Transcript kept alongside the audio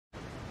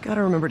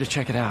Gotta remember to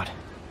check it out.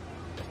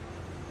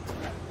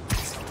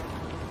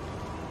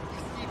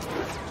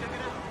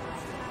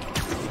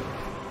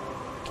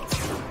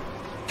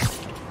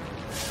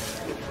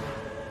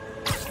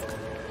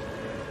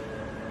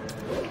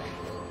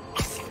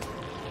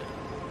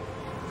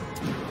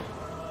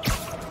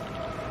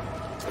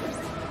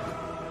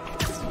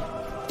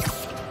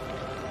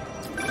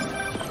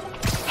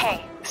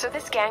 So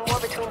this gang war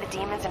between the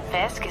demons and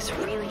Fisk is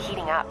really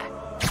heating up.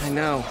 I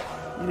know.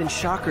 Even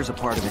Shocker's a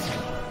part of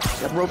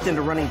it. Got roped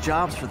into running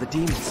jobs for the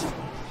demons.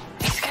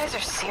 These guys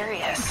are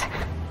serious.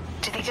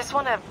 Do they just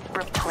want to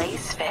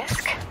replace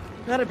Fisk?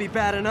 That'd be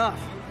bad enough.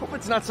 Hope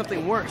it's not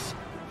something worse.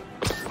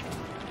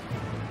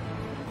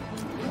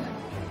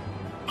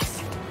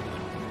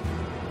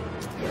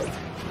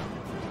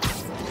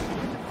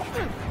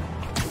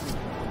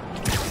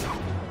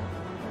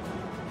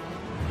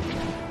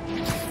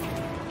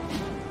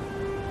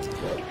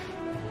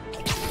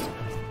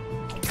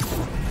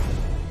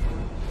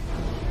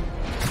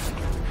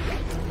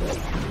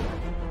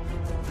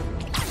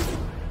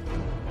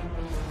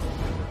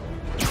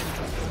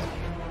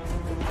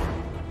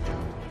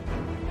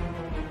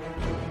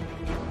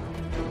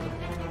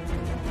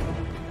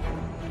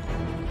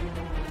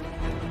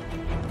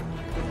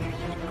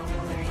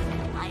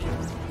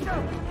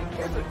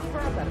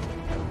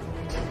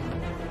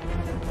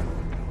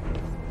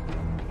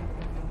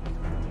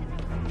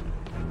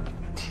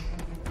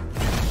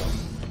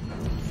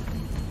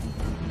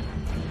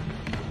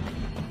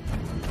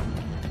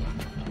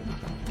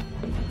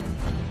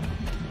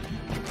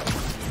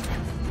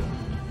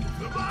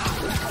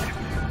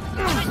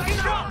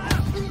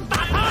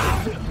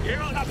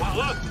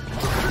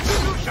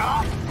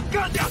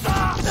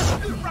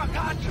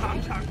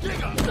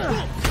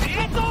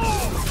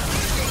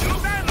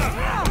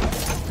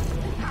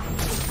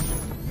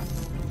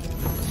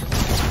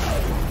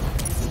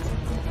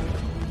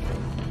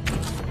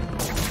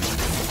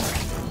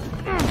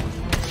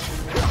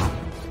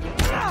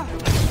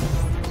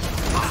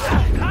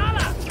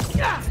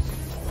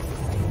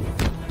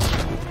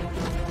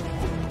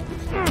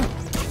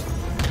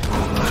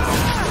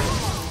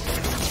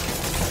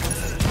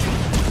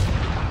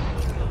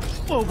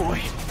 Oh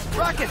boy!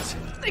 Rockets!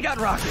 They got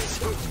rockets!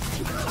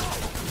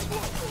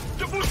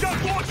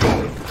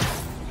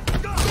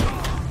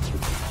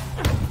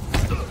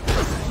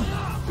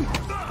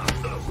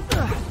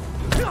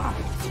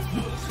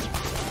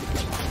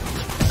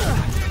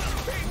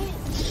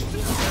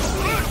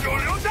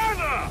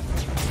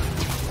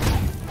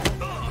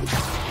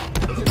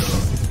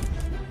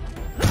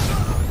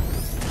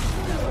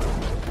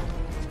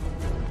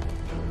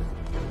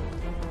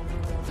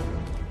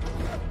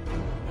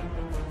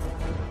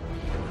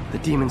 The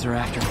demons are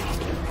after me.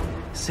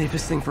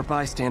 Safest thing for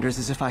bystanders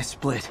is if I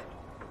split.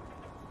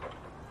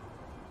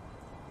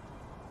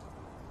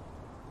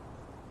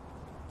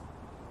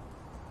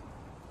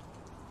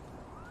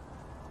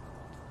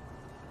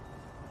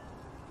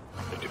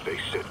 And if they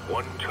set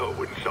one toe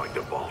inside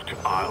the vault,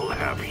 I'll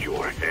have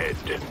your head.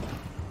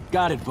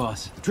 Got it,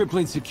 boss.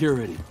 Tripling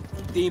security.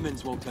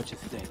 Demons won't touch a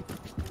thing.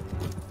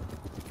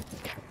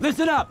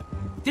 Listen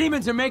up!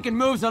 Demons are making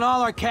moves on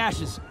all our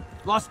caches.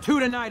 Lost 2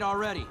 tonight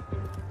already.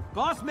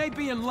 Boss may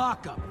be in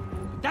lockup.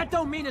 That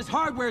don't mean his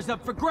hardware's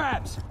up for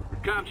grabs.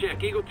 Com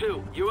check, Eagle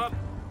 2, you up?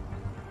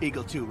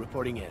 Eagle 2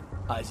 reporting in.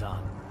 Eyes on.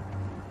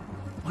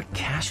 What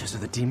caches are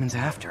the demons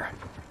after?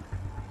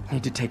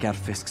 Need to take out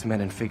Fisk's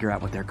men and figure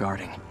out what they're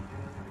guarding.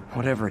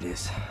 Whatever it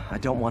is, I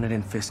don't want it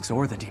in Fisk's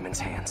or the demons'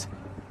 hands.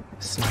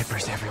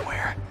 Snipers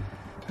everywhere.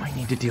 Might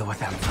need to deal with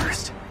them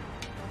first.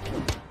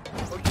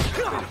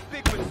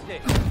 Big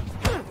mistake.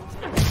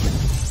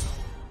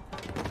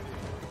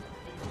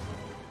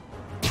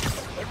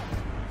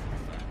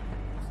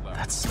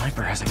 That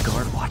sniper has a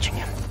guard watching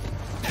him.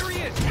 There he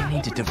is! I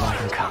need to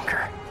divide and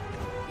conquer.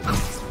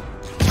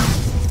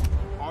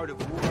 Art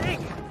of war.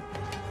 Never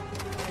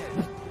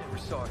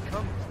saw it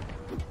coming.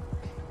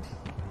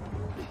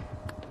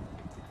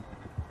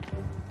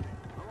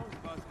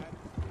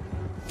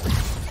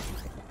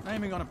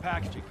 Naming on a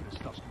packaging for this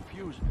stuff's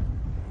confusing.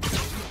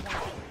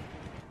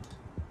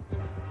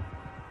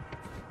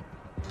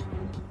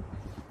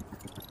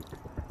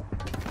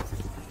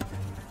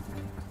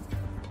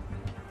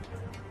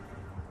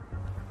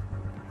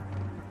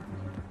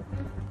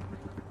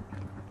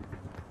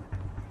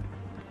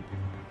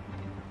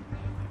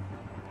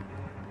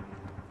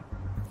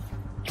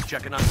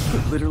 Checking on.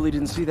 Literally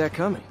didn't see that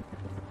coming.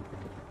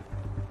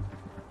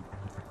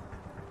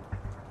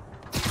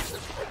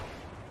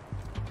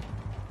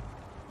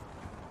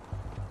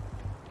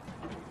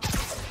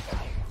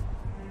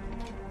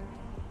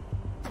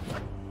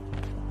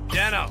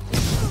 Dano!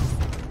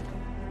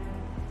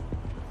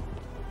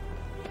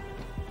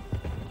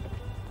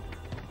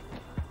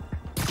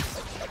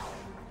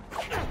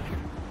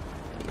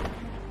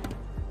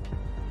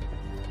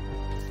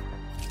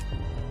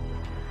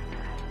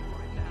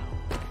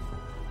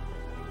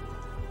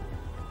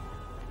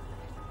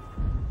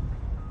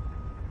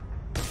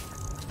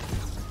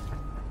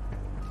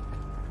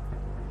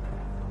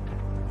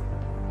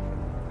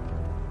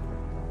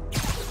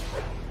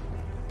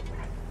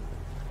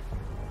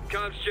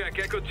 Comms check,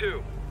 Echo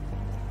 2.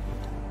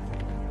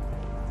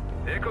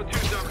 Echo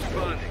 2's not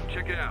responding.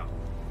 Check it out.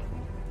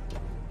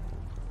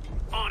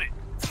 On it.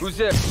 Who's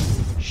there?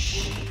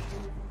 Shh.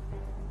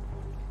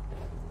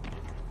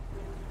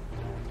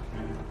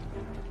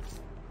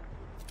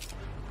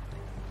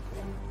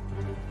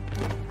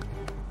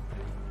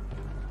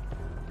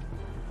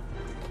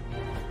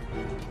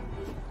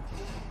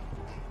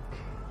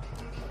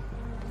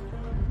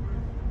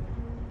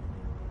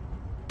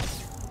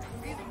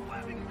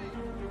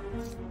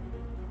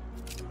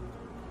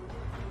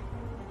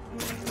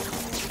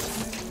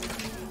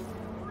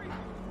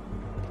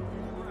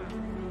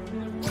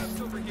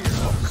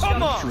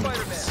 Come on!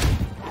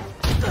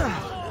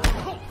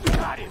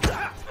 Got him.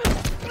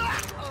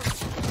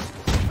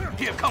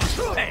 Here comes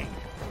the pain.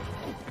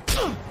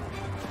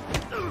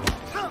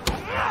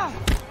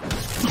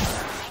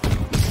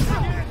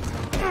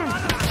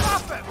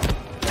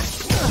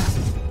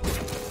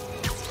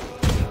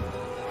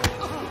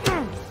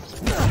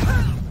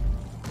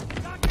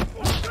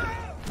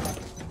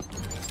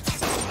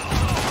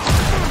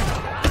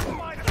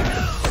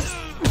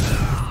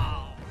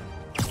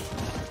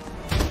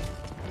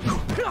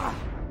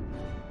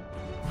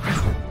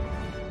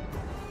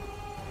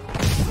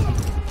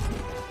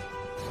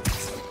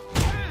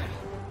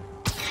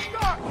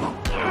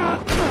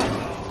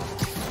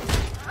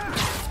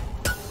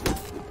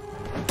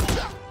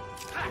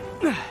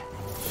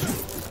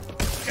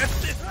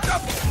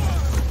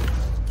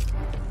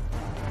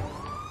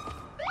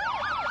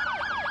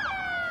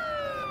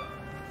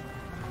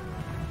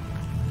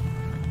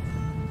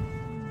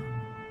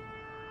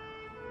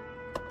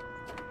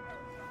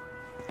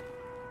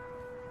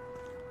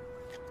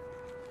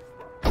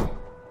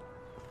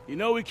 You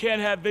know we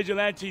can't have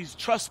vigilantes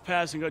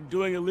trespassing or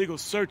doing illegal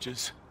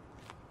searches.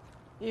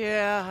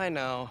 Yeah, I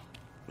know.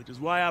 Which is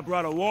why I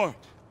brought a warrant.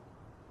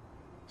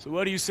 So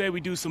what do you say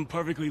we do some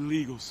perfectly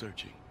legal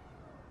searching?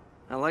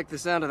 I like the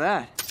sound of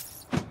that.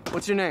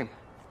 What's your name?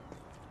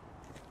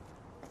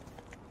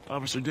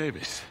 Officer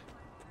Davis.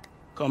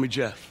 Call me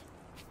Jeff.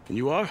 And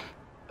you are?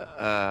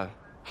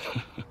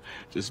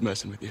 Just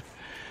messing with you.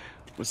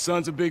 My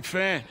son's a big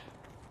fan.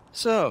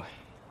 So,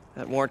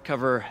 that warrant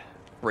cover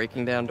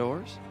breaking down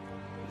doors?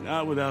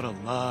 Not without a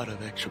lot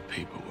of extra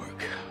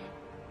paperwork.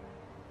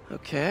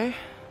 Okay.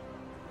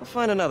 I'll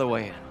find another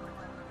way in.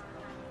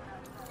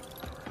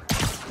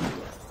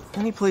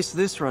 Any place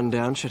this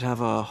rundown should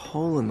have a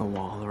hole in the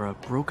wall or a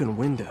broken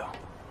window.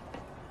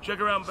 Check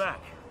around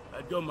back.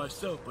 I'd go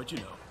myself, but you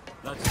know,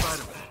 not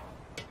Spider-Man.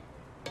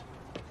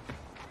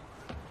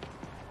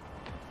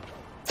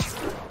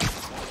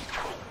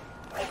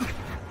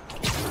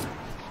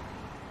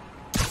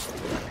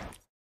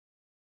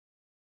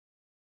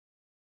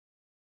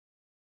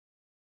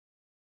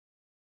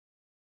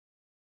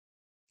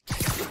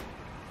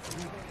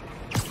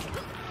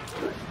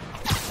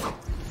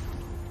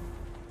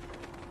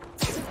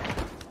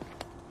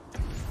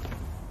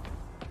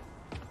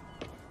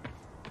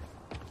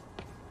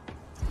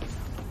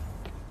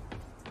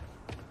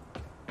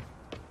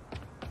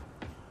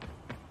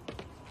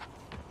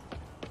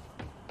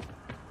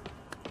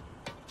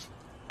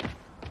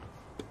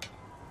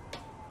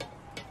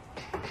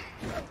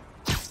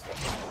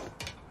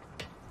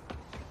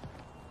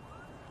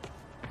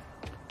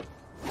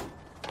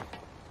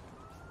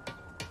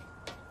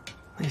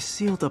 They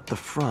sealed up the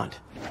front,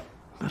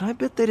 but I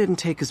bet they didn't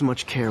take as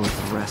much care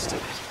with the rest of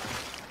it.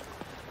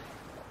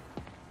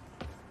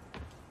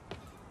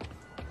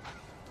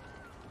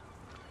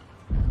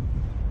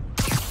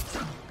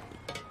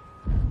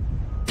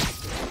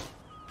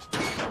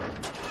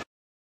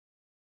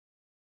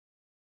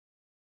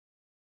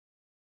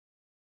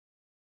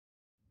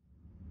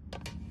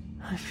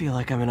 I feel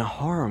like I'm in a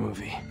horror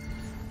movie.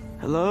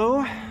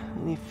 Hello?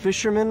 Any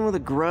fisherman with a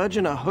grudge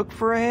and a hook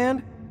for a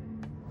hand?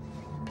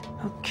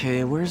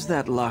 Okay, where's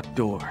that locked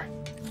door?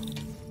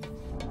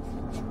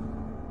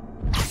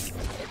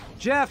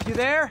 Jeff, you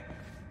there?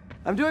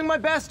 I'm doing my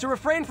best to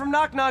refrain from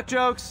knock-knock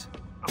jokes.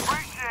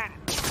 Appreciate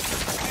it.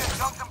 See a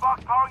junction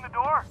box powering the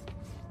door?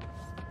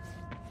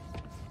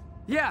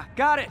 Yeah,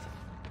 got it.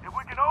 If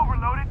we can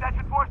overload it, that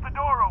should force the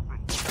door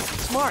open.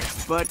 Smart,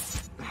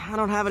 but I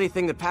don't have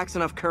anything that packs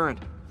enough current.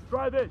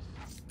 Try this.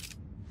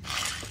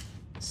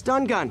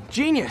 Stun gun,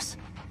 genius!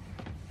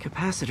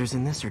 Capacitors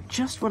in this are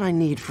just what I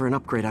need for an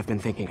upgrade I've been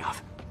thinking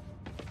of.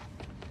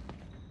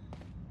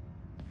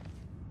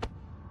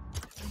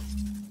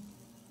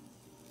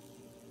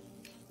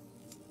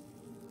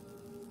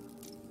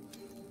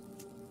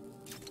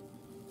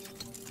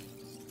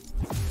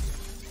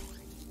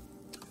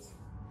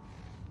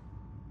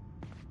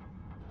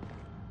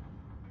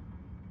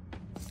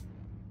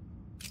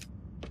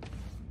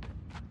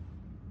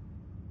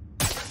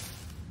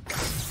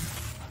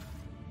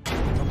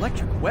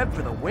 Electric web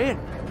for the win!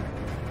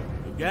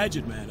 A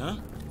gadget man, huh?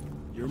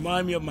 You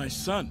remind me of my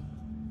son.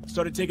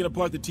 Started taking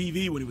apart the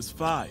TV when he was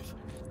 5.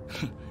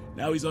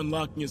 Now he's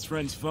unlocking his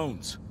friends'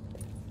 phones.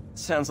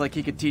 Sounds like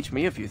he could teach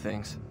me a few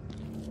things.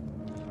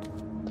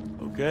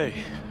 Okay.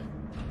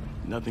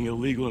 Nothing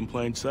illegal in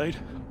plain sight?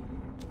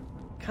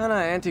 Kinda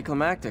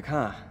anticlimactic,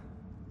 huh?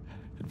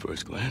 At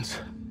first glance.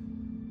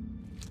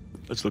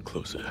 Let's look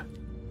closer.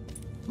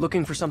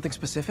 Looking for something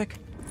specific?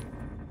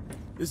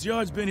 This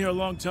yard's been here a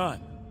long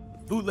time.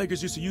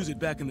 Bootleggers used to use it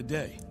back in the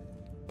day.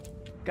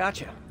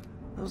 Gotcha.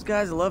 Those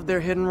guys love their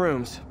hidden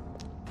rooms.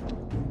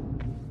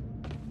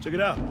 Check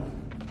it out.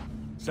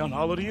 Sound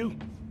hollow to you?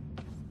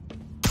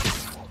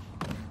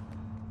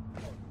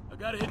 I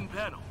got a hidden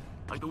panel,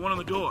 like the one on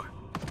the door.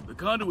 The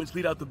conduits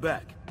lead out the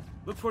back.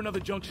 Look for another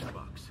junction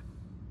box.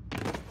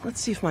 Let's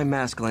see if my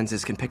mask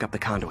lenses can pick up the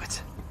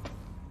conduits.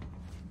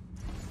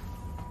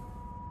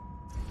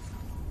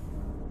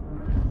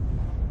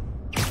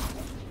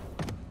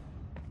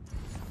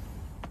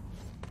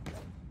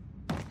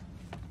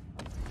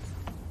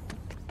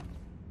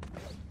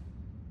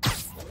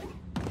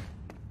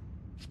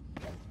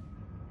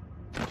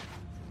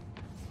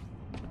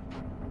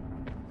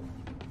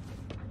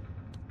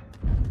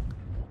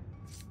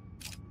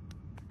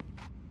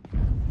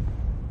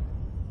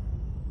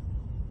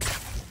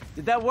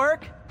 Did that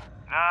work?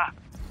 Nah.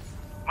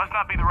 Must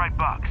not be the right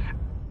box.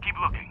 Keep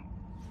looking.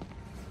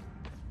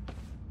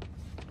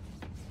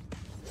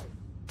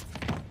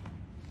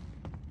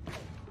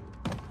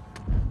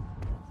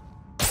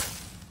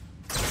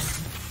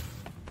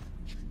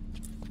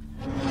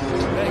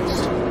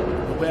 Thanks.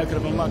 No way I could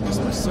have unlocked this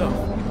myself.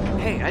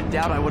 Hey, I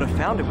doubt I would have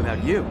found it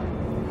without you.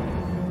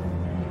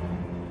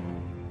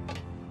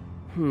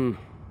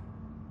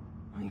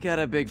 We got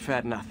a big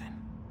fat nothing.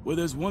 Well,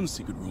 there's one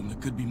secret room that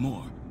could be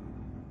more.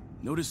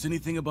 Notice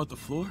anything about the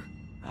floor?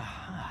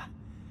 Aha.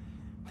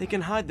 They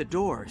can hide the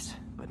doors,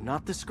 but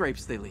not the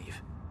scrapes they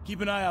leave. Keep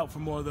an eye out for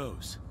more of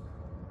those.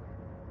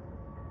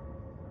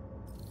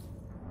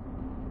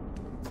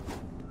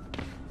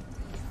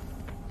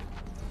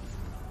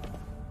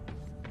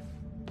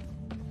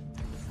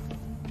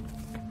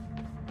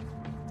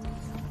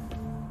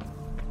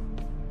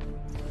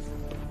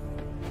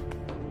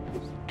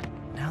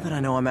 Now that I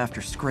know I'm after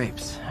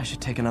scrapes, I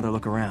should take another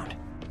look around.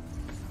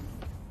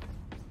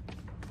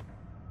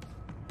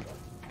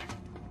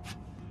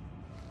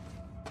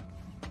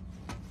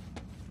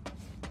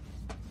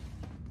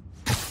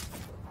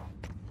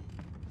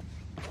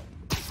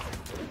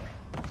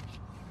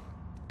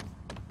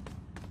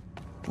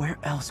 Where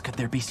else could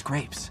there be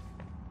scrapes?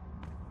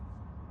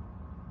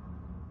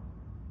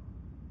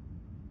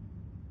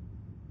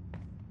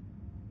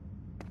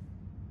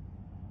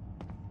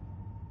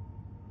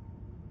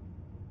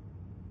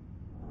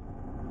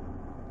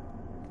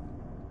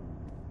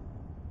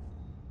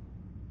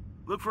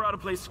 Look for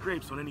out-of-place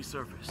scrapes on any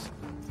surface.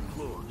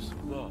 Floors,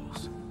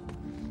 walls.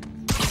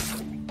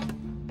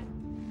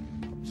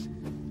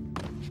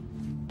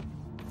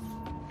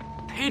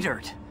 Pay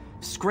dirt.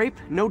 Scrape,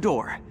 no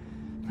door.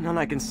 None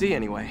I can see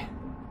anyway.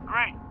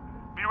 Great.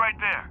 Be right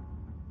there.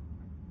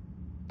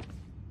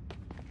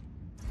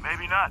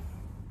 Maybe not.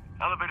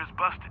 Elevator's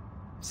busted.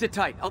 Sit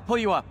tight, I'll pull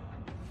you up.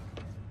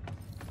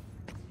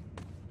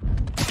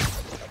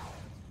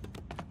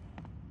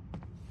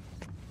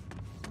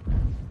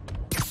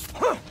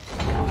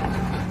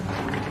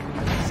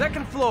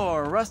 Second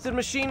floor, rusted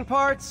machine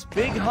parts,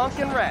 big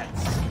honkin'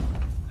 rats.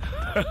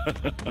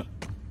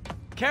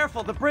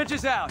 Careful, the bridge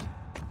is out.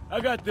 I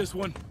got this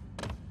one.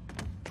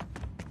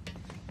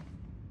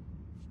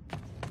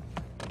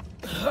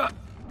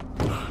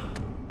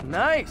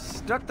 Nice,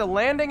 stuck the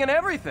landing and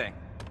everything.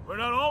 We're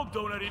not all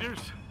donut eaters.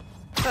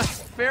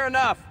 Fair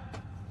enough.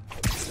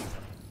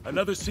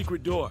 Another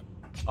secret door.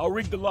 I'll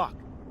rig the lock.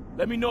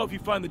 Let me know if you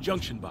find the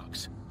junction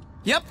box.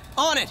 Yep,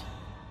 on it.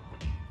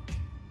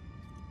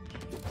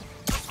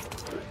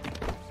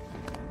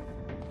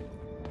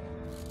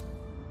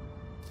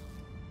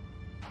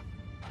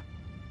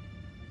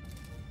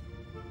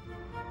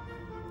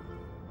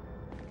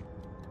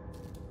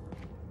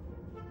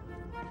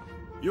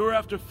 You were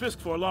after Fisk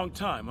for a long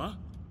time, huh?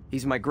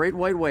 He's my great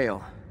white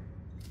whale.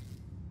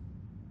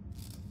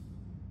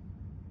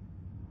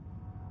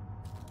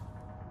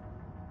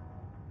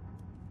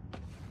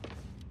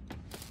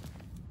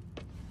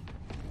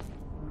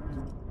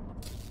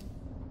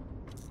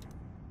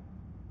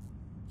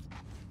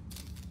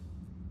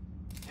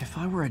 If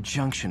I were a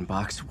junction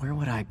box, where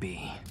would I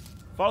be?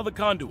 Follow the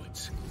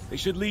conduits. They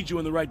should lead you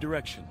in the right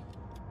direction.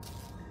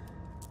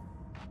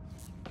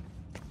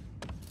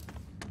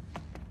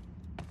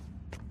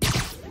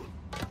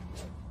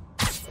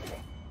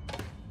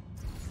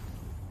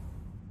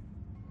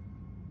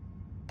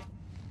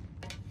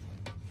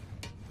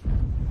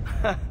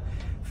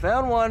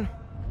 Found one.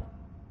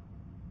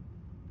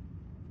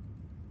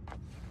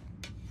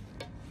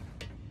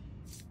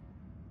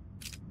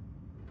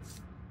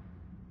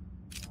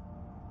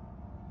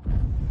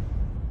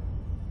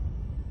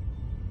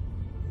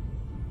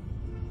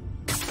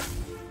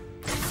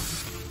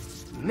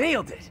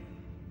 Nailed it!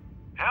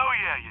 Hell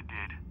yeah, you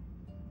did.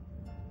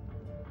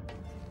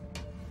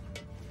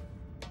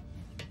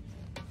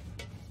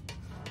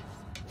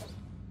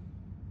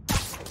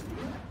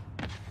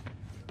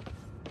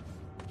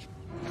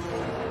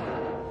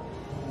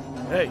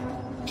 Hey,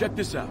 check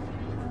this out.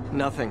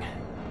 Nothing.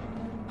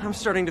 I'm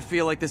starting to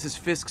feel like this is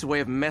Fisk's way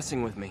of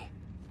messing with me.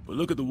 But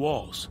look at the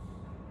walls.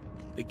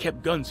 They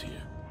kept guns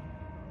here.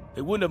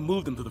 They wouldn't have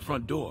moved them to the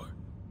front door.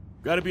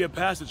 Gotta be a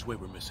passageway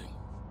we're missing.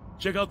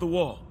 Check out the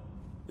wall.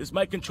 This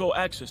might control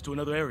access to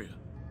another area.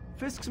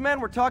 Fisk's men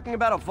were talking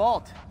about a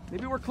vault.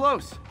 Maybe we're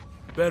close.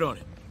 Bet on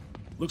it.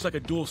 Looks like a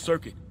dual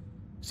circuit.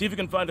 See if you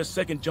can find a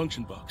second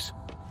junction box.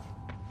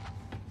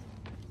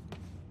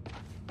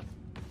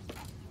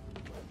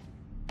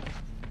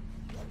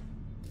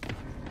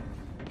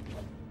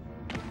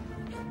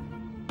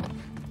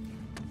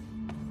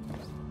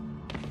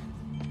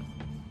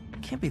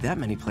 Can't be that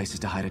many places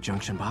to hide a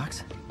junction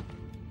box.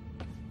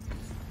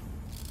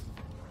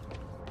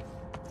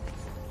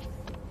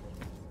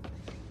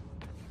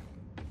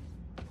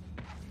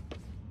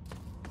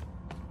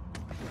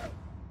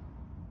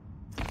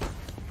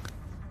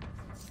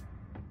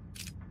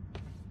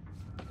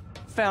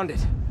 Found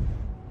it.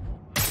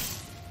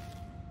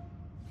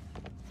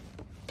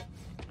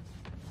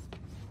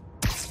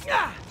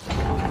 Ah!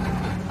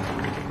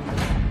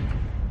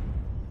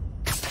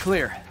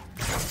 Clear.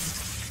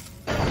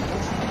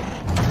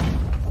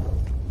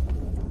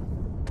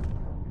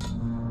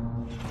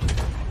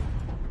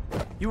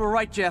 You were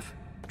right, Jeff.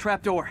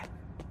 Trapdoor.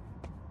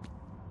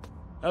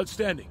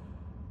 Outstanding.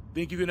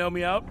 Think you can help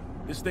me out?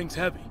 This thing's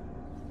heavy.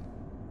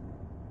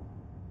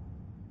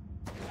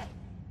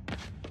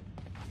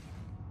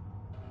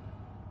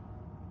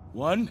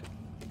 One,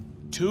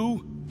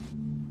 two,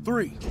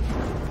 three.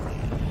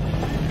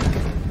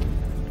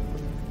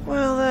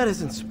 Well, that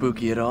isn't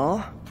spooky at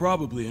all.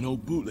 Probably an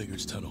old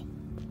bootlegger's tunnel.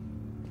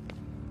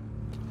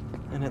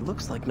 And it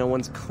looks like no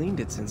one's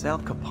cleaned it since Al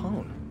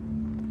Capone.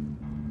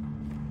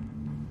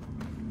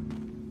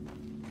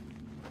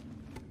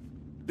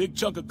 Big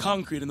chunk of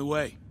concrete in the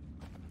way.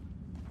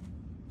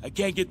 I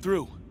can't get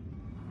through.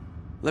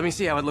 Let me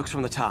see how it looks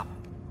from the top.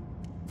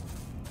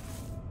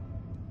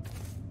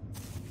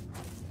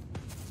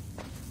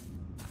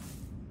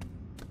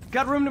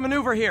 Got room to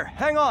maneuver here.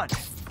 Hang on.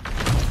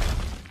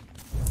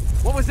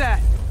 What was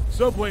that?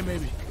 Subway,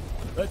 maybe.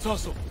 Let's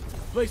hustle.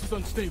 Place is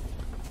unstable.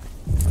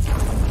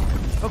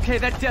 Okay,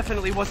 that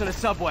definitely wasn't a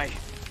subway.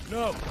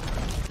 No.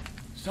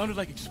 Sounded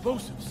like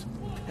explosives.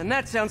 And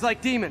that sounds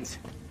like demons.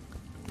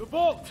 The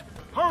vault!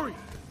 Hurry!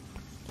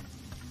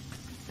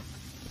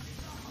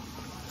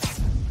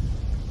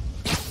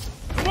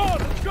 Come on,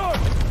 let's go!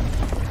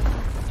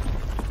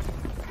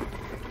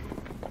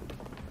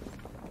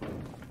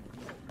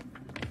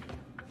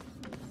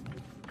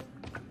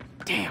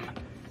 Damn.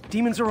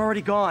 Demons are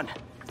already gone.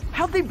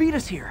 How'd they beat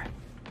us here?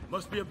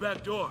 Must be a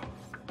back door.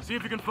 See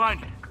if you can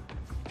find it.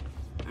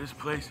 This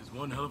place is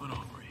one hell of an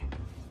armory.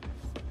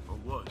 Or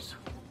was.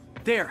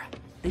 There.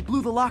 They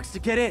blew the locks to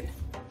get in.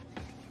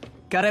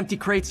 Got empty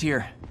crates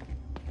here.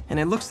 And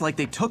it looks like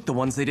they took the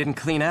ones they didn't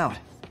clean out.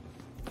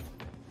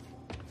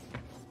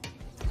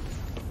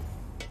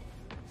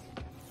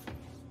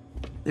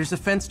 There's a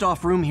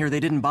fenced-off room here they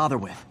didn't bother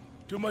with.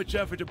 Too much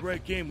effort to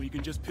break in when you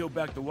can just peel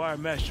back the wire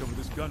mesh over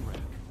this gun rack.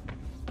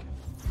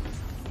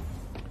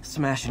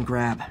 Smash and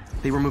grab.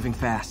 They were moving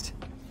fast.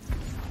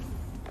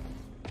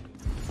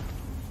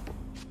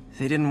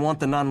 They didn't want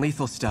the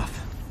non-lethal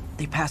stuff.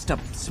 They passed up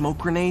smoke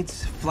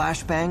grenades,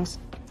 flashbangs.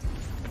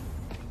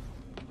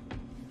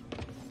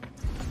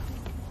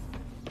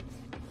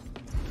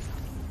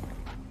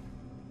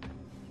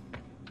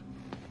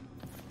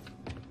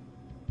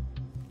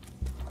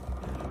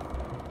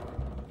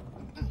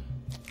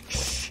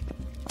 Shh.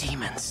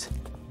 Demons.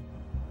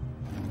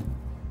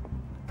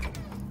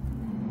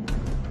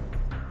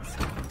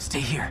 Stay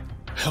here.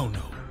 Hell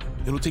no.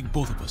 It'll take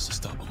both of us to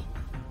stop them.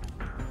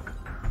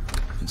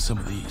 And some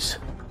of these.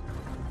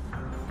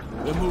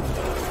 They're moving.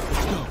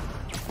 Let's go.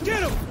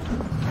 Get him!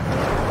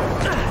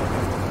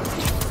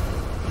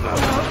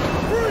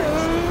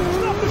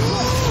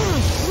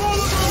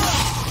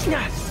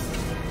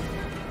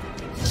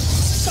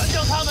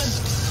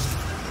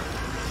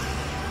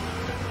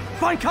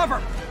 Find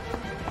cover!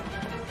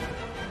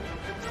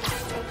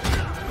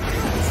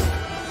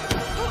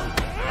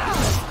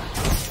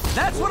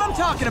 That's what I'm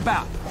talking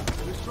about!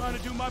 Just trying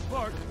to do my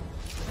part.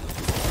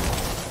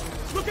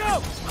 Look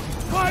out!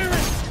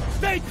 Firing!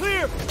 Stay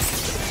clear!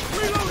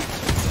 Reloading!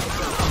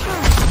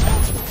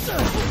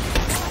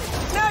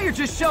 Now you're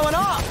just showing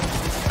off!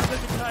 Sick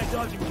and tired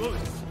dodging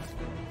bullets.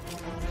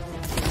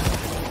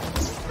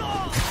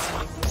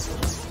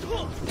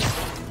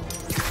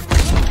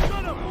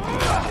 Shut up!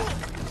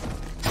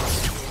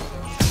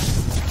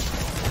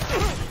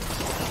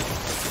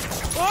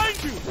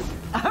 Find you!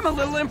 I'm a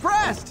little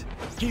impressed!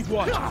 Keep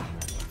watching.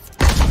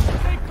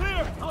 Stay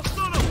clear! I'll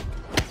stun him!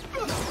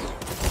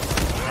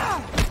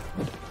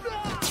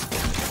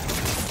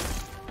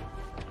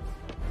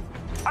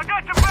 I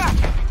got your back!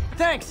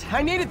 Thanks,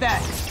 I needed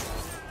that!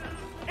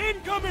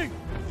 Incoming!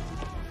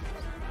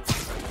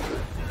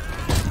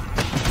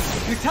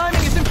 Your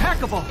timing is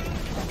impeccable!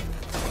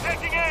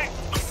 Taking aim!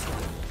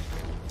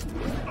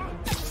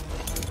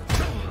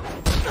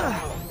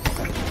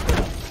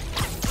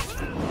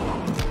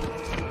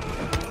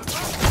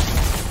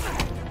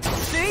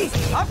 See?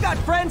 I've got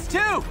friends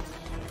too!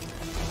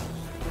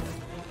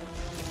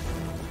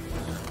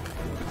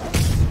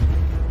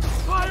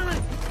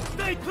 Firing!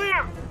 Stay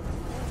clear!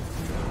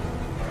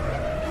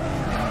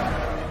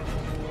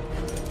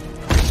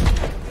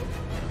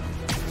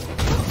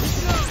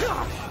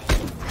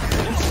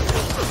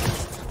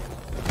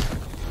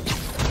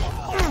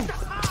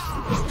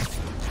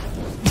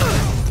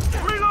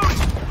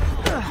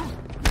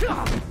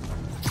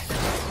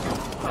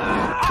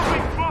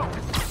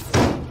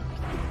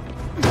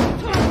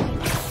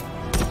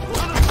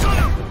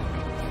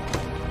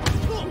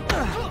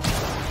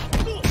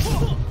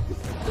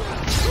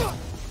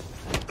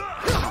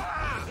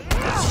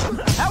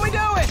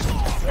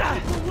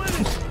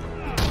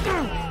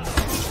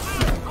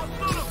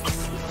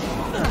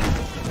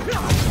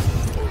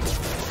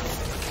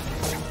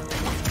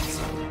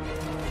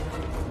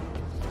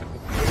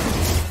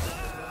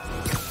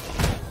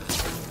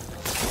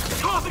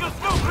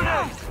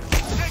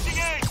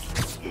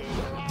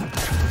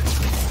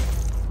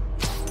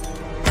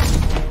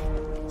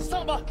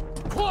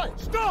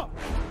 Stop!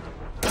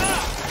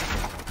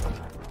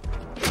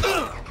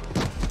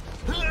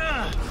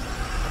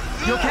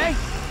 You okay?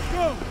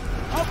 Go!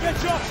 I'll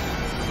catch up!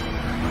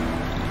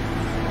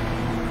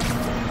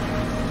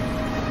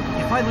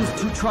 If I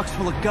lose 2 trucks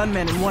full of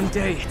gunmen in one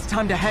day, it's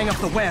time to hang up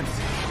the webs.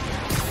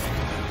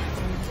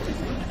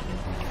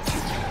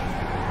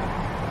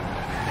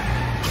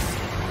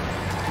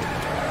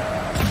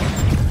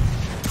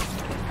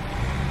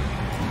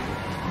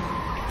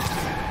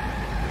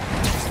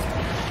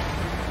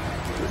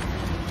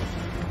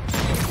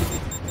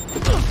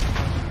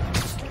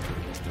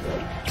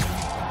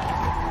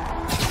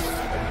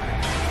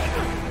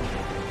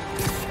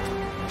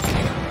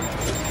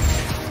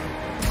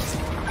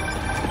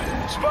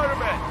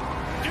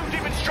 Spider-Man! Few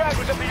demon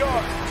stragglers at the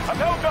yard. I'm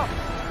held up.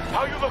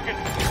 How you looking?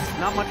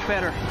 Not much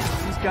better.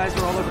 These guys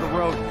are all over the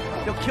road.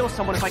 They'll kill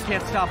someone if I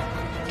can't stop them.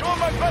 Doing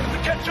my best to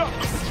catch up,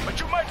 but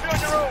you might be on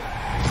your own.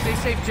 Stay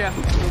safe, Jeff.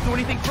 Don't do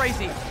anything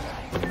crazy.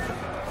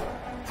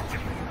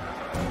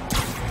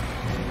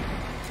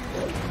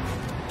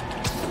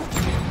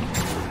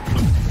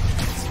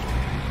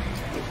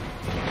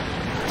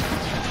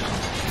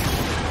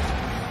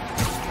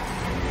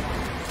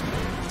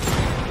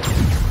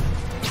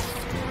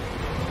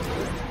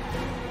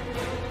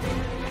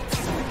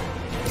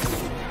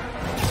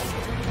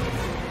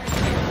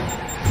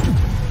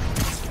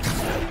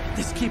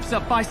 Keeps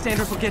up,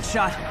 bystanders will get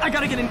shot. I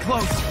gotta get in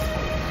close.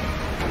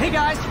 Hey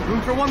guys,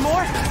 room for one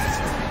more?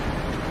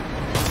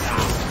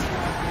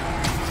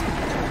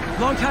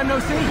 Long time no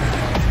see.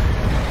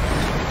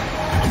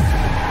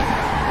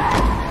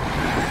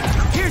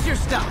 Here's your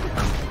stuff.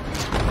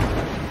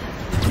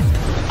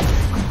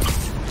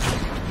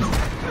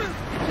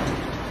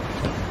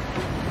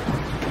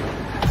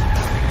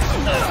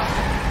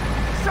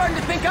 Starting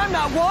to think I'm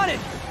not wanted.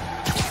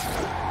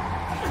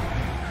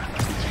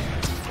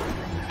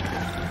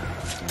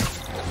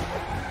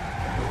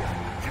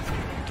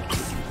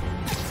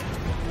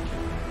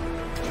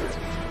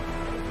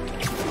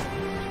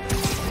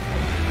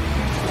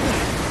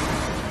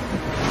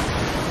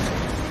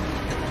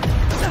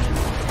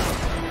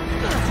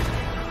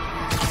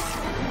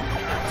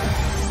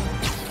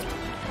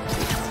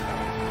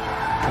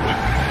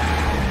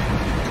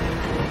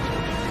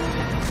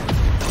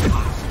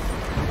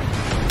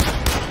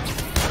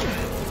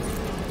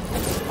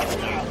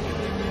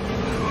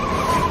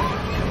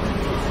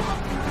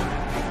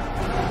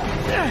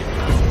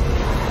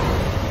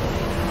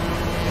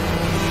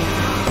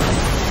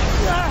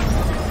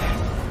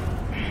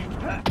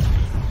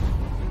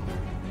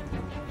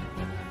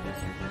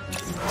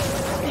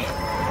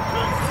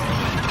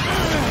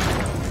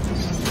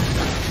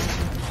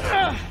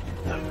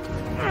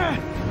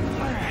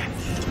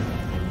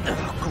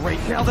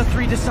 Now the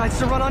 3 decides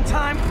to run on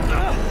time.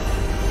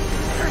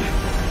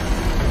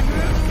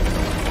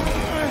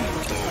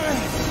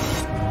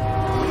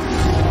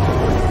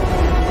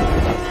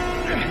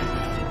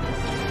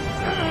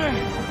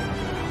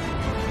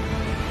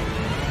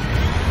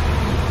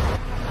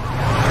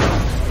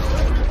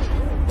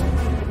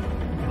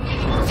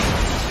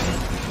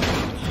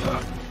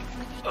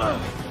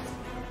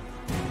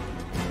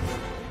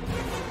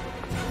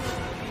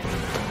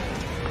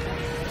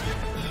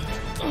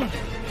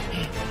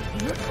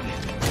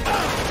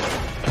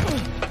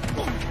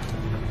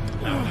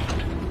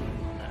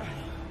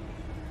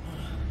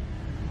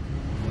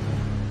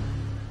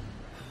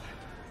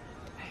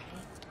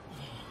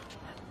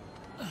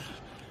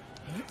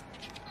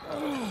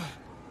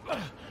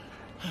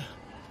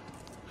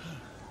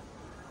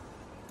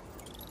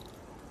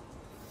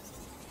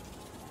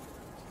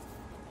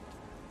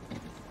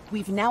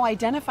 We've now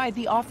identified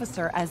the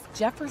officer as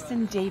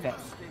Jefferson Davis.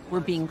 We're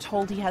being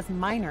told he has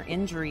minor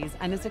injuries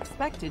and is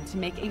expected to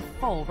make a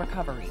full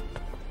recovery.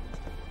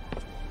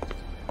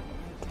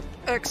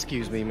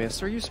 Excuse me,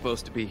 miss. Are you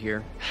supposed to be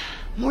here?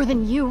 More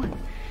than you.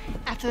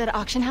 After that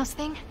auction house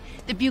thing,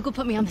 the Bugle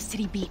put me on the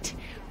city beat,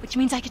 which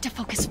means I get to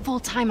focus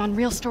full-time on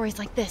real stories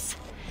like this.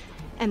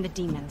 And the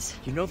demons.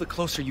 You know the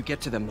closer you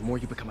get to them, the more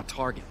you become a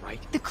target, right?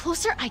 The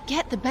closer I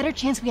get, the better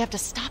chance we have to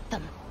stop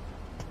them.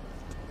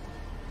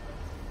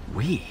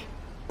 We?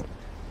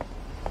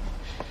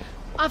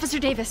 Officer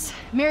Davis,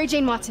 Mary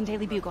Jane Watson,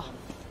 Daily Bugle.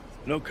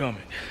 No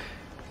comment.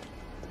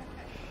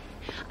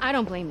 I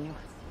don't blame you.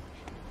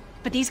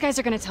 But these guys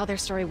are gonna tell their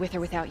story with or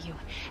without you,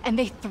 and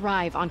they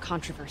thrive on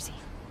controversy.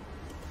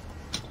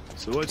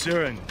 So what's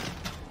your angle?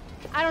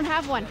 I don't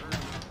have one.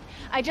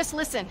 I just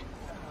listen.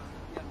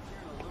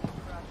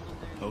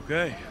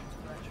 Okay.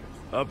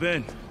 Up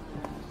in.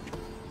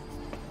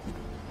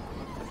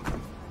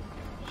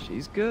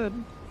 She's good.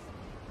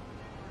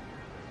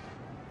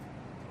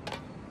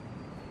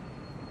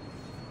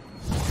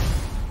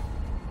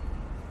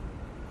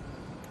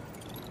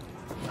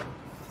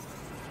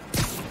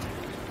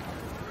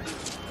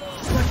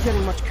 Not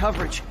getting much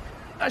coverage.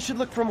 I should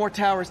look for more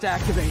towers to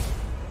activate.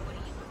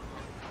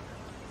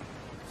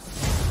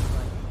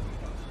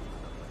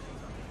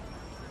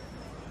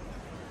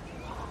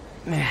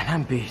 Man,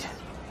 I'm beat.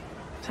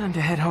 Time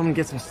to head home and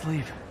get some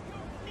sleep.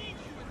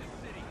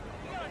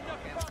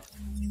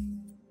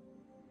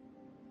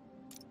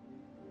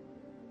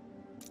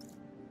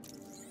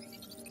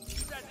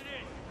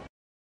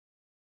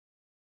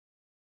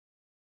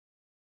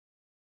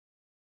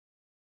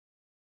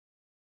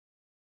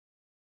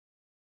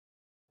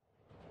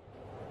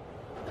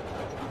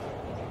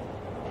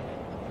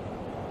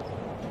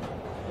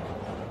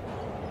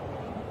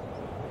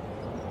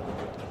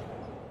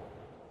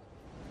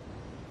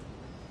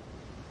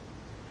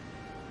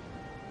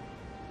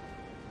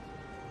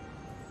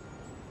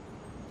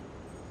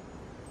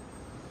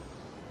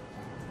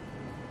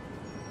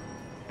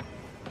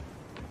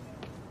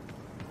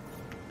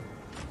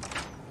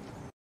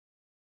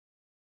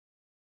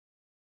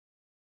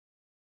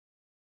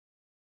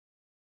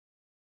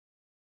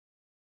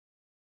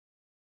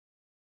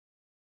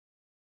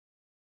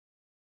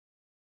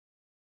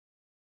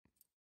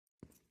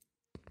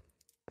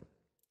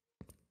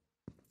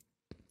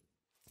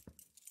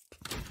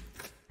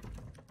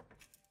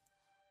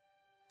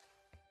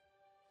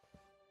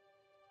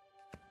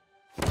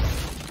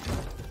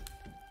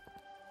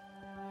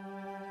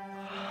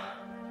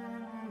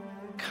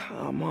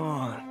 Come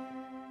on.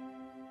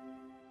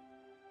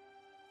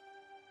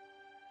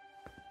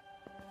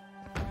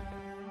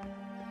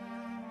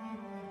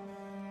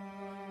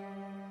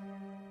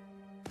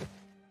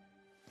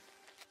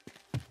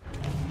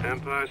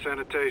 Empire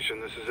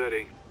Sanitation, this is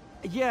Eddie.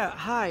 Yeah,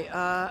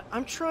 hi.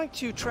 I'm trying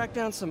to track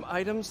down some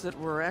items that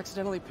were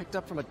accidentally picked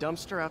up from a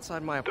dumpster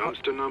outside my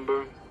apartment. Dumpster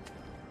number?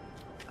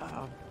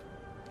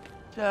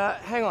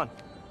 Hang on.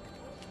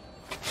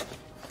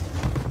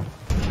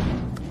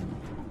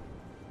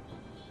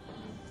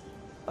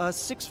 Uh,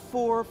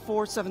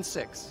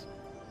 64476.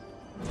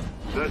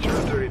 That's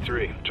route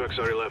 33. Truck's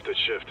already left its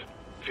shift.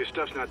 If your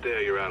stuff's not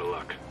there, you're out of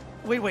luck.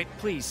 Wait,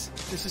 please.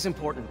 This is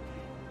important.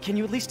 Can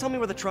you at least tell me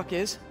where the truck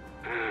is?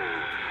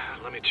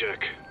 Let me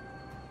check.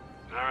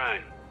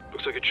 Alright.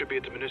 Looks like it should be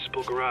at the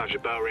municipal garage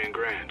at Bowery and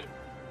Grand.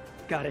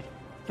 Got it.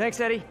 Thanks,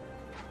 Eddie.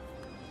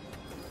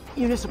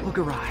 Municipal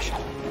garage.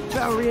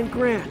 Bowery and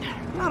Grand.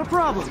 Not a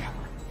problem.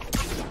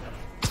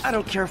 I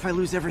don't care if I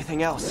lose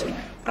everything else,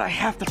 but I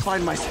have to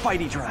find my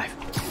Spidey drive.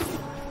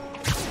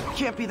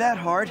 Can't be that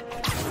hard.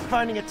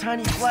 Finding a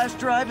tiny flash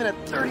drive in a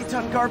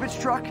 30-ton garbage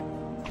truck.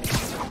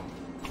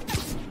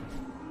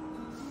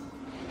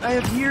 I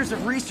have years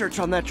of research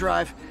on that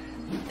drive.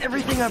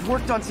 Everything I've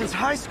worked on since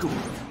high school.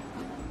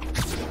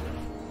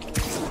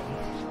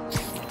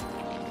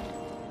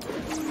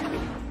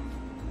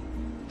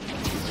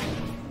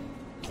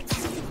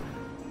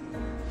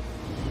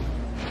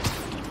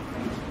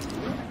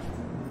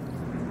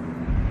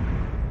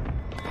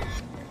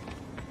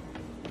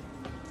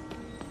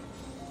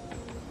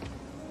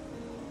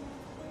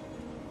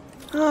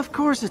 Of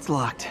course it's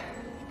locked.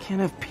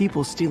 Can't have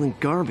people stealing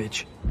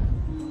garbage.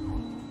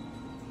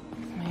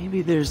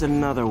 Maybe there's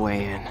another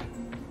way in.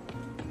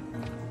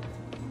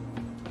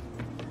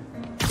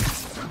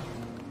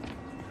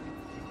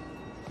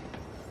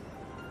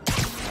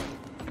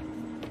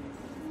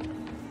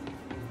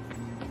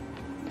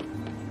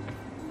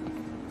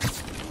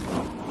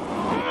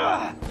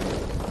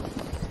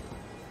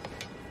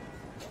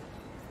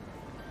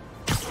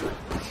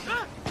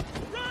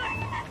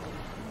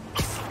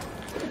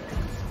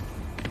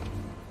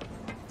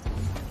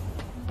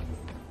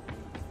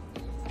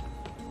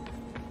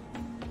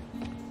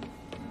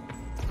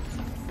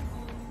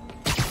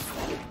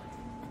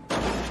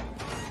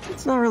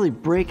 It's not really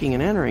breaking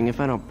and entering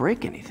if I don't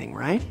break anything,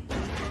 right?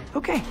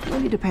 Okay, no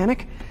need to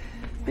panic.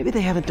 Maybe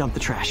they haven't dumped the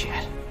trash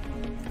yet.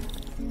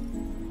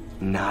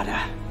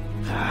 Nada.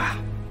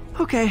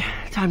 Okay,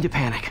 time to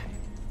panic.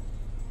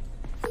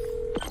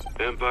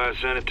 Empire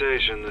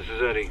Sanitation, this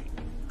is Eddie.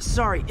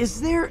 Sorry, is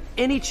there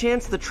any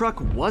chance the truck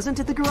wasn't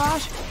at the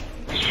garage?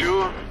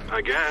 Sure,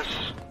 I guess.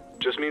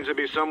 Just means it'd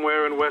be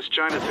somewhere in West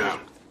Chinatown.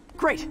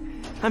 Great,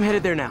 I'm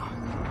headed there now.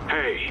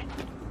 Hey,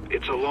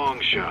 it's a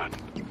long shot,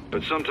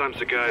 but sometimes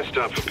the guys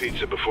stop for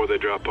pizza before they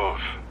drop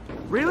off.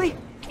 Really?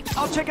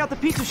 I'll check out the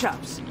pizza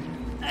shops.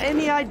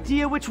 Any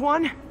idea which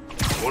one?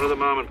 One of the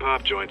mom and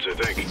pop joints, I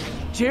think.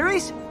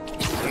 Jerry's?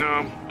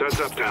 No, that's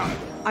uptown.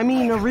 I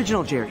mean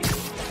original Jerry's.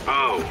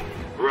 Oh,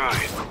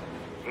 right.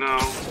 No,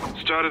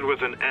 started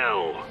with an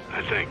L,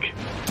 I think.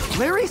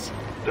 Larry's?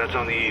 That's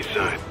on the east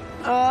side.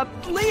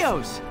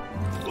 Leo's.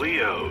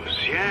 Leo's,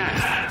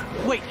 yeah.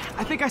 Wait,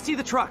 I think I see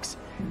the trucks.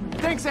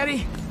 Thanks,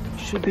 Eddie.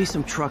 Should be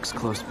some trucks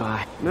close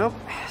by. Nope,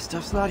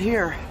 stuff's not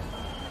here.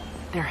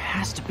 There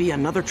has to be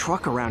another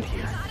truck around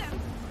here.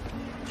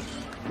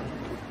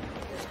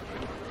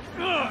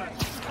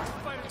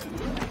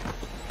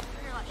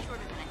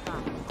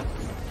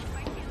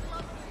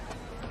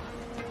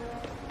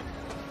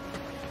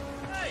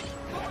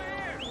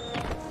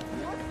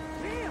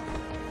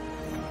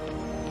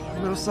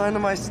 No sign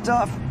of my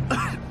stuff.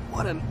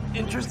 What an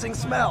interesting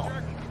smell.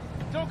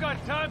 Don't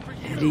got time for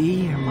you. Eddie,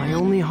 you're my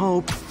only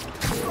hope.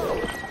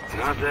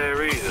 Not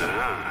there either,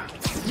 huh?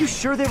 You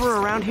sure they were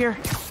around here?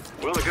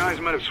 Well, the guys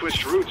might have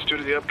switched routes due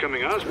to the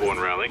upcoming Osborne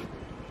rally.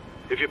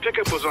 If your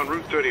pickup was on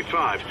Route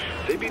 35,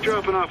 they'd be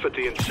dropping off at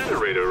the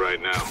incinerator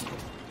right now.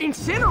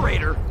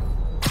 Incinerator?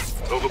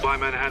 Over by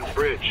Manhattan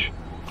Bridge.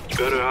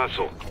 Better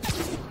hustle.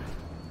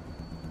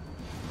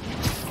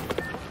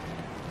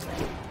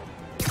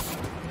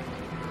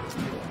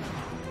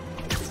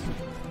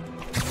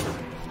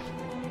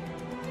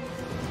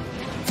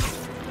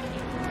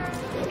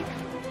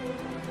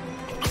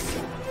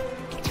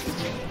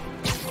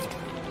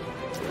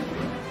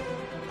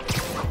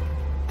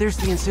 There's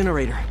the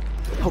incinerator.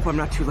 Hope I'm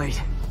not too late.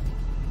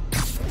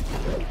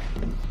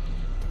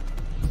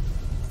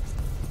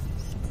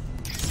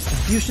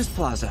 Fuchsia's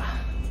Plaza.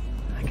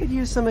 I could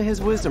use some of his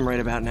wisdom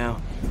right about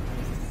now.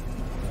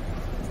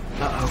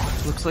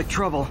 Uh-oh, looks like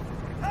trouble.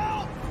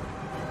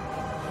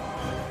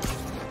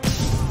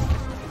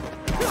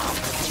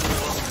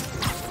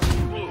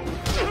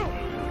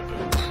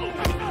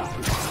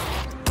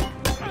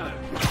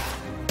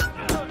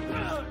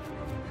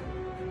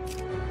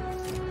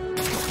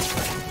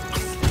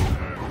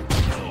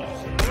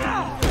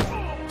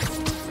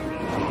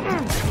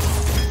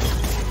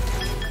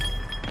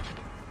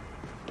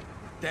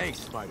 Thanks,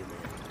 Spider-Man.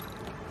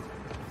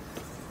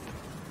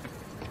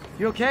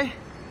 You okay?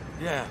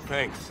 Yeah,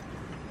 thanks.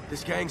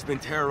 This gang's been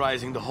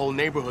terrorizing the whole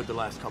neighborhood the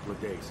last couple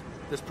of days.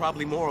 There's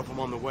probably more of them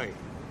on the way.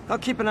 I'll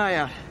keep an eye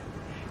out.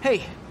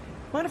 Hey,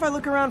 mind if I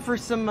look around for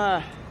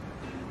some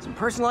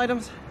personal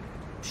items?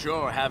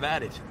 Sure, have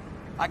at it.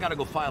 I gotta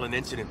go file an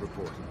incident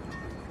report.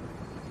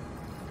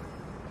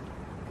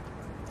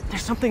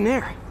 There's something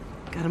there.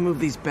 Gotta move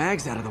these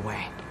bags out of the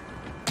way.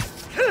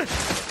 I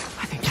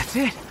think that's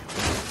it.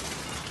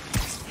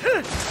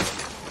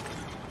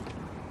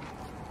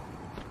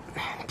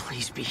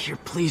 Please be here,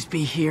 please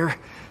be here.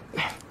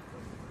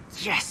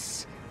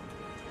 Yes!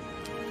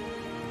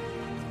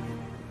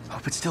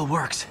 Hope it still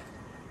works.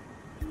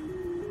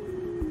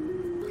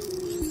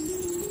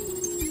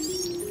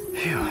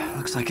 Phew,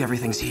 looks like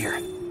everything's here.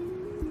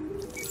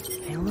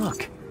 Hey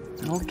look,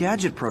 an old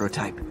gadget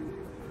prototype.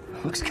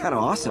 Looks kinda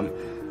awesome.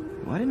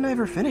 Why didn't I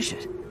ever finish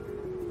it?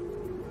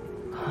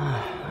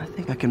 I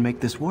think I can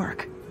make this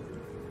work.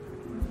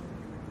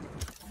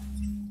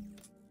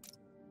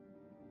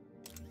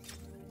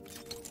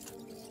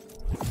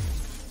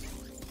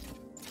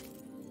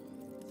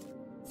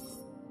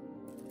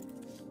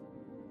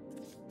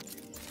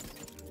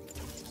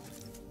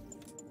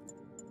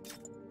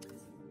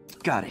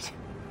 Got it.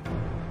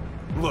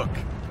 Look,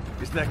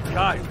 is that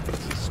guy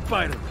thinks he's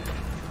Spider-Man.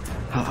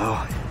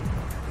 Uh-oh.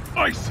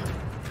 Ice him!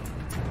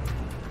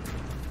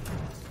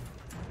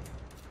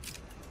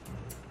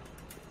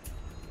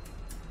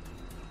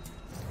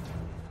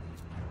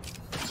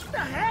 The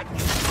heck?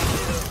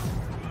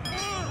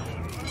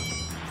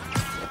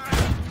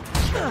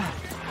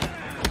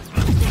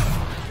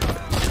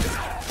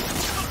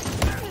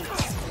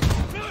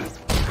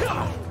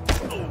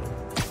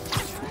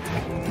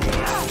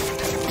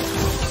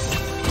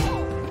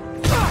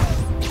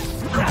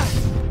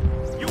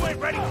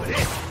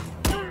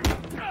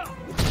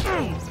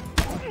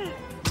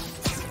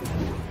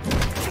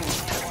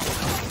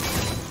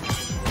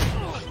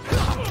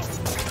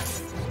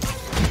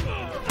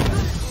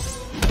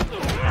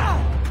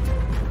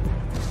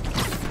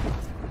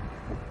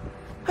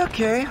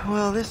 Okay,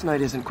 well, this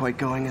night isn't quite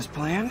going as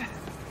planned.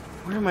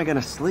 Where am I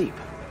gonna sleep?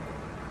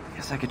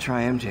 Guess I could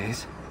try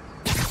MJ's.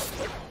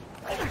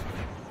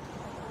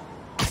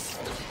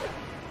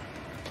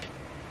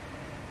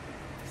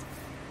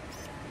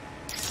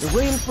 The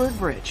Williamsburg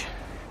Bridge.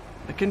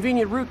 A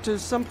convenient route to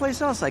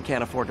someplace else I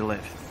can't afford to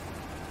live.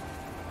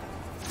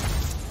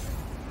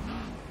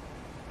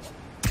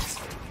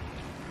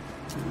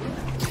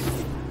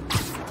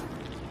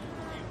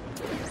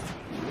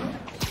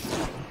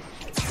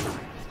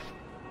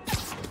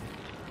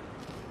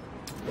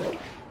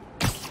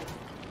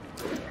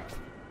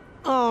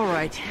 All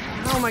right,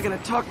 how am I gonna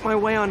talk my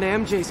way onto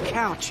MJ's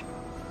couch?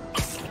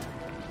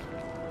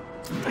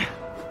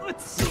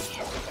 Let's see.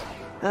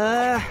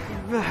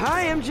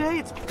 Hi MJ,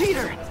 it's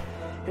Peter.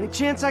 Any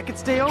chance I could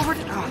stay over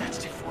to... Oh, that's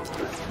too formal.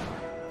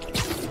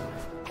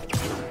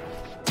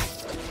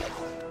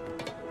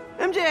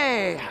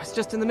 MJ, I was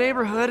just in the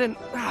neighborhood and...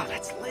 Oh,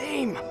 that's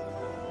lame.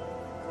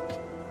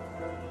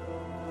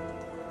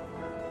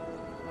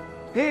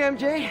 Hey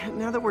MJ,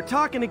 now that we're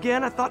talking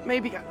again, I thought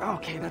maybe...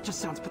 Okay, that just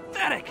sounds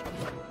pathetic.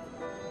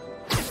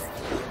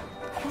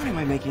 Why am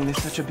I making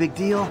this such a big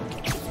deal?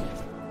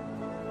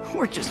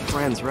 We're just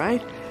friends,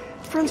 right?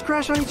 Friends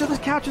crash on each other's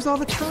couches all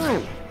the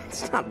time.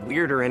 It's not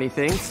weird or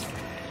anything.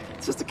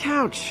 It's just a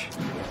couch.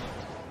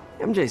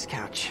 MJ's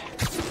couch.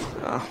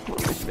 Oh,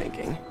 what am I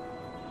thinking?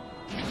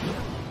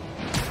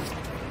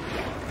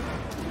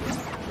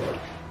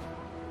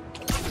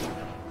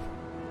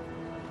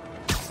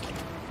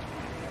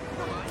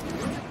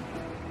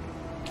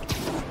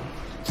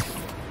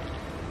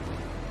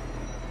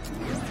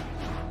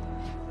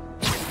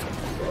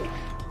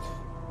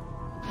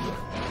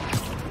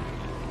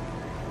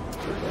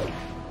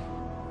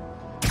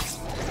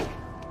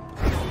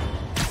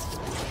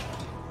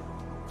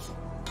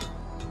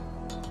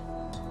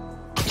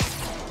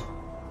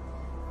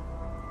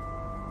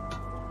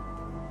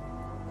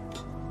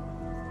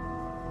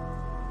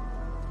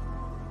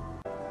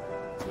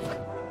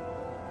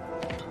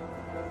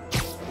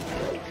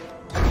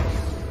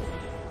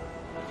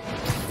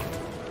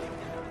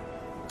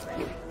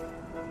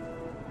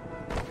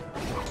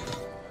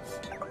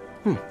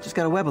 Just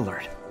got a web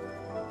alert.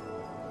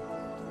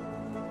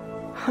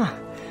 Huh.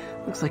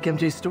 Looks like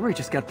MJ's story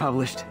just got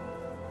published.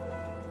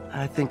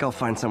 I think I'll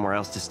find somewhere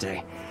else to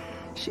stay.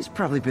 She's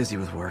probably busy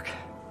with work.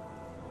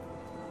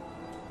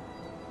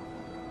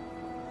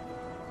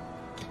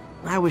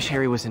 I wish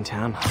Harry was in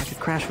town. I could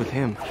crash with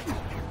him.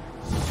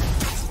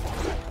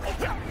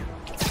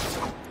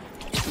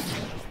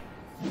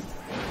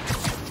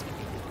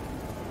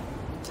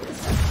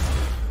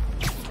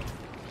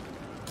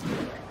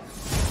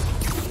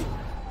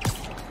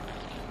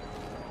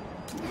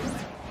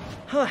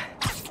 Huh.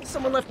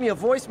 Someone left me a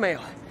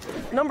voicemail.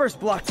 Number's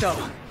blocked,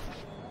 though.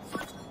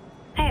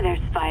 Hey there,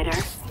 Spider.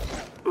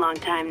 Long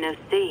time no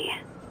see.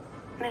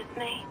 Miss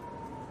me?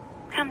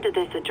 Come to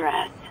this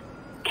address.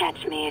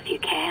 Catch me if you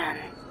can.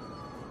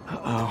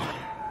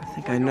 Uh-oh. I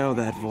think I know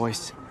that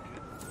voice.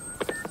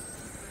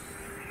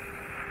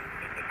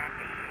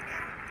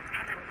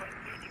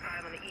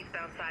 On the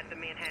eastbound side of the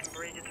Manhattan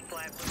Bridge at the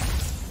flat.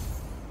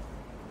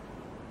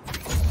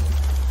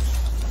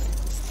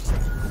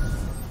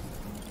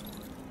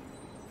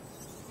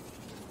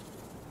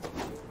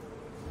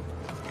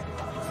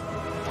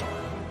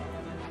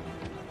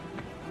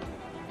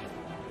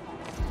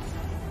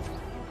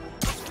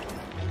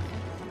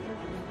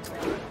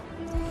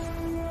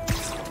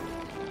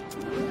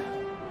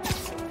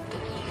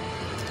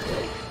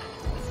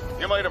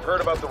 You might have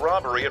heard about the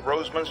robbery at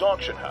Roseman's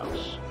auction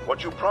house.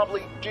 What you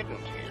probably didn't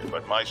hear,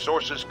 but my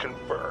sources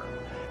confirm,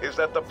 is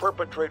that the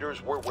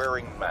perpetrators were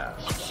wearing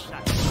masks.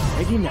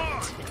 Maybe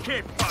not.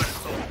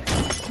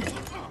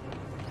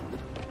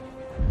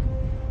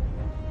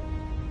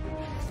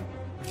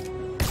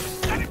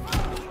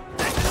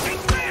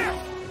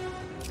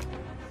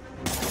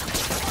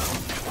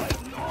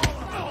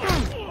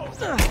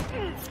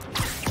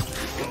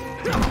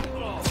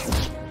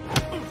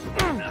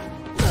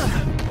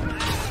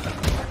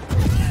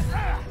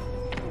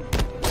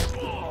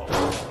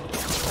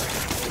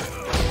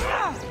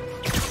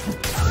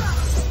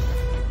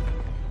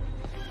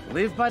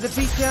 Live by the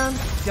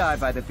beatdown, die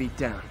by the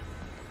beatdown.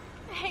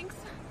 Thanks.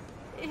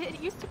 It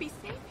used to be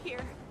safe here.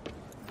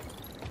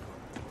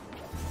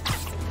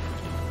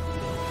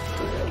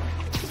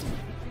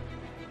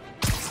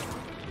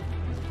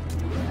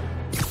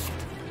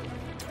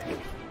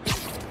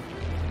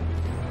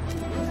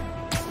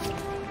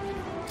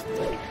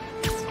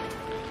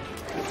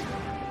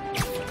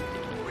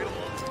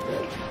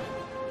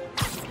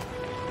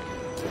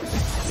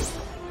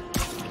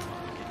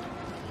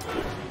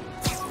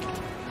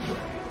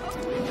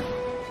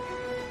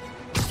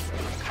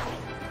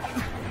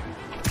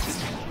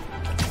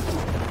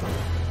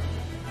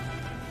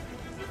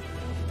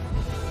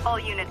 All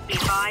units be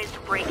advised,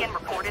 break-in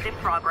reported in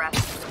progress.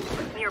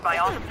 Nearby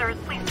officers,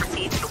 please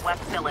proceed to the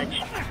West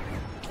Village.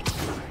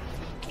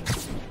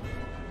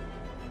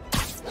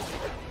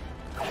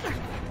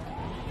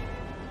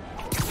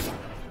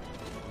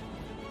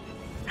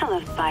 Hello,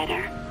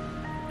 Spider.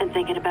 Been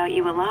thinking about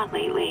you a lot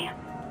lately.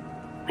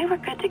 We were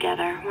good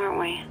together, weren't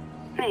we?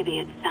 Maybe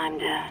it's time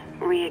to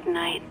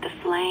reignite the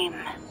flame.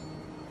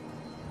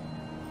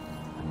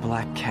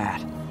 Black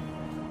Cat.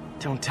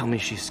 Don't tell me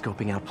she's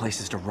scoping out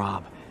places to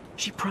rob.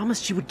 She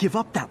promised she would give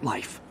up that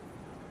life.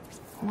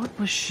 What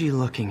was she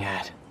looking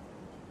at?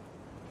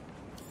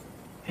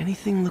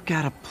 Anything look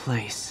out of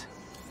place?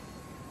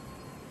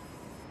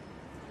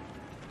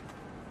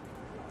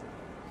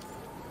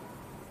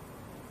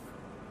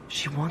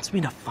 She wants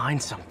me to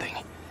find something.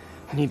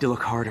 I need to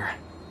look harder.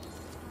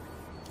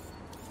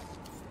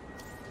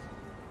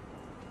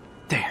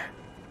 There.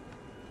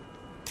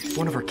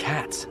 One of her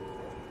cats.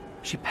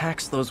 She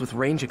packs those with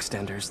range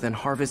extenders, then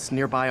harvests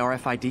nearby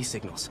RFID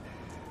signals.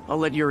 I'll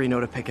let Yuri know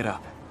to pick it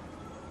up.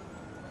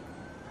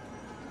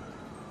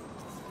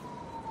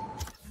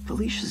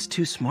 Felicia's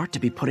too smart to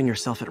be putting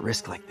herself at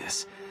risk like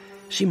this.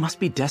 She must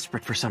be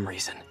desperate for some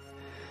reason.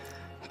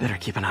 Better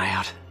keep an eye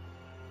out.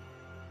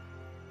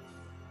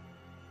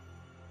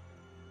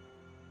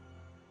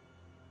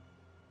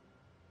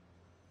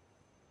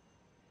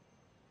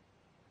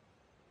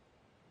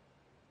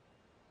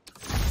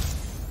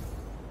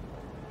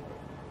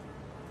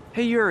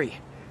 Hey Yuri,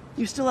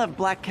 you still have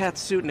Black Cat's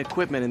suit and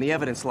equipment in the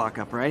evidence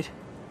lockup, right?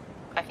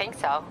 I think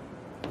so.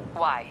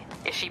 Why?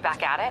 Is she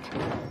back at it?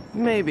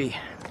 Maybe.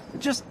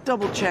 Just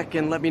double check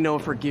and let me know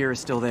if her gear is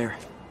still there.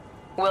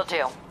 Will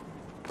do.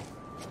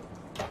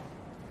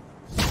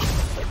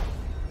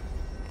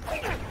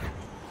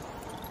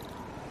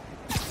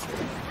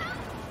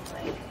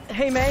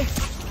 Hey May,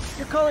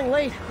 you're calling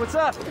late. What's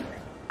up?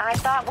 I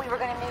thought we were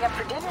gonna meet up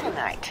for dinner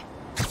tonight.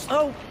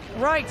 Oh,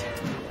 right.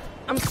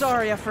 I'm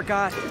sorry, I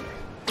forgot.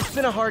 It's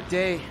been a hard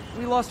day.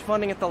 We lost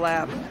funding at the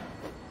lab.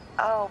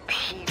 Oh,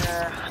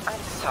 Peter, I'm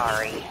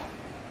sorry.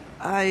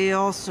 I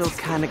also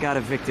kinda got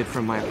evicted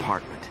from my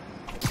apartment.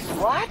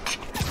 What?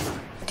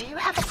 Do you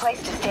have a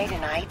place to stay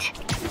tonight?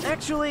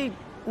 Actually,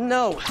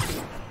 no.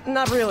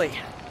 Not really.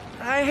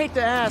 I hate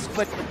to ask,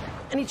 but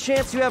any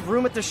chance you have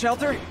room at the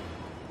shelter?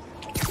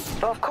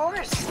 Of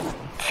course.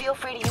 Feel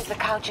free to use the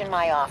couch in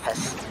my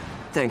office.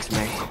 Thanks,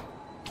 May.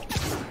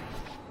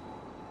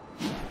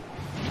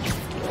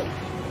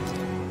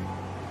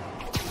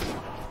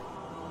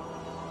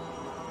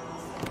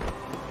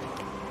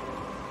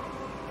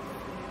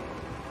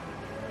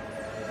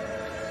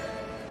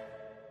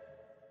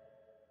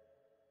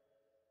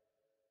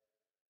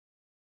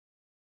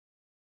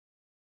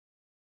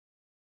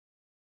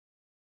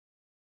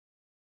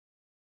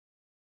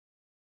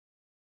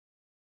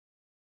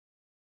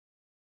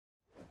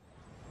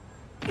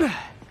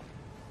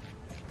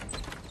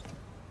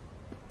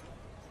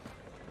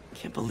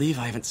 Can't believe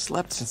I haven't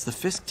slept since the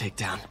Fisk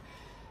takedown.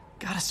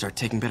 Gotta start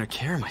taking better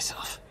care of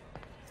myself.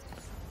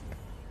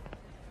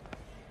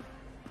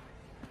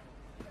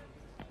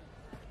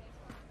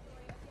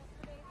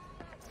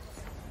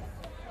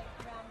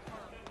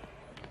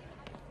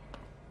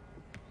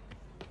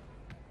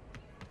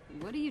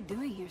 What are you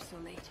doing here so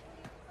late?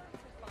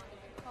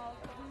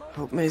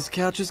 Hope May's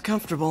couch is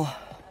comfortable.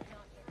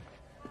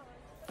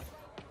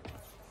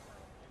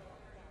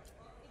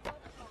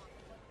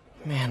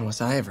 Man, was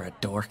I ever a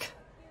dork.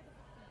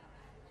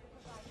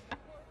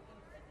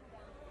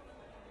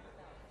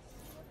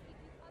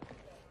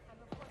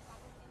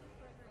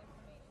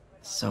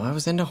 So I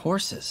was into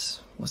horses.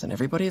 Wasn't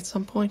everybody at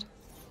some point?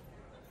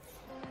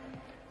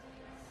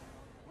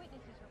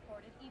 Witnesses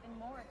reported even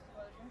more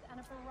explosions and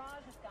a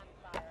barrage of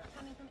gunfire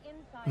coming from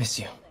inside Miss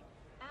the you. building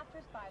after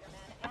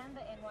Spider-Man and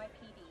the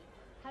NYPD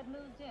had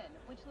moved in,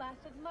 which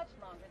lasted much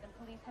longer than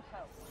police had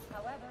hoped.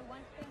 However,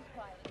 once things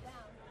quieted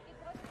down, it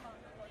wasn't long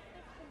before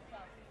Fisk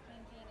himself was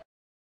seen being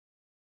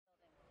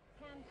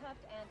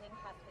handcuffed and in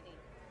custody.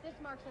 This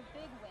marks a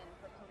big win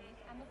for police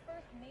and the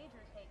first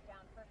major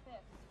takedown for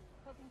Fisk,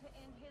 hoping to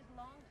end his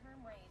long-term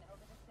reign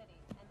over the city.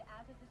 And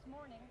as of this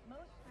morning,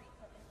 most streets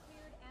have been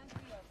cleared and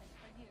reopened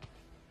for use.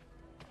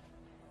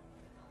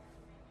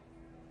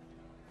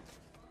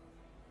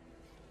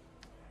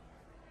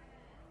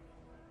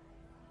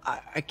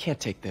 I can't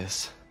take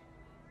this.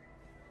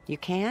 You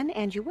can,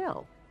 and you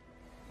will.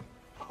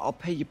 I'll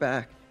pay you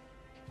back.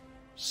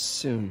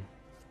 Soon.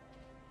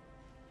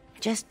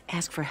 Just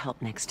ask for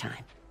help next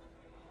time.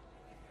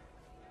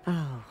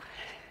 Oh,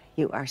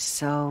 you are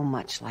so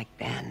much like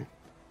Ben.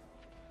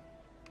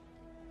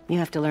 You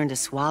have to learn to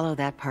swallow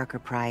that Parker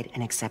pride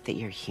and accept that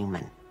you're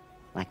human,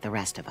 like the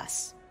rest of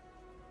us.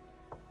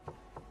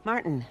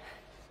 Martin.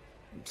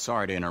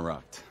 Sorry to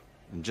interrupt.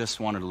 I just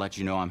wanted to let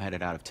you know I'm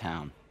headed out of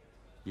town.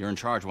 You're in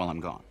charge while I'm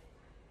gone.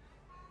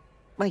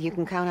 Well, you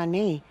can count on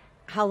me.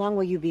 How long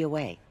will you be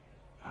away?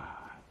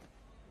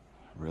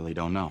 Really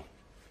don't know.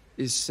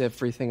 Is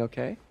everything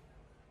okay?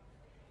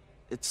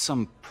 It's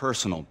some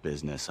personal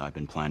business I've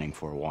been planning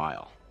for a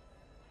while.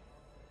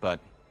 But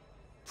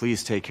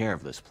please take care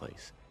of this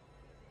place.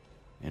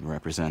 It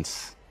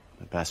represents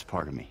the best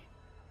part of me.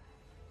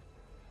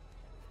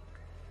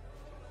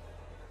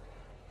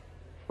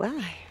 Well,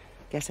 I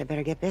guess I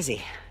better get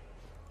busy.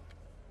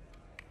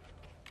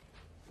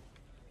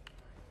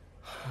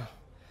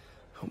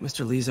 Hope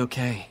Mr. Lee's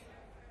okay.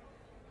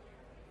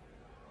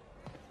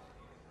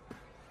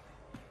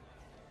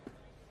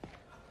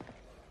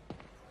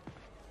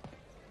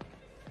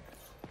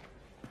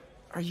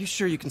 Are you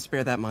sure you can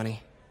spare that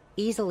money?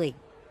 Easily.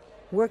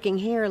 Working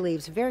here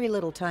leaves very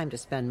little time to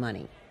spend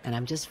money, and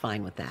I'm just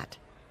fine with that.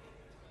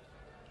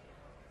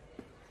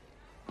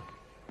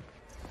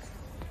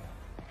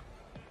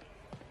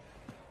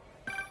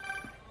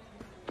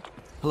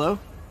 Hello?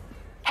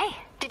 Hey,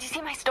 did you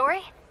see my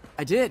story?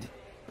 I did.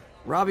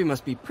 Robbie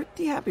must be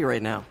pretty happy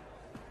right now.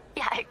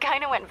 Yeah, it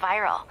kind of went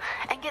viral.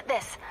 And get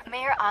this,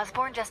 Mayor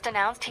Osborn just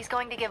announced he's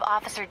going to give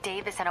Officer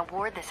Davis an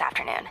award this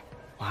afternoon.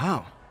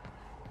 Wow.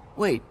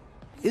 Wait,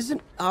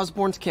 isn't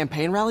Osborn's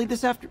campaign rally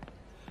this after...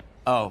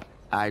 Oh,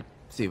 I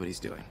see what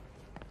he's doing.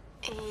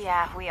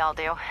 Yeah, we all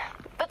do.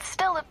 But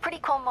still a pretty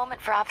cool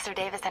moment for Officer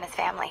Davis and his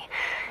family.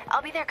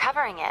 I'll be there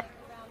covering it.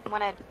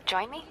 Wanna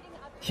join me?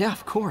 Yeah,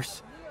 of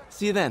course.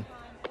 See you then.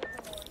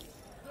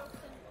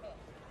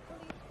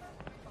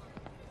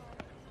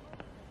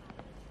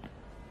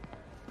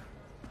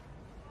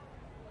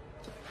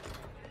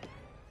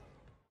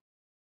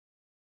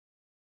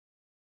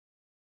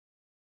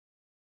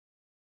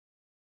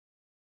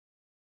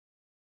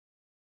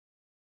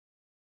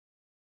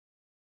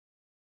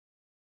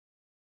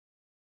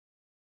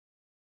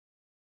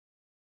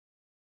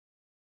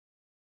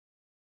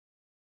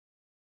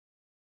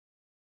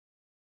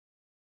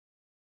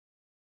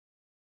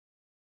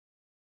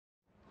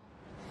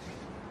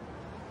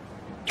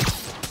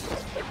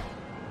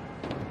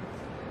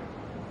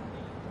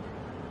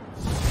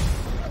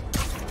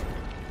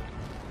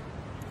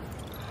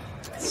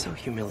 It's so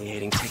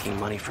humiliating taking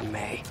money from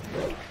May.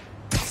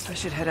 I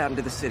should head out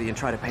into the city and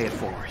try to pay it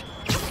forward.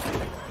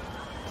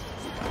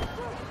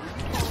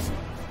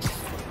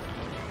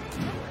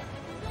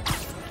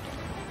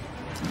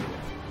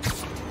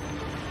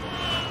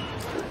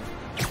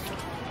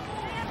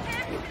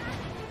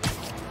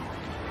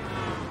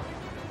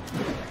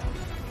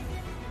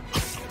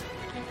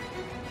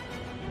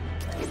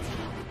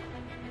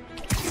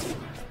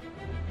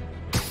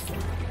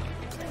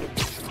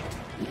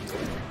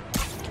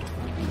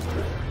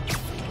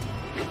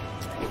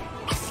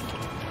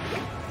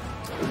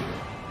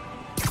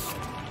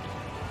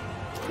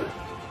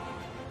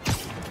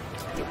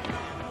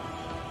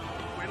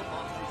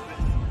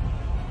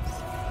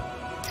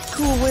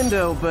 Cool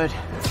window, but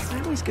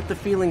I always get the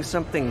feeling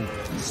something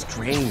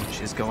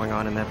strange is going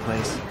on in that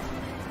place.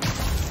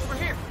 Over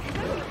here!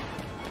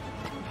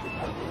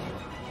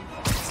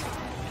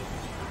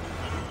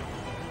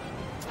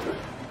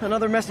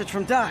 Another message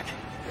from Doc.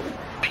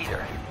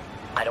 Peter,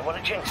 I don't want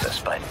to jinx this,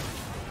 but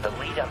the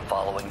lead I'm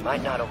following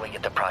might not only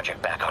get the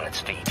project back on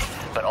its feet,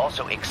 but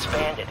also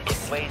expand it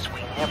in ways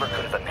we never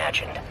could have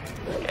imagined.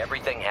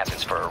 Everything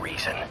happens for a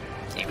reason,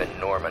 even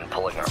Norman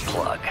pulling our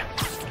plug.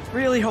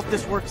 Really hope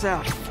this works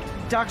out.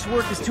 Doc's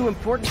work is too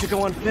important to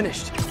go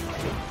unfinished.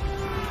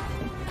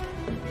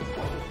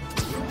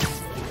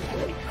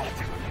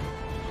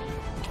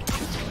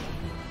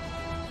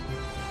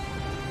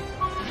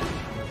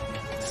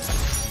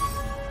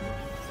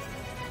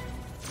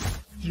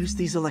 Used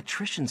these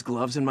electrician's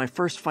gloves in my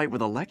first fight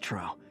with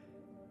Electro.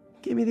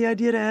 Gave me the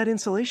idea to add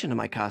insulation to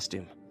my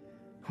costume,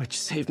 which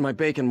saved my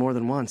bacon more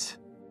than once.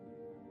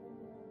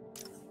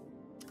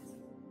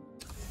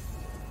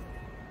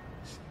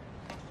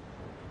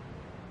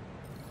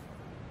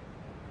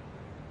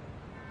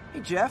 Hey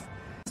Jeff,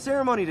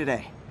 ceremony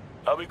today.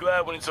 I'll be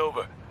glad when it's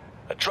over.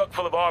 A truck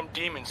full of armed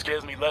demons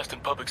scares me less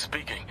than public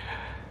speaking.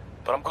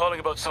 But I'm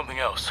calling about something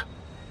else.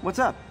 What's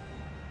up?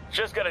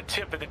 Just got a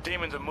tip that the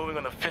demons are moving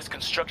on the Fisk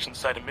construction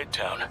site in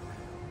Midtown.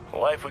 My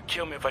wife would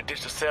kill me if I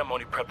ditched the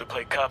ceremony prep to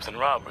play cops and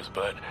robbers,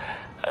 but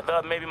I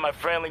thought maybe my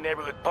friendly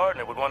neighborhood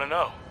partner would want to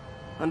know.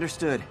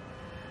 Understood.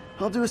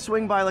 I'll do a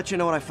swing by, let you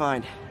know what I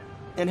find.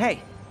 And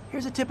hey,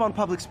 here's a tip on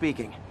public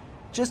speaking.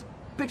 Just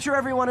picture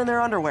everyone in their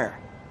underwear.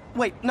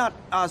 Wait, not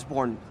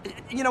Osborn.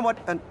 You know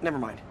what? Never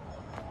mind.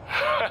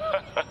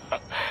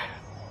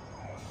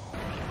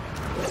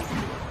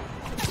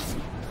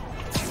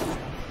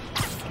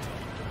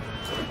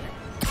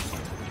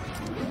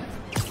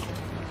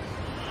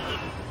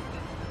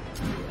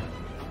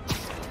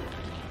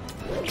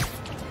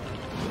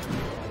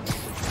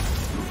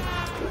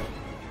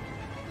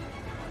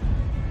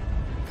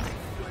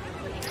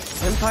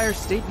 Empire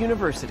State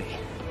University,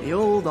 the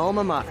old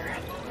alma mater,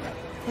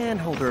 and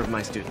holder of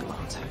my student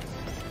loans.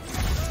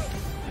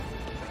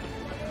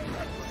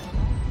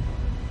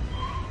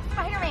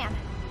 Spider-Man,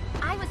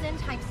 I was in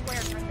Times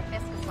Square during the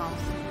Fisk assault.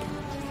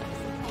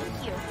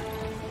 Thank you.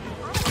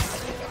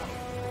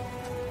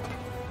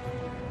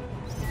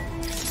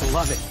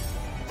 Love it.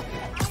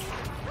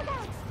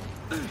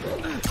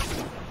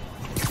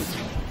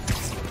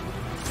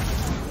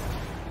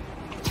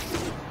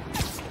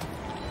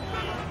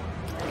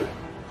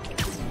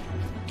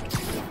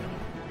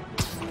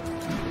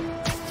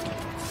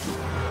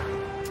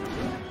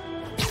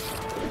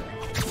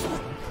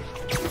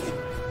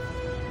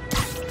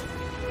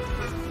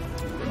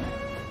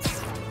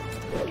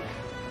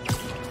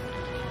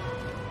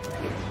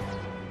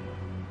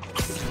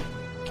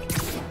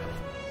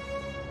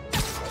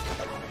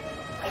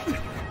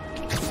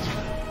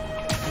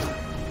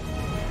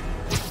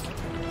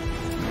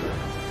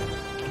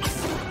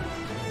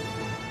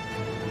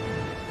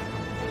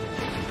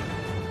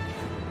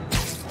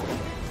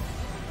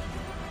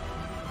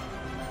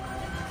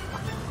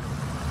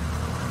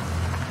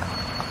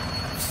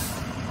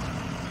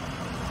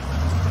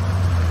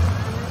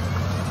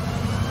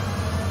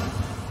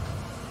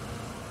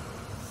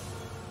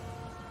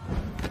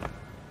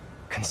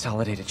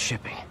 Consolidated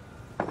shipping.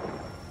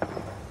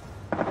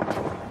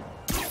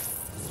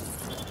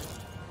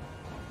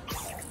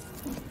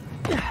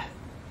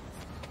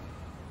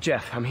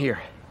 Jeff, I'm here.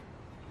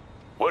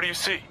 What do you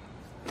see?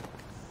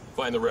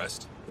 Find the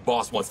rest. The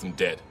boss wants them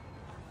dead.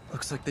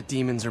 Looks like the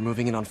demons are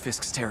moving in on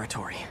Fisk's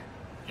territory.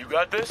 You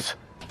got this?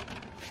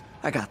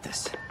 I got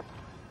this.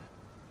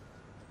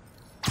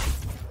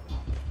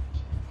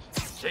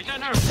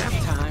 Nap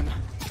time.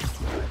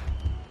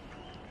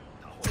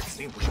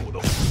 并不是我的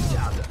胡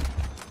家的。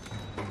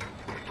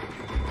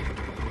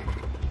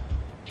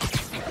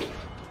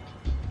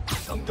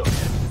等等。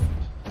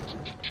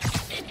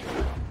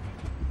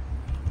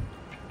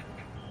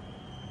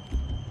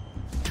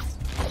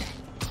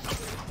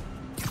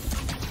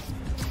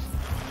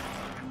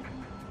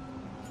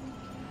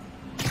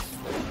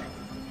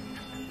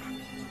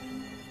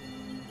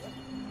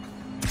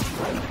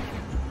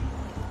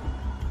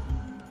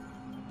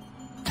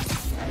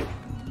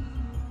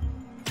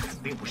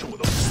并不是我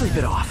的。Sleep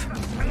it off.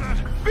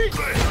 闭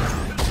嘴！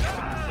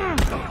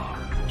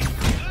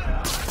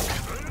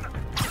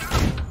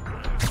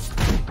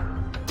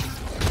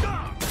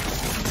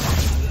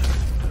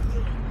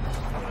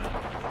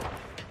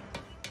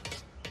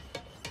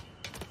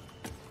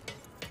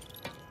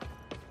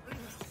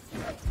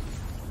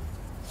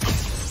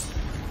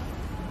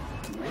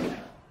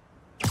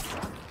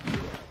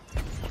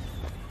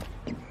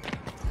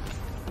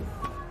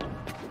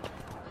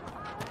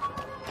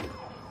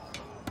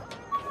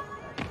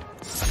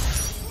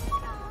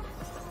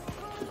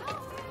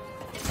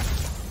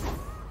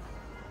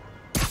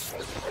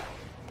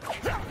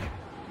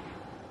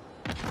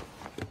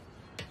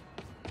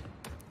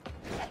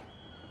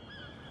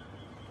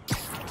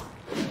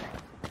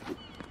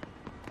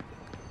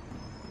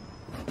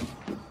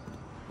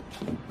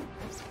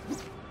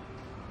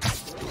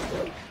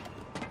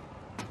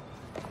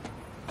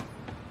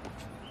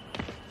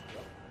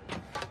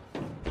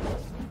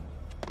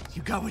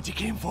 You got what you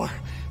came for.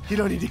 You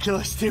don't need to kill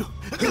us, too.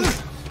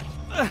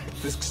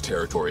 Fisk's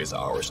territory is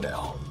ours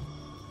now.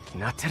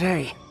 Not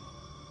today.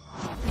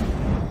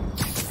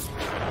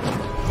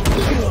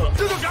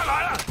 这都敢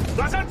来了！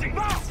打响警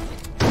报！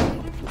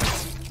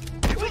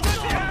我的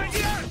天，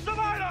一二失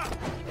败了！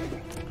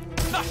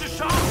那是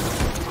啥？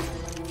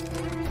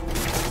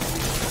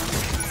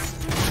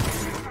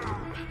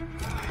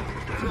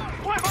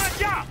快放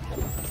下！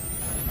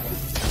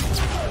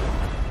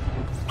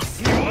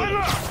你完了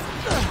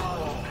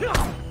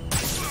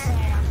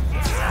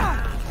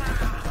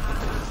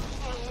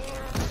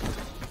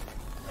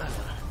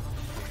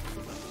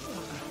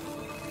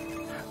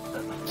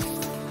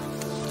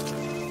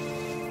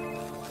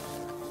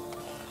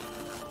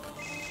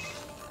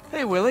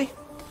！Hey, Willie.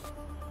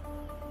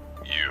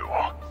 You.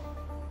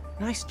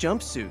 Nice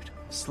jumpsuit.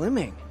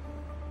 Slimming.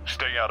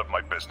 Stay out of my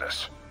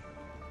business.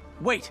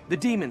 Wait, the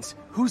demons.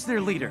 Who's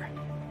their leader?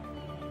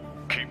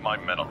 Keep my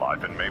men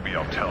alive and maybe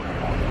I'll tell you.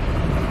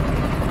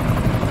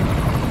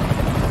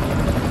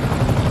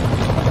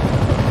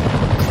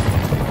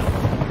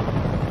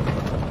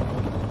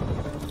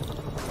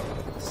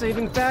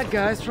 Saving bad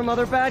guys from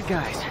other bad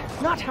guys.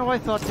 Not how I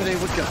thought today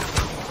would go.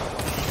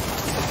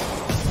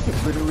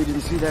 Literally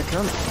didn't see that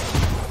coming.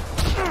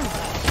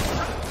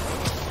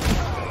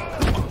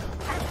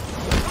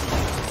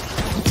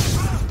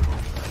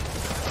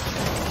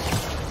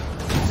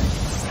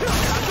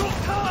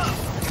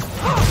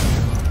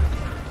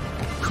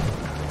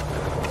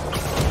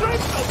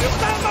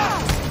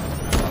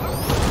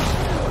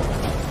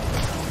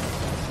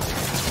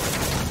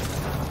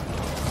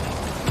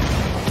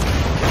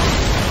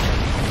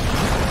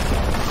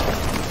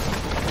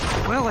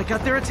 Well, I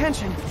got their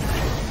attention.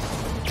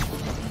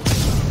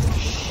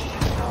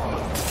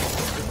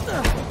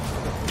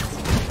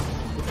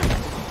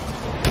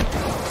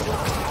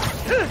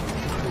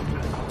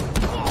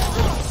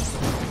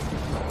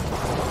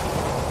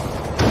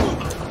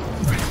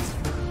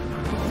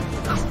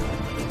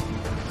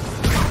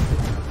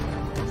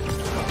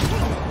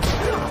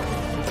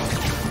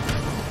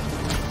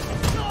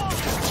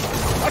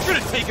 I could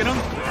have taken him.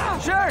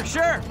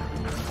 Sure.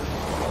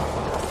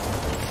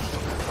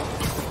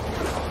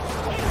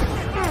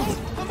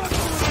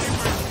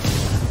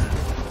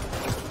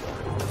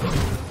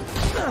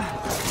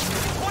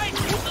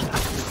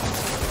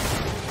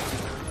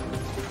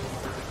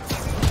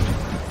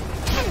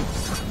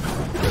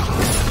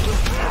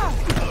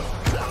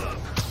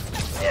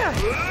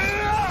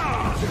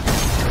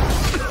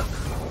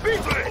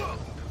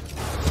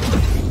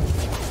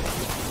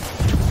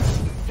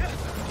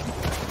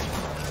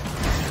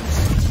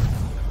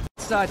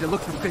 Side to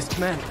look for Fisk's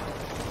men.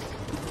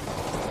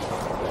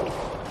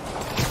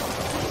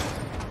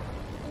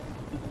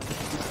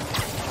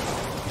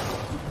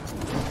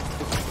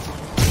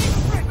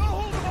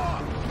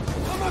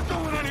 I'm not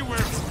going anywhere.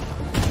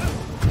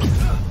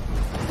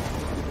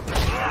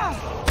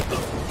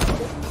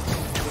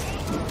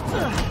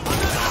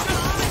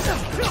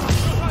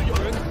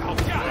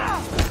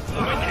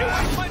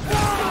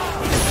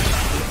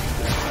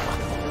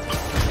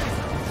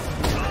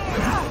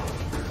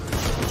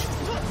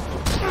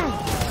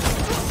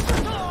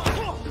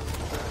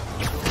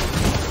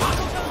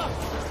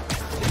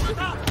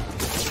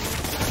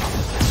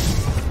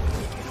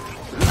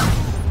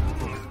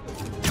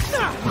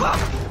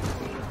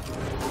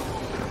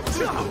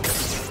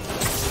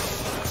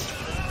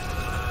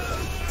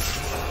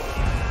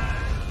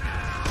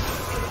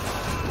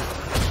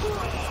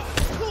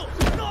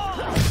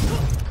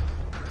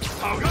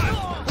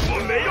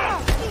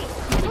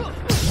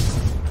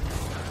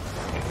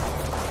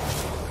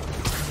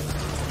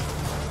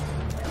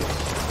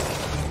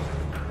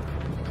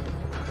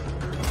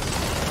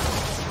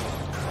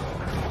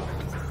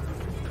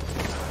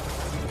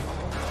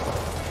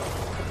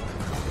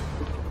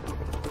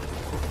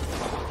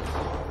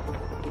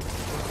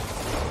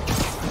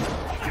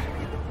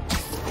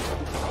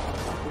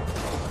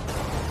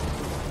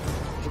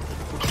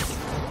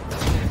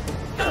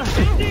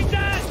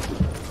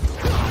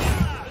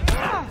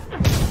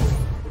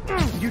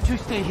 You two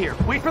stay here.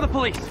 Wait for the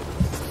police.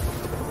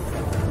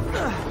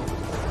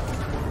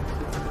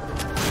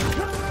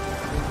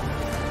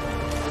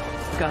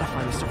 Gotta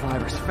find the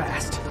survivors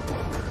fast.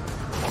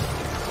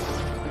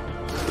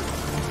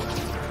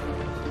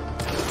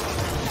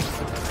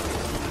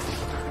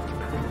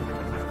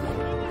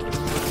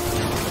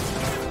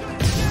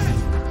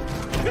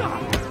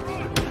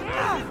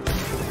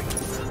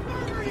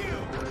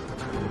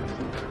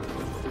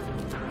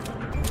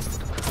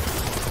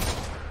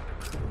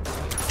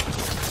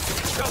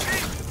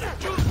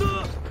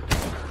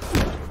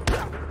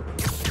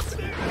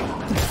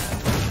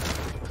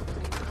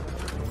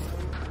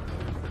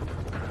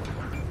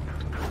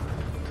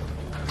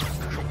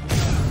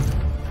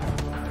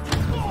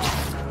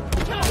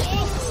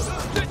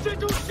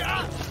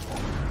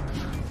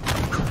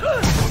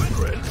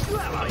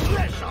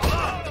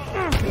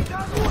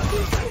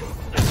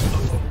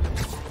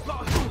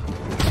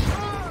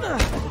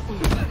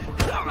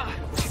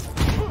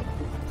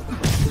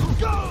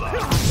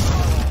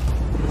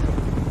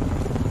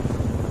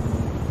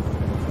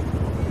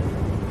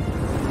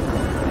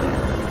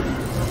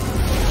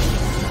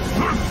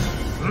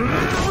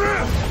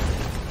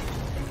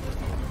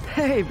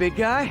 Hey, big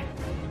guy.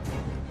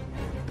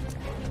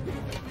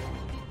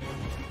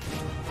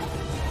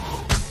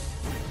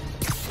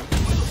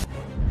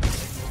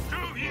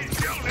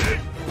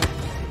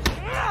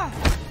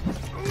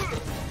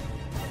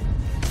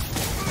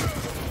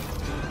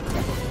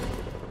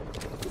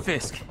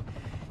 Fisk.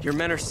 Your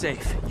men are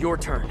safe. Your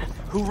turn.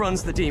 Who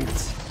runs the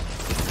demons?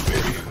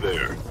 Maybe he's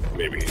there.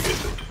 Maybe he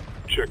isn't.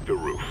 Check the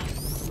roof.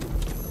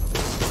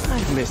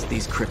 I've missed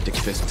these cryptic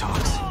Fisk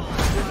talks.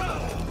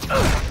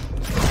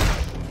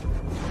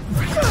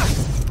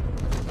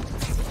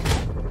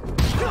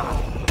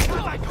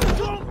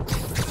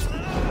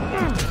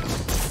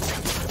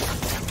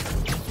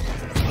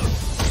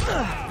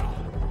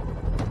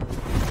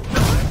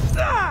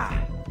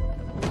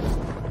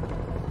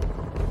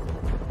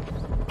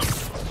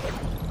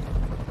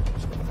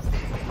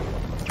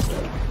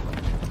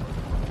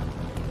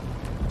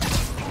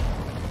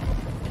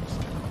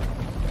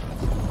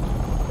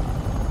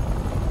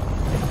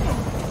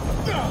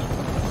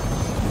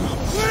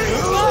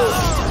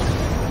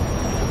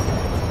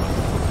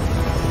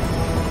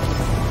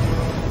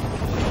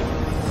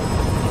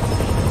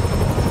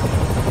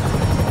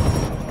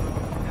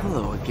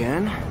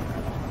 Again?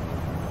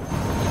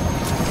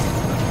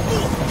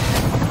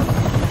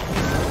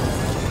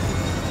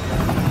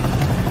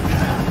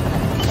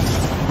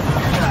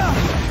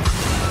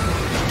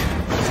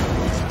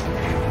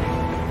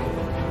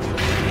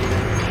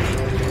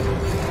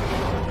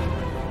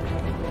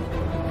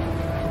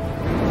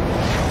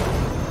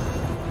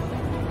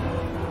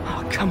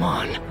 Oh, come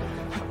on.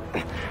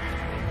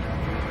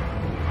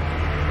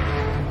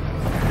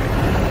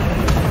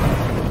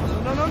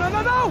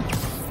 No!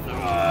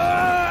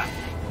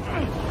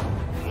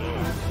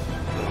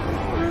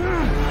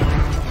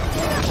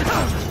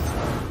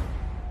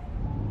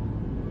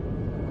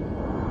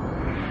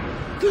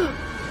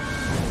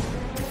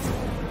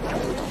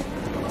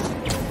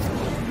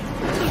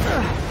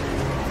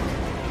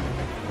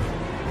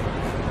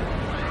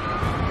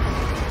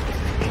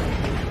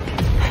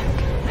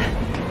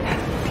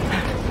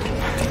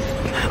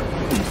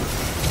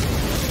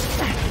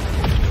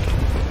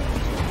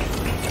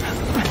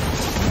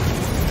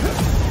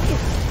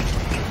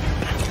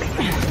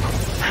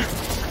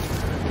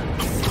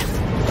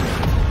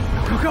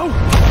 Go!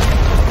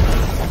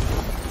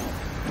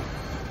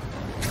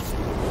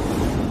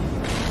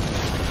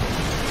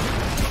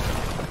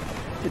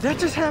 Did that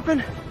just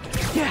happen?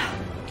 Yeah.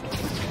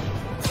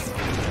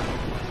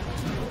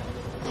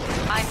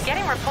 I'm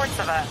getting reports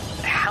of a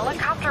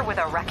helicopter with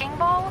a wrecking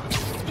ball?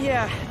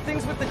 Yeah,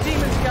 things with the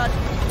demons got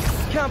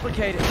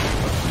complicated.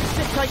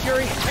 Sit tight,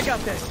 Yuri. I got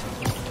this.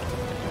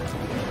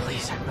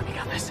 Please, let me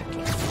got this.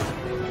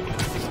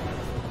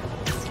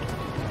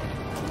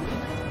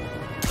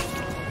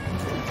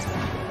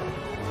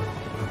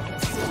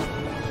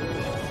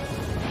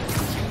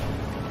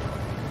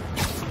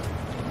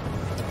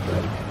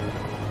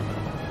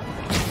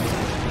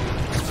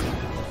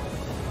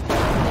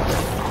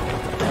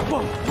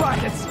 Whoa,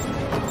 rockets!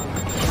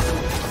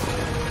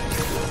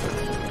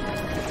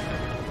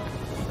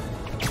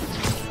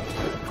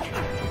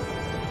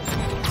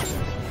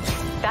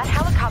 That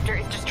helicopter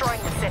is destroying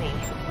the city.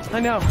 I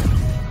know.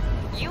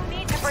 You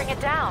need to bring it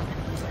down.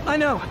 I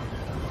know.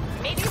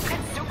 Maybe you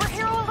can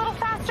superhero a little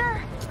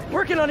faster?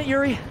 Working on it,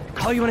 Yuri.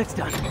 Call you when it's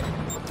done.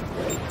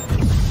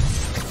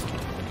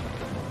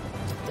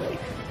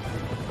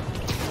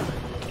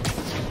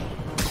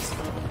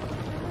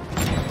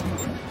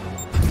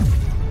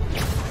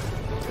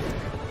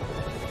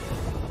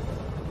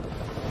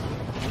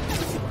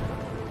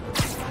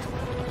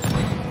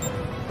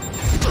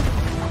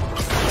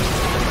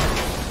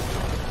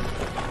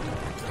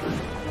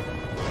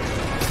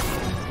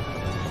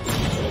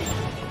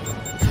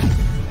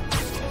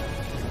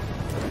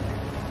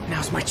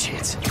 Now's my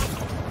chance.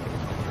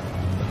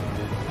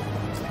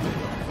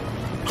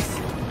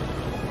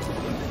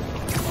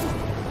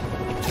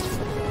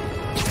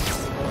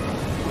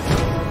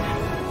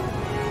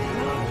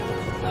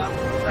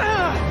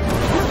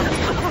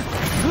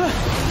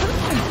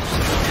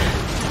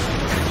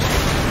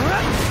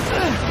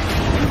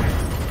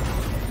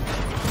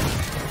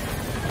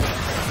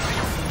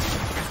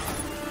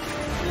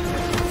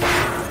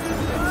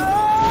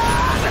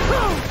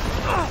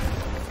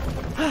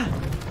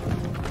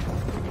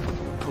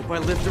 Hope I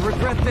live to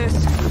regret this.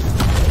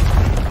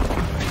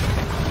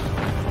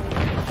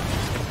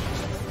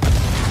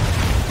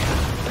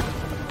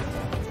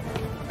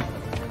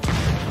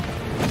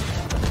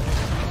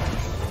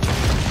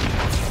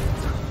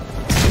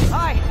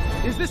 Hi,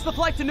 is this the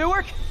flight to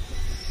Newark?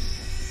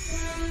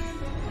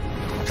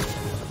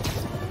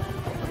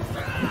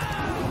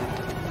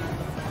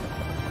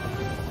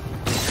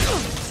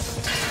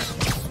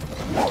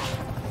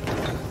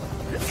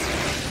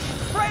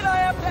 Afraid I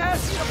have to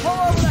ask you to pull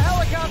over the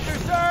helicopter,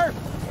 sir!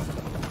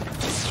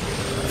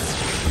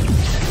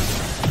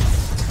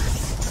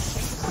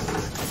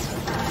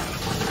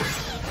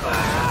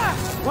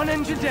 One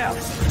engine down.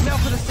 Now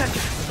for the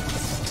second.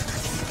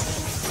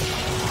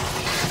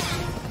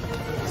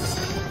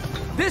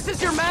 This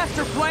is your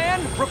master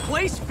plan?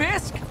 Replace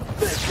Fisk?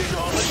 This is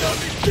only the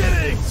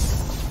beginning!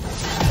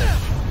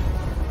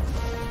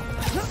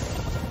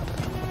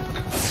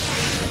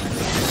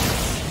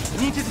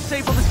 Need to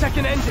disable the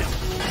second engine.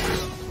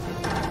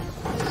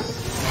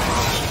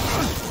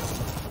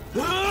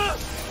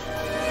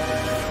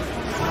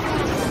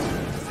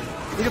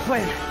 Need a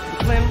plan.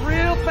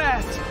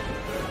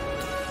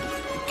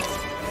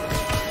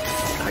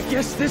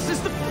 Yes, this is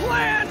the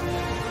plan!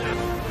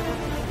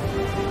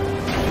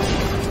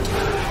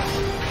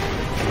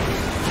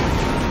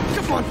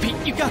 Come on, Pete,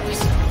 you got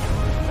this!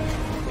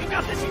 You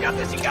got this, you got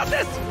this, you got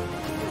this!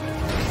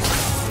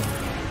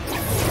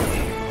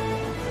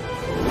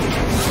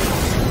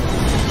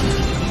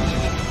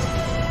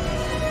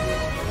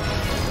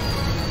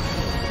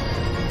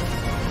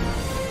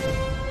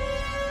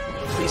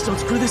 Please don't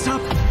screw this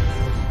up!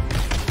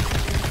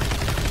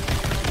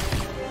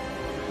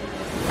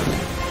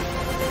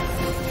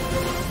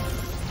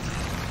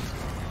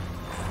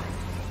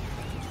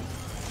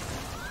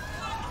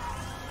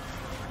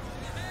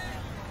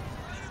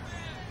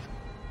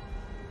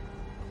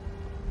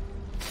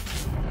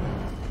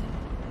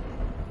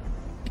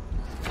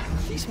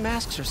 These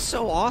masks are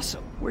so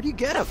awesome. Where do you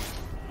get them?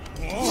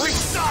 Oh,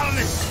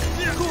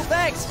 Cool,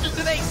 thanks. Do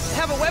they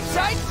have a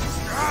website?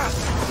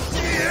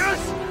 Yes!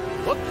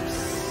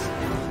 Whoops.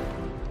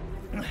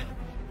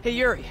 Hey,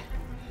 Yuri.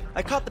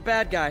 I caught the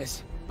bad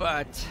guys,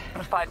 but...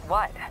 But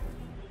what?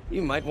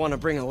 You might want to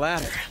bring a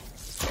ladder.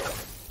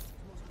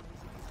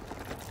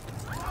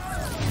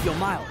 Yo,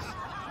 Miles.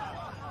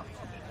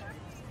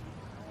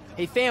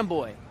 Hey,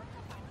 fanboy.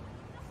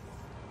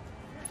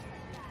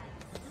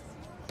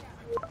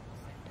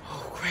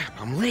 Oh,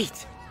 crap, I'm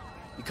late.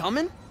 You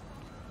coming?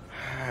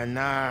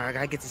 Nah, I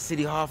gotta get to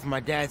City Hall for my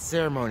dad's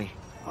ceremony.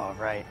 All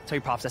right. Tell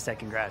your pops I said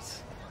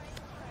congrats.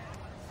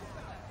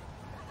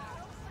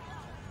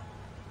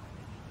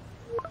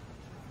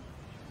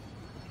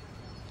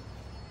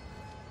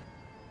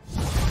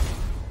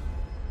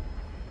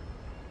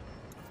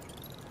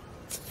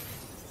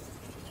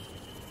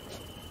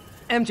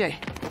 MJ,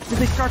 did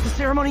they start the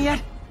ceremony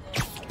yet?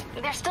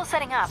 They're still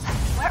setting up.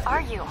 Where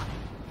are you?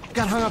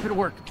 Got hung up at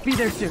work. Be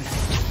there soon.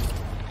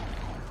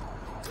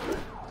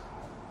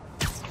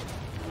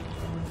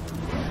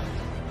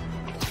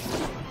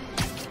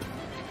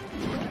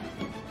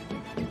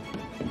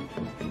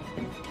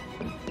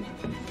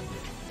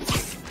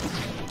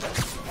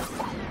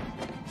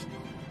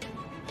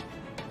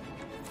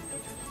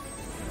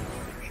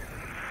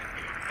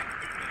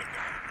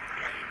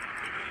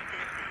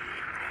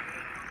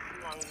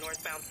 Along the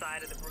northbound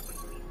side of the Brooklyn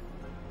Street.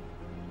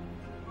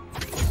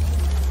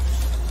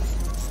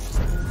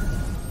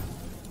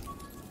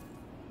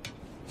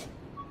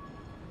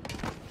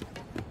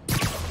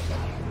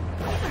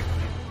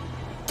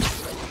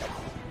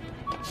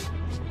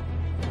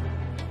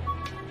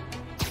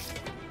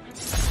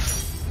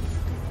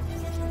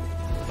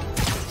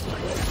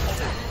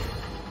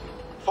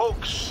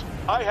 Folks,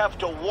 I have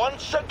to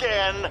once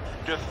again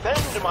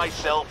defend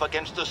myself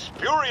against the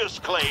spurious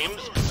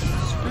claims.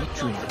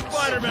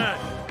 Spider-Man!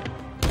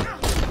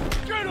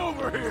 Get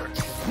over here!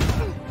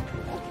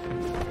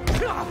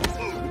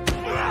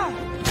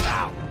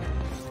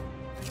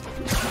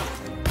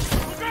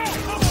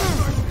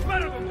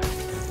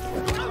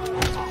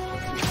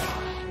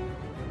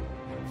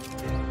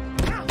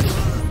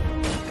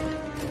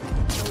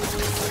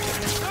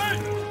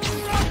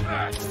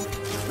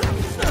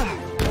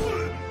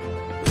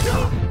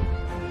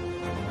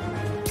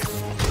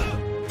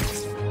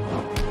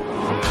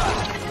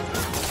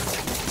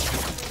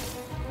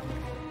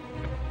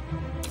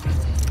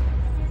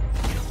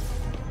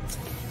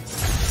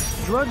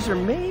 Drugs are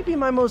maybe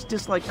my most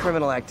disliked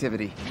criminal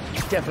activity.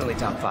 Definitely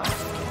top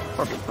 5.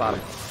 Or bottom.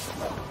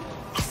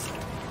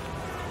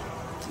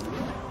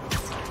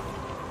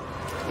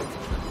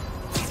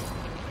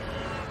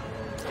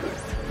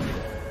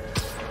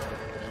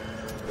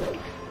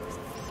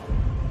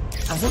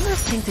 I wonder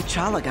if King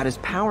T'Challa got his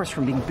powers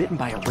from being bitten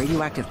by a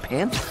radioactive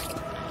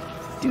panther?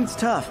 Dude's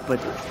tough,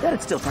 but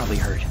that'd still probably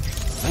hurt.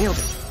 Nailed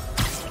it.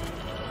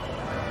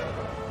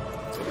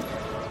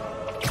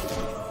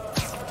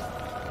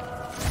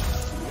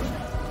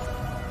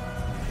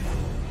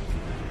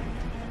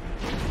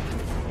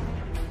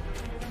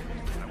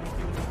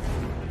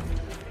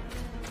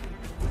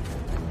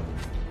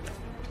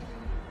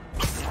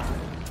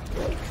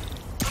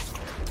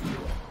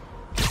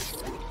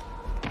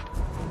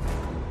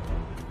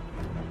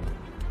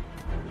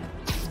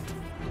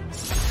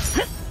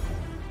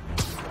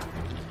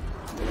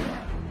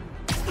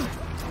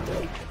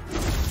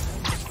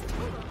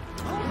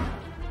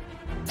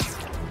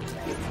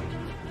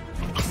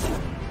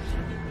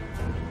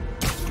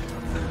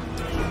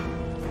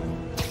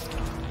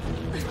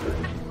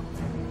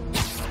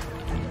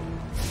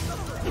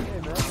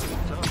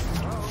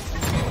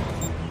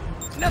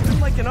 Nothing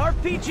like an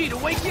RPG to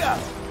wake you up.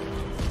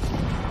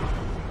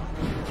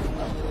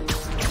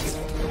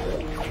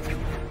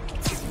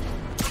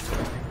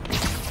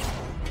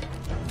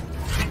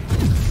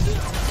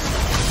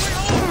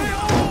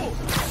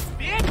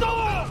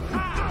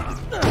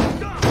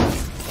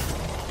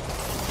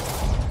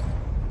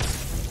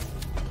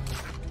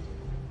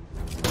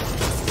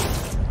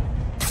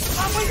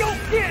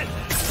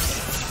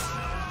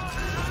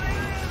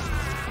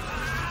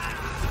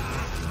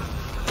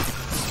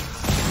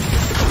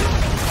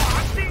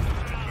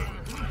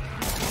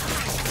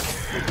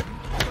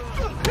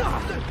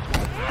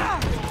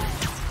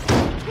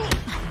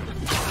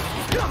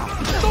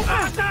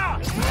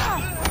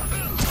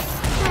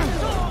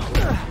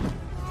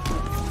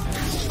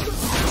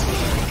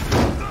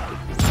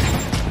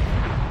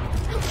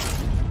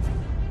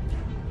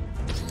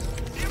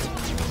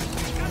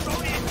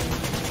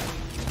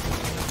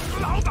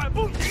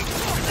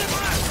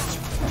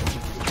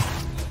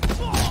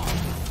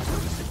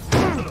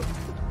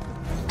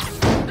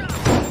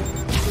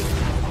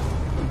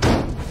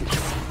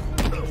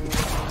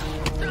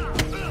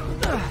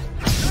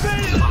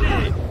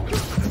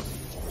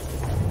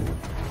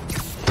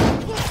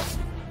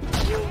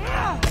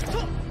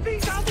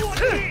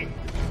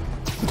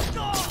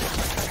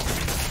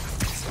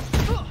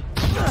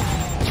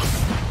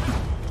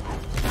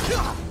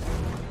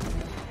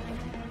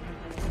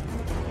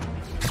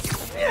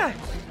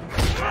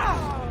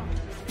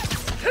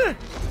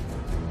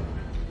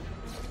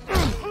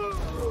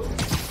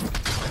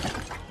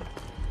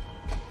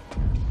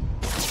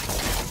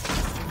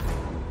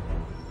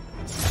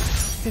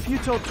 If you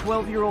told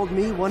 12-year-old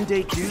me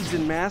one-day dudes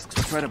in masks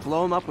would try to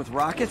blow him up with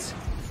rockets,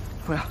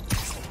 well...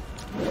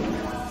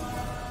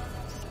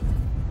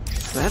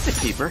 that's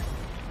a keeper.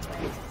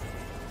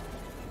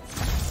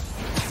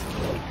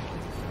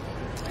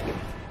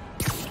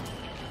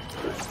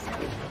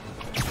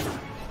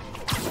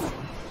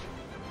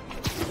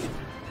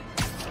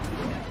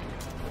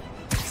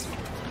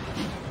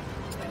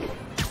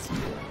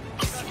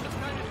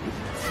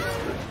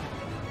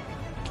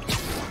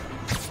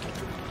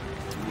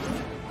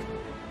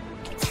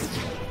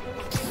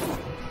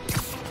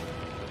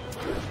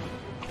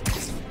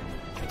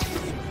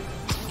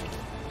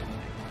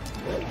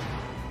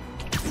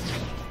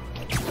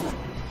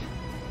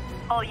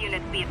 All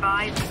units be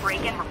advised,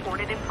 break-in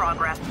reported in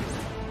progress.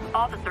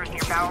 Officers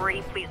near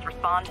Bowery, please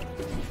respond.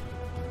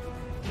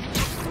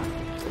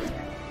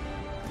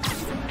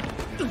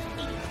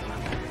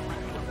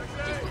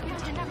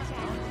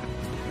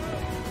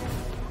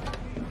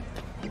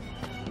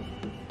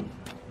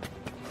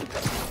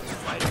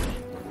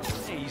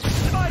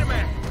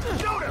 Spider-Man!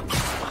 Shoot him!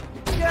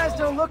 You guys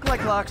don't look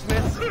like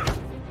locksmiths.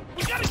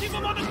 We gotta keep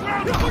him on the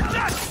ground! We're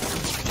dead!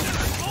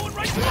 Going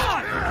right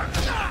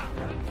on!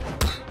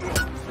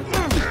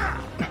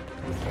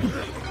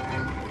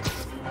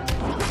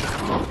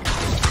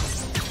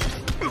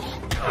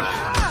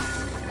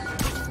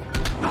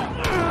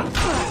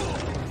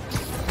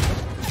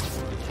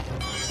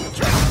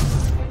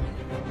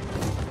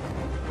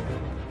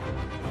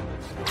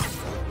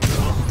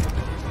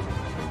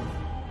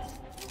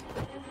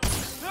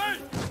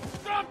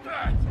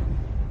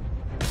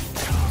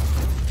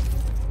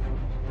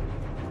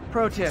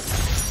 Pro tip,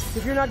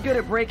 if you're not good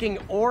at breaking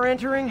or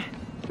entering,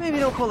 maybe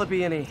don't pull a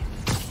B&E.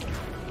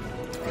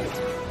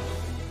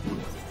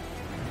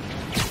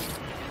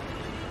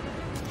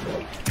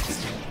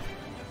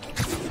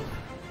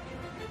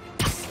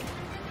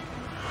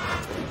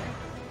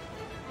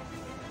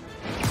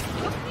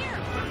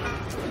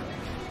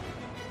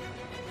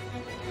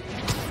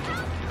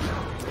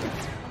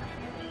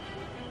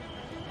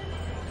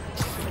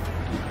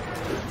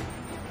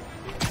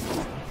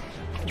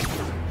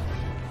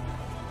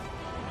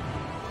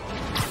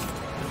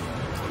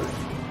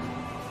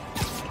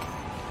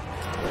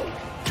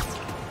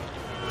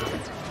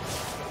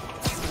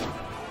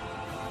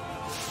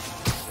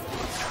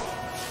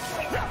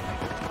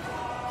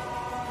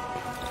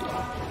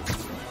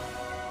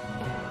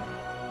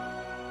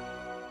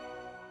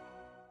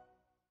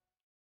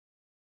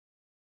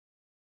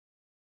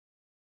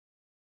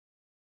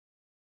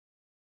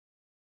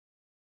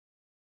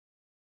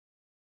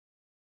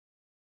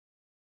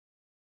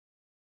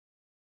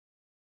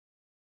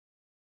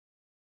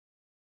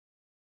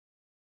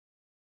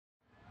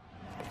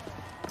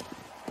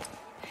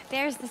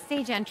 There's the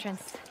stage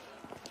entrance.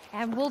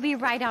 And we'll be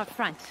right out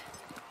front.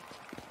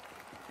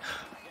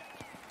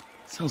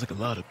 Sounds like a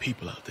lot of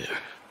people out there.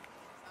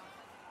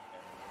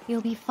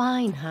 You'll be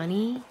fine,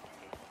 honey.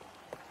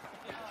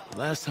 The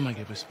last time I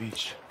gave a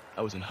speech,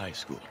 I was in high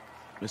school.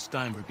 Miss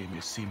Steinberg gave me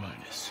a C-.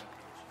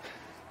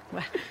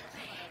 Well,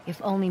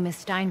 if only Miss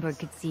Steinberg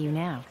could see you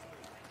now.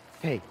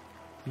 Hey,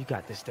 you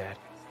got this, Dad.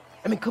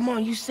 I mean, come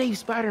on, you saved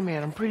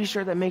Spider-Man. I'm pretty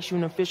sure that makes you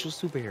an official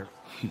superhero.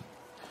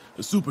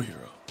 A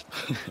superhero.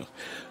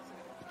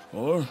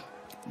 Or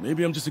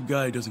maybe I'm just a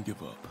guy who doesn't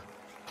give up.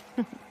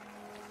 Come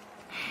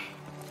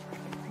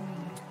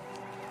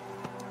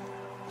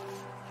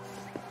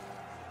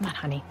on,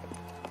 honey.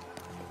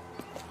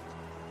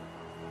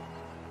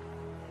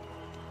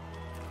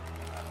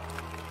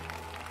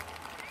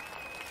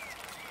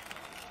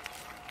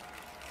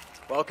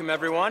 Welcome,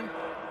 everyone.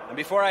 And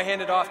before I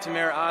hand it off to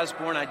Mayor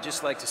Osborn, I'd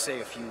just like to say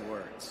a few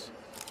words.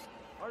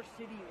 Our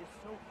city is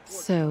so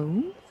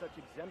So? such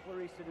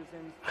exemplary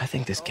citizens. I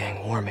think this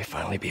gang war may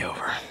finally be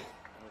over.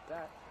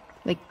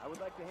 Like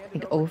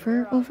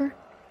over?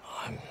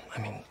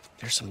 I mean,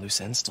 there's some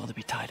loose ends still to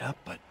be tied up,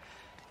 but...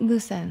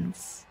 Loose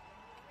ends.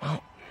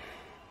 Well,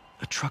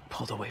 a truck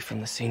pulled away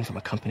from the scene from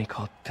a company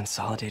called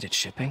Consolidated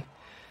Shipping.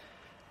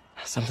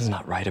 Something's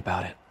not right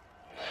about it.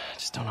 I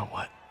just don't know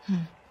what.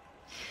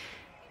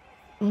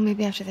 Well,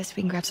 maybe after this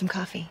we can grab some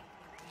coffee.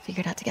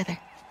 Figure it out together.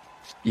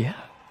 Yeah.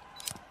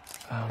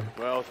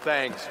 Well,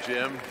 thanks,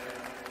 Jim.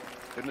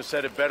 Couldn't have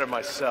said it better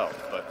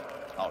myself,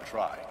 but I'll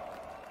try.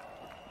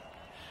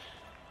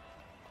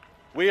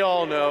 We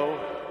all know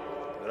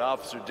that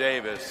Officer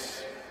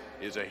Davis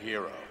is a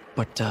hero.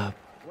 But,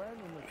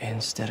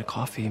 instead of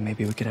coffee,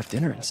 maybe we could have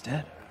dinner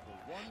instead.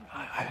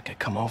 I could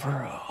come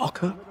over, I'll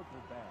cook.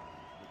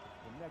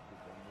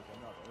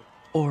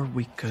 Or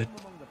we could,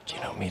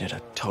 meet at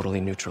a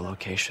totally neutral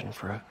location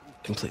for a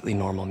completely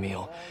normal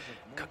meal,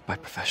 cooked by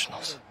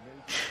professionals.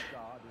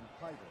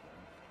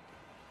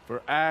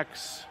 For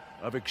acts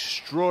of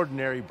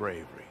extraordinary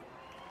bravery,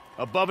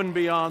 above and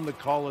beyond the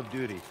call of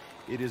duty,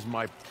 it is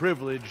my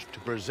privilege to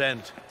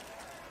present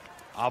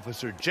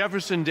Officer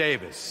Jefferson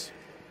Davis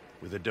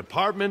with a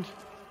Department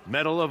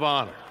Medal of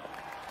Honor.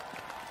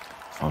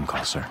 Phone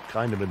call, sir.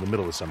 Kind of in the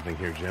middle of something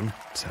here, Jim.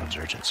 Sounds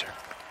urgent, sir.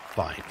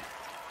 Fine.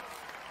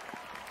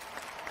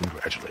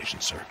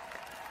 Congratulations, sir.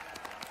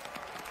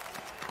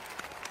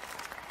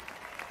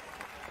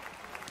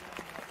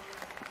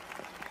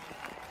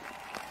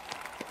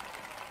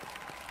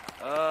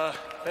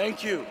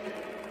 Thank you,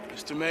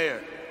 Mr.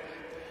 Mayor.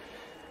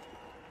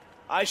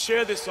 I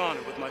share this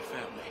honor with my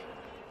family.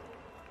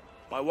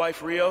 My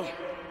wife, Rio,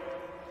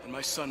 and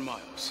my son,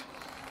 Miles.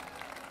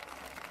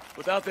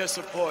 Without their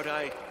support,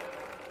 I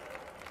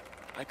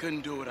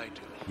couldn't do what I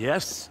do.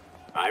 Yes?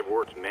 I've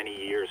worked many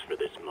years for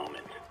this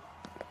moment.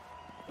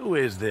 Who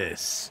is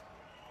this?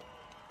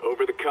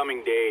 Over the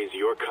coming days,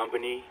 your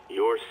company,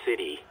 your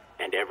city,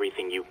 and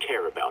everything you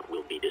care about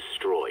will be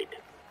destroyed.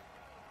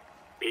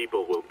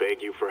 People will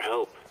beg you for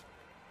help,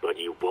 but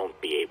you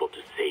won't be able to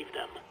save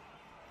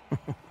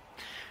them.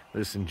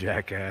 Listen,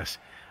 jackass,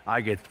 I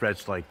get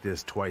threats like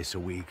this twice a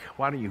week.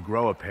 Why don't you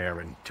grow a pair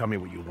and tell me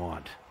what you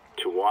want?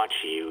 To watch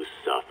you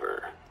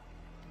suffer.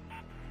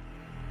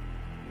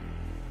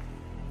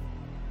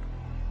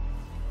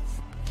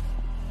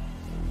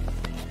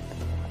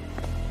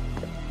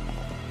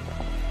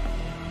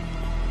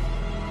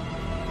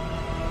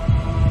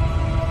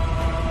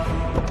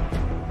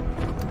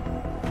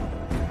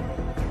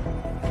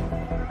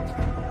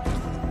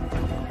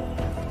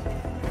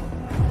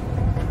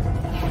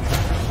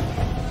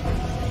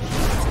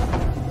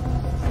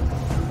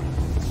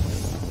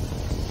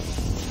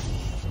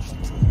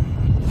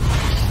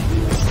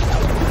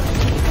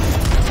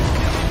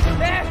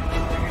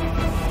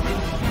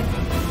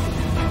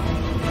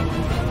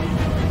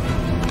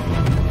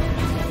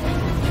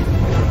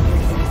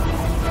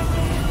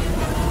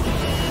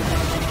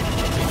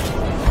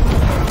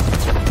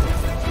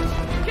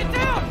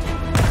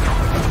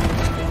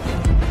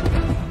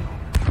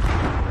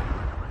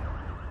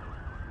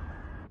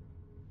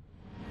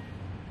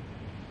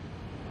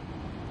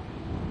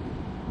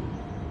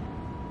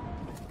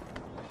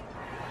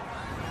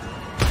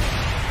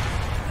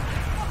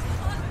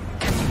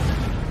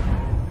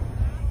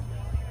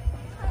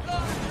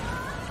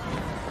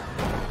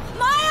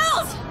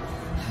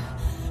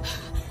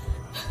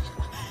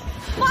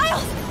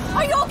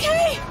 Are you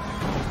okay?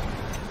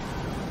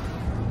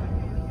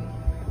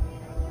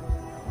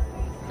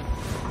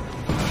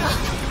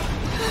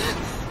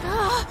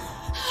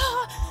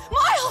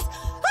 Miles!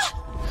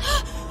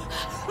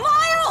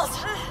 Miles!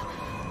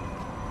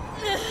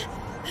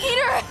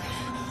 Peter!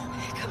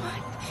 Come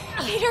on,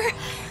 Peter!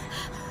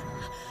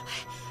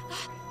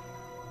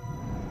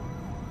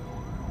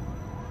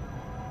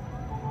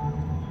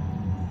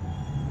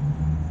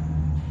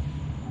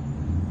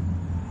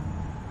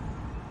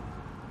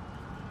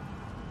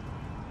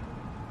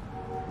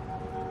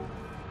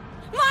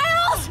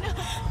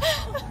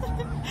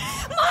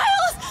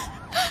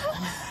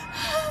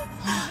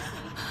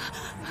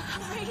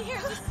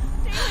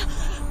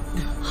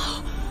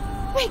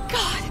 Thank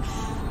God!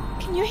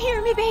 Can you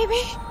hear me,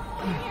 baby?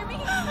 Can you hear me?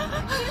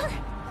 Peter?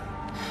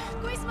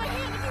 Squeeze my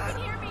hand if you can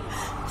hear me.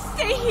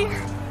 Stay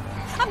here.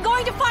 I'm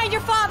going to find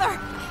your father.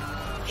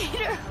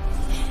 Peter.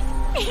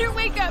 Peter,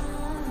 wake up.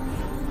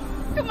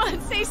 Come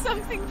on, say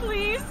something,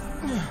 please.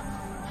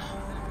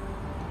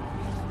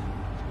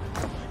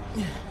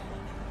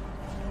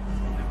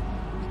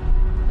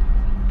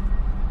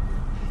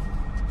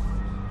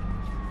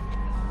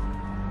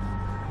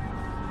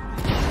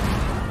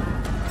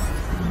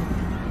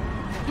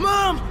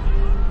 Mom!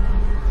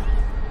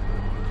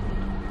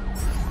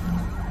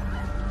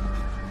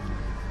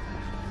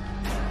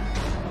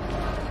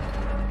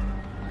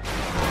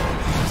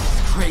 This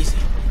is crazy.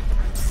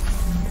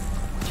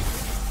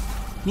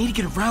 Need to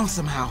get around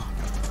somehow.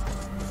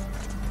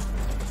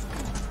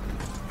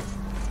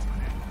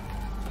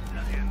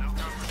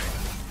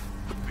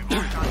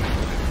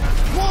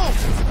 Whoa!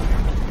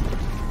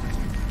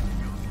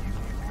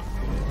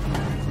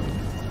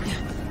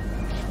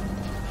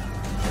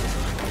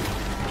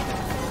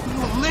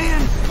 Oh,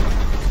 man!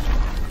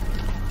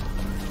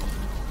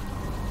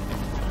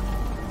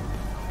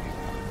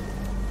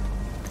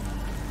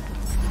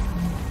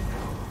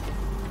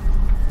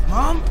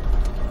 Mom?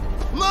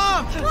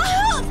 Mom!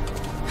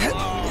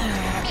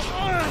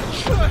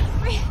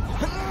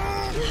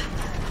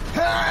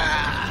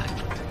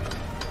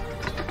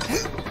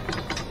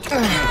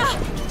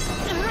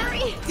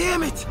 Hurry!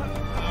 Damn it!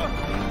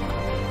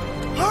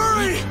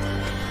 Hurry!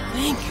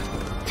 Think.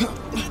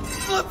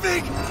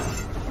 Flipping!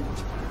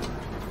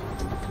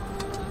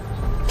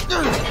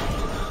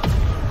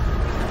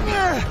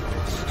 Miles!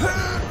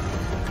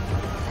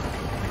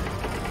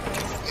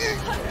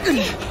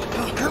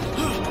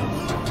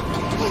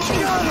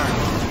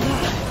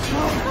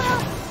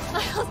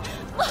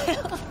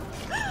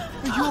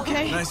 Are you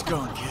okay? Nice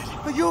going, kid.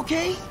 Are you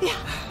okay? Yeah.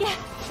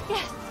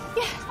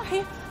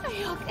 Are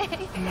you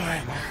okay? I'm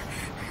alright, Mom.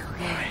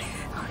 I'm alright.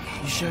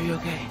 You sure you're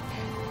okay?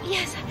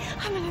 Yes,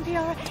 I'm gonna be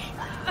alright.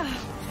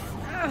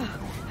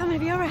 I'm gonna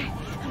be alright.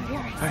 I'm gonna be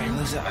alright. Alright,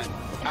 listen, I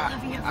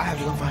love you. I have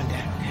to go find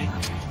Dad, okay?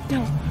 No,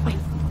 wait.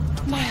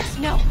 Miles,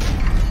 no!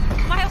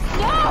 Miles,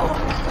 no!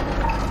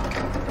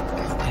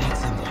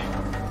 Dad's in there.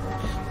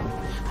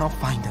 I'll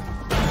find him.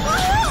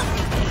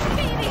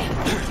 Baby!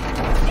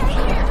 Stay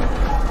here!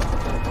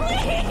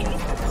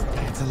 Please!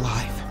 Dad's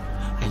alive.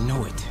 I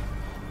know it.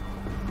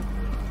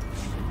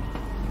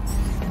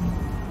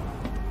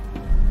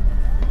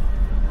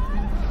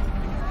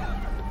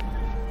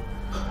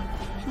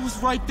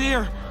 right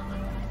there.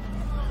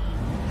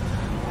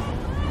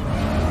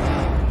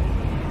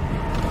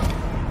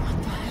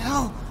 What the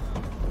hell?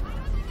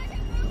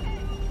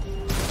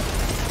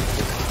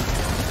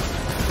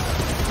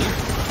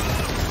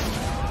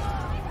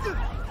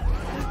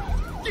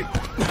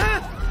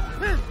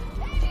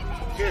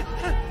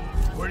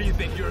 Where do you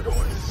think you're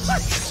going?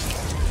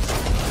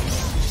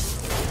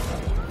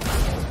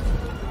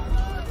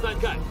 三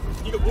看，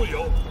一个不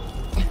留。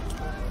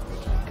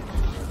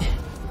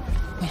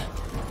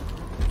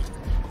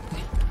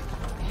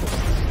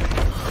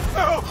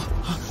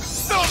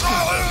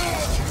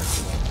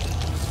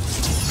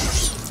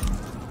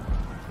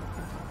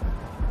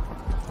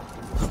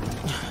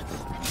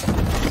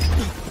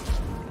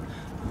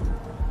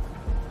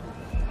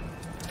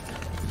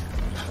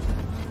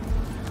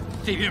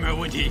这边没有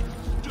问题，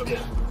这边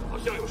好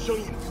像有声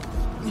音。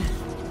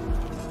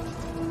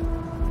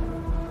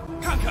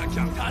看看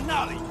讲台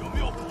那里有没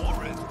有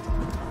活人。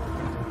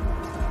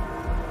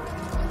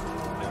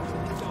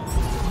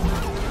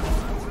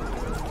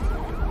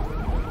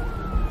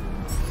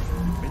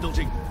没动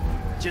静，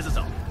接着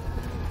找。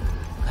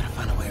Gotta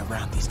find a way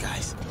around these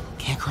guys.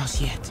 Can't cross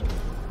yet.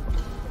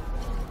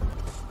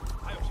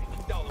 还有谁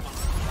听到了吗？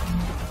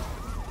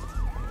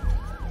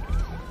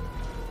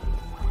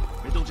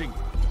没动静，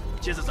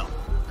接着找。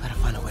Gotta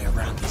find a way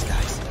around these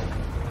guys.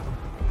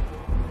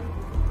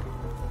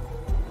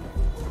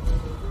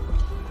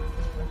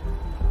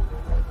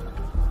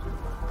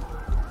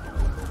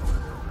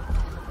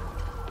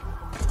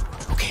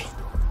 Okay,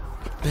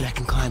 bet I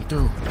can climb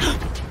through.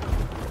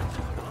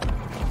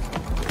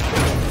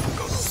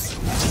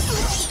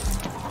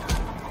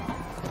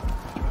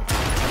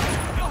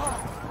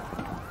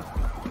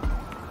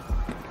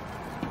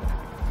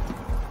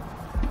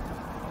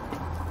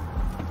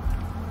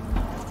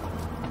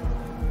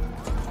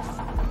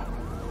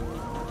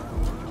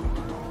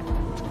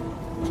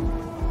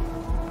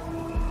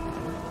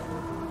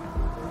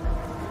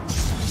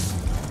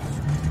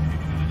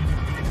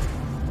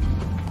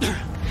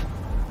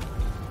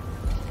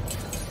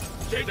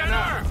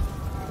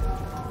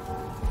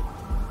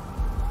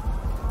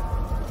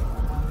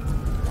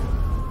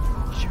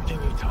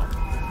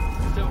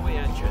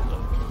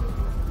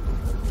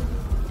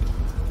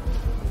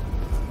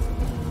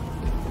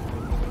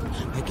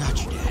 I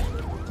got you, Dad.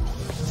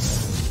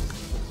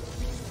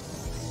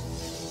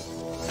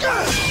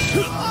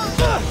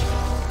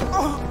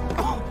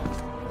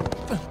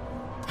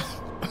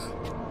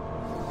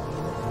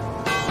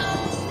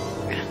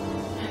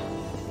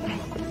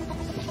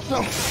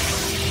 No.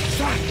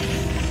 Stop.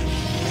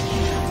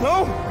 No.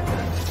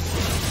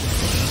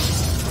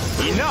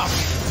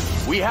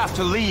 Enough! We have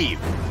to leave.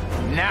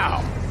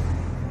 Now.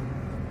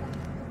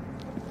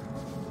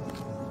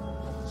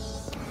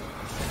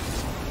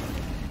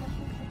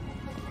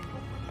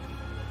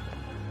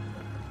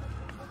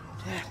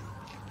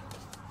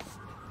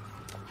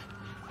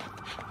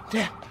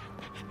 Dad.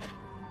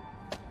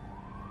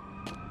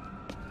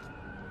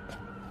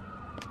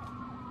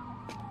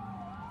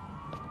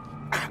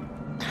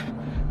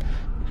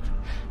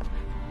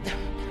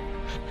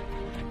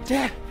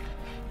 Dad.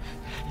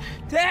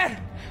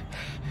 Dad.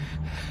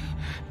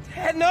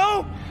 Dad,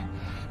 no.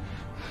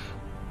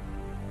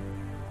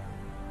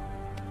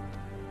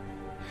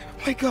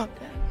 Wake up,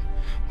 Dad.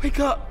 Wake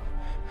up.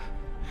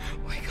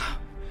 Wake up.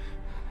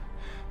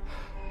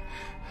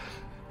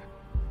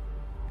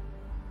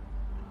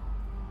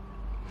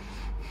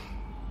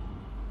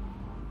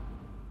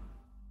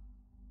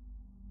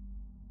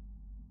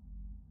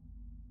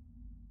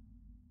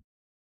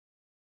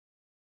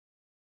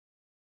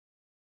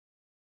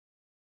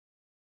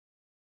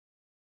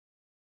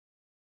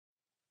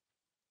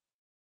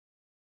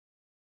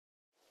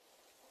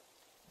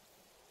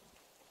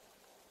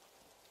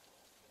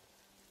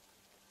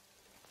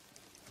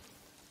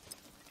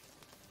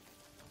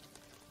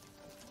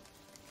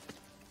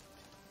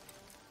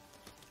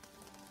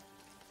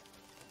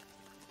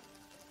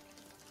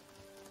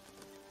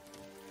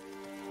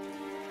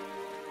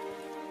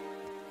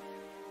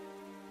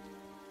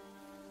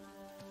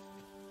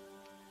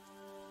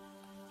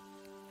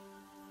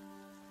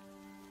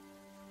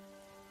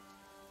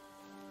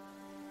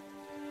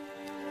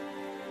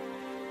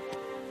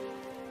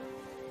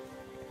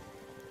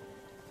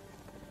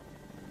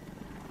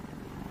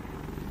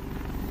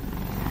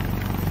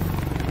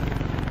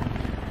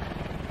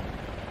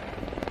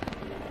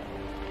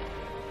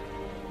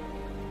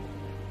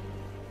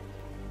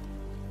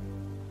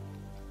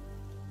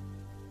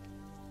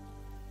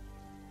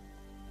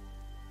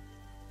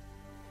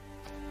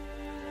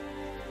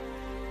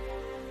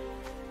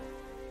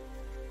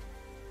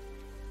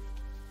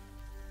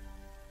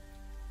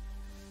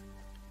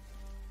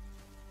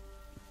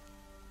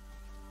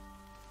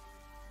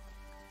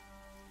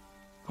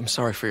 I'm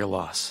sorry for your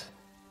loss.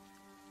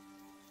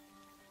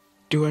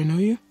 Do I know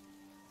you?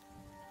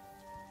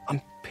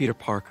 I'm Peter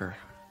Parker.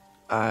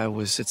 I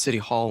was at City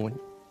Hall when...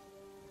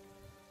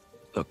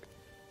 Look,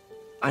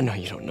 I know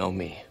you don't know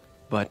me,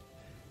 but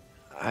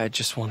I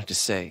just wanted to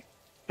say...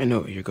 I know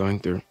what you're going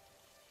through.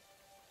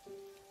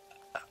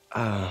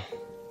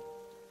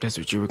 That's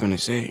what you were gonna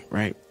say,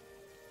 right?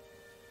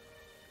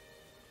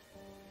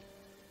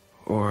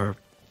 Or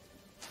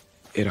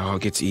it all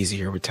gets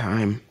easier with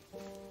time.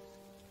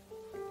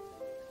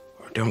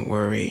 Or don't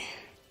worry.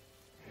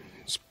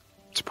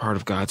 It's part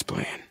of God's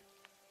plan.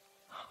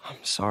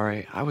 I'm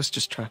sorry. I was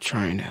just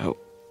trying to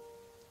help.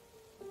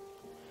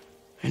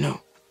 I know.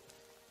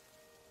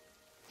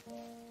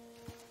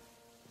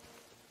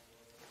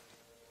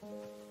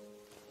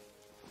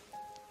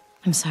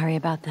 I'm sorry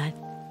about that.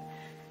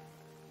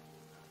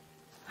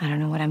 I don't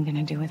know what I'm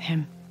gonna do with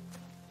him.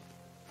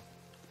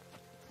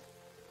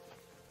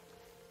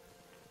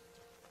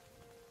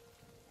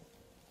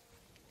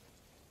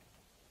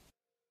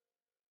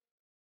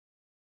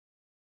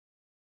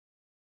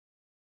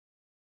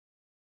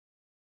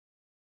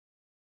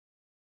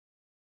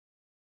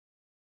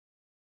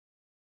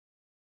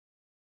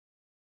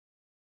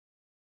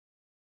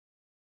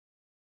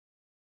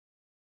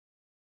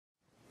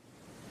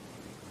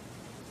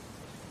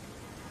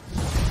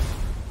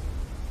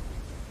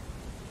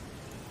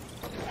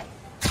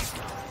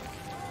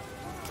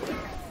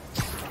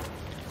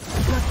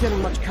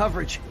 Getting much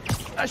coverage.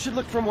 I should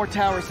look for more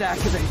towers to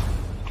activate.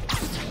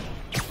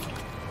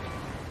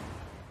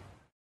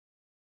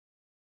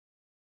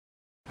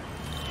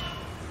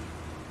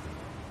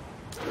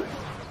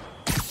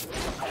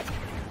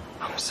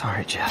 I'm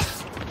sorry,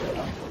 Jeff.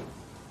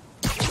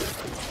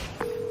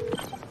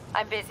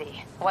 I'm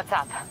busy. What's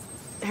up?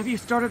 Have you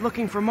started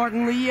looking for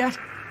Martin Lee yet?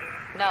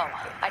 No.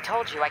 I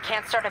told you, I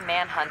can't start a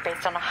manhunt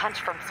based on a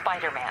hunch from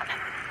Spider-Man.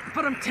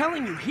 But I'm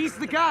telling you, he's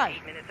the guy.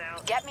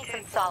 Get me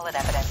some solid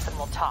evidence and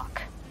we'll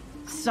talk.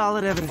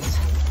 Solid evidence.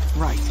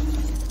 Right.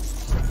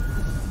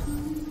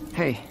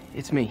 Hey,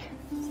 it's me.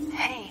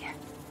 Hey.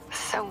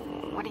 So,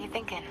 what are you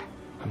thinking?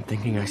 I'm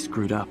thinking I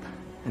screwed up,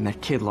 and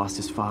that kid lost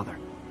his father.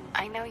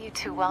 I know you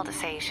too well to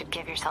say you should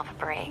give yourself a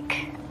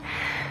break.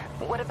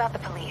 What about the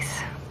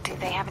police? Do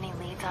they have any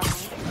leads on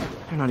me?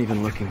 They're not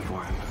even looking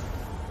for him.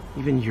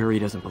 Even Yuri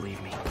doesn't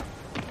believe me.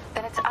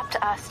 Then it's up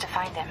to us to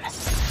find him.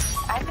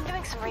 I've been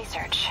doing some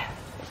research.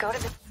 Go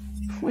to the...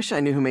 Wish I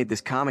knew who made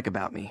this comic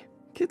about me.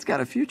 Kid's got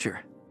a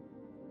future.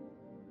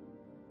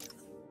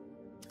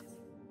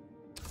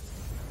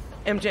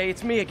 MJ,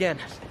 it's me again.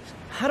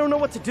 I don't know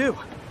what to do.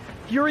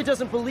 Yuri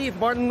doesn't believe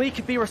Martin Lee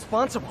could be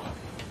responsible.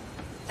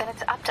 Then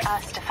it's up to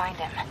us to find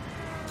him.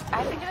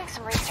 I've been doing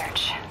some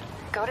research.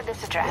 Go to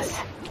this address.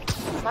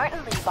 Martin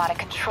Lee bought a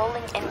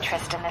controlling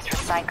interest in this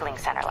recycling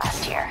center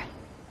last year.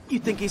 You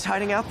think he's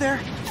hiding out there?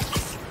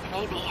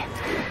 Maybe.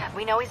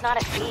 We know he's not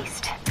at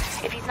Feast.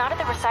 If he's not at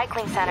the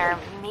recycling center,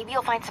 maybe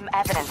you'll find some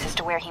evidence as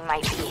to where he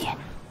might be.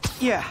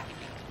 Yeah.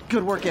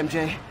 Good work,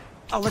 MJ.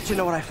 I'll let you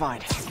know what I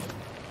find.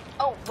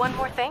 Oh, one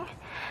more thing.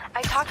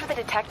 I talked with a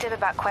detective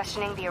about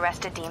questioning the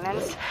arrested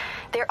demons.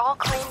 They're all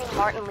claiming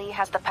Martin Lee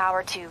has the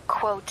power to,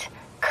 quote,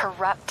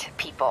 corrupt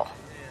people.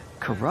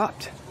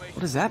 Corrupt?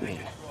 What does that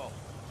mean?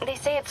 They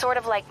say it's sort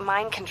of like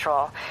mind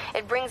control.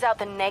 It brings out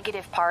the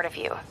negative part of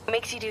you.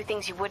 Makes you do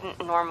things you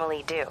wouldn't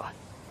normally do.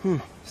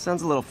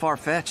 Sounds a little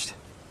far-fetched.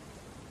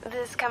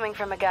 This coming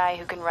from a guy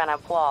who can run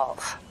up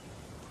walls.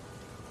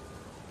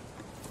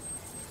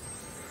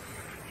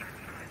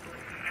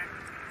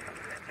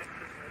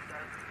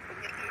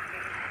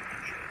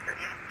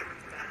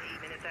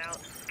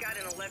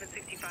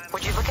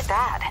 Would you look at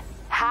that?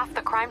 Half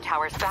the crime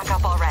tower's back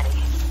up already.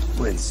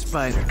 When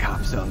Spider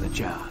Cop's on the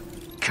job,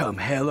 come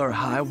hell or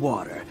high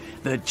water,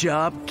 the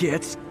job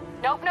gets...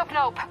 Nope, nope,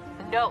 nope.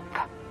 Nope.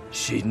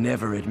 She'd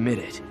never admit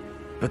it,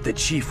 but the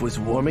chief was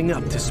warming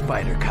up to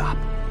Spider Cop.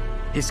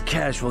 His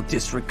casual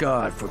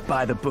disregard for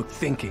by-the-book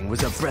thinking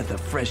was a breath of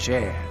fresh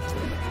air.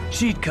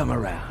 She'd come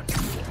around.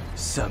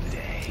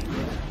 Someday.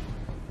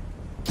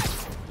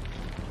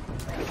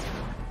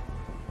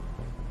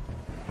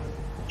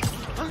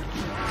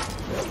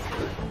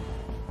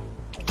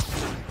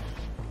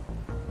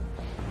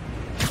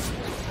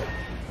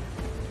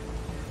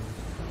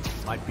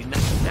 Might be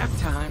nap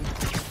time.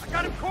 I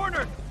got him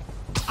cornered!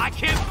 I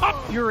can't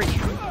pop! Yuri,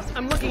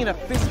 I'm looking at a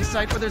Fisk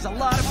site where there's a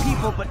lot of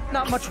people, but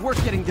not much work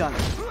getting done.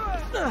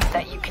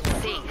 That you can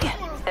see.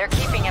 They're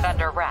keeping it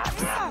under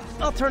wraps.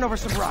 I'll turn over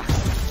some rocks.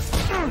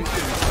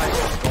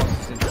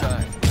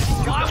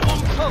 I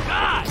won't poke!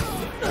 God!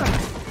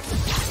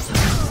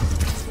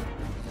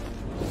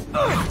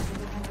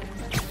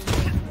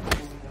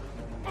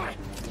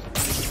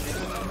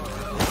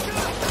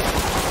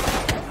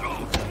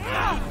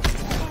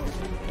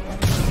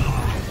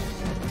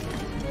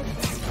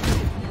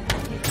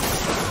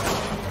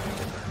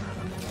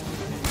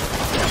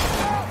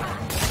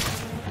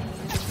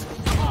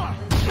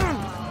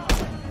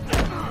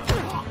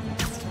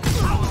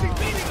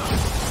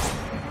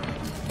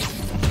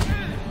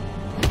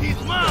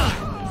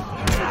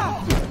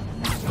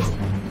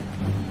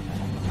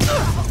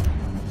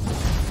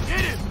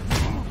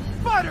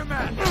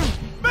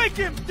 Make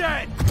him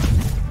dead!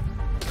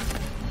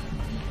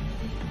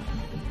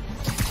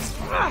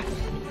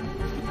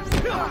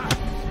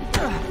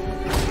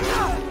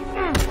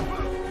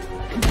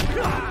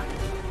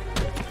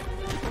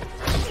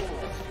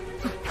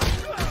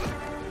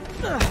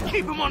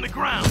 Keep him on the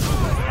ground!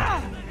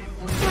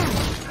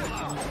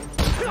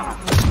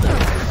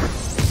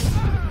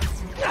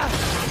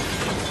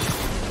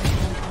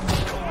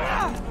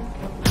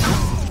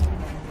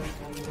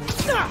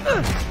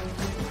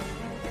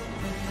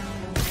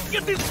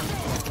 Get this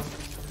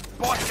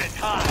Boston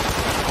high!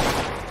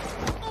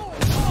 Oh,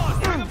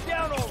 bring him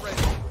down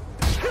already!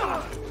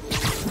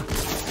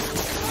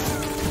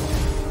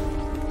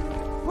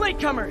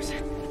 Latecomers!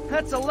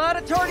 That's a lot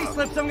of tardy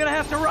slips I'm gonna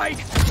have to write!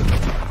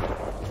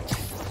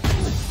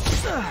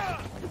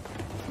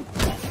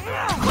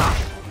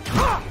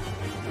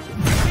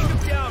 Take him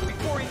down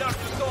before he knocks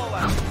us all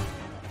out!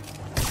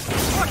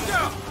 Watch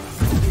out!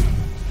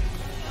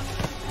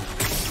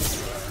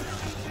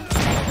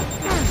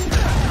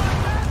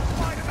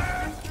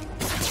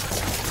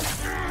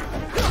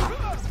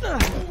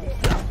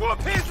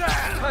 Whoop his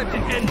ass! Time to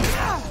end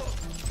this!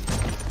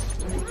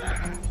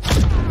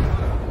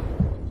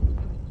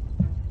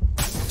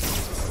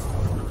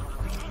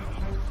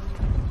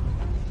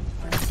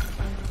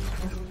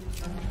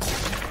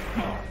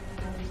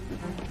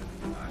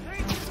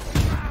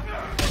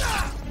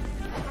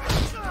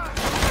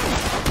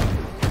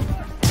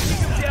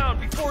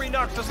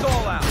 Knocks us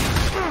all out.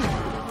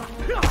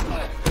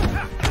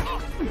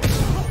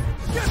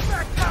 Get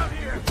back down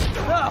here!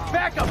 Ah,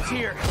 backup's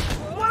here!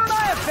 Why don't I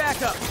have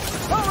backup?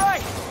 All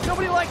right,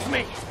 nobody likes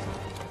me.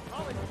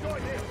 I'll enjoy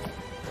this.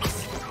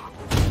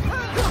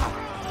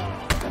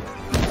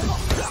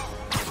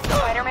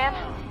 Spider-Man,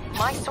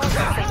 my sources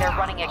say they're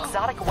running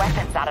exotic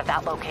weapons out of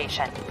that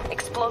location.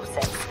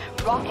 Explosives,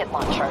 rocket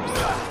launchers.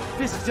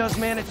 This does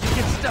manage to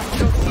get stuff you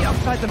don't see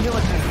outside the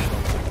military.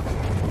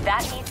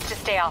 That needs to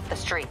stay off the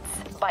streets.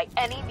 By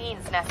any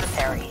means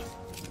necessary.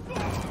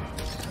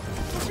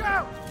 Look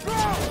out! Go!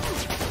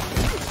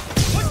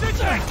 What's this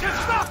thing?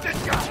 Just stop this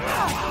guy!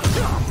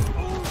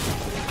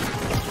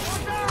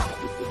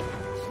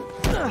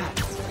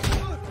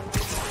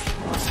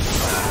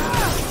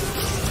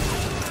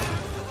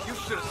 You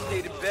should have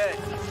stayed in bed.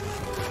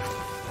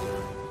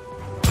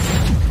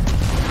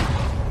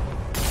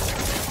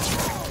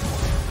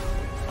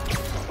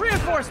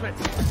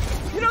 Reinforcements!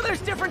 You know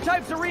there's different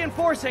types of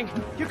reinforcing.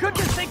 You could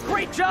just say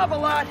great job a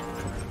lot.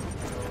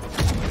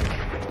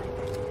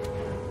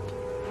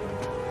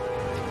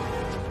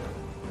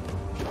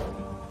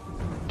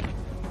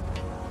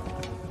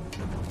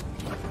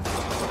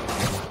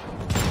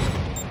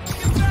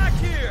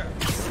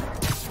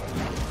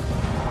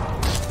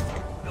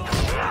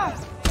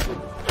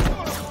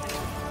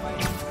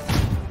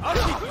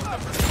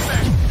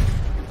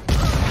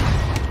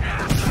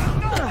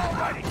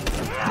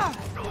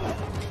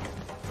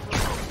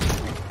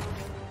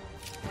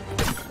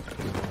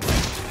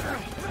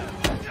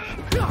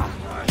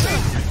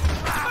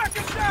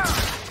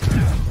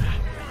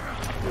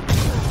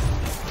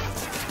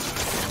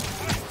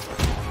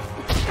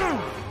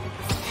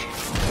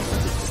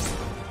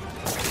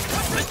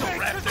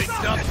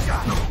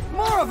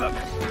 More of them!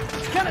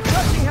 It's kind of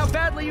touching how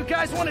badly you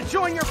guys want to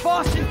join your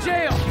boss in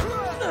jail!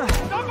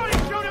 Somebody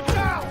shoot him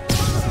down!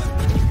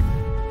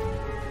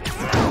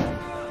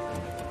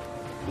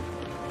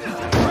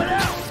 Spread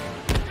out!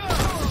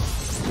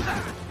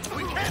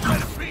 We can't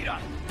let him beat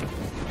us!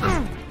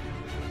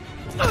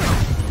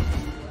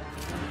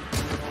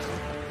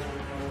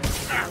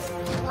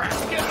 Crap,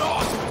 get it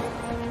off!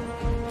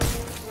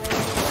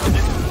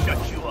 This will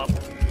shut you up.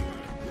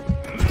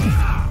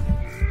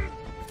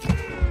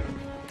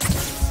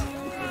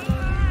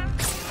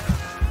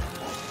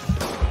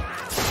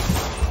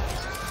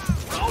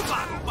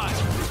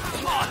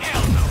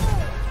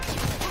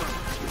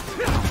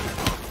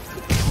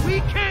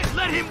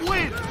 Let him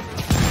win!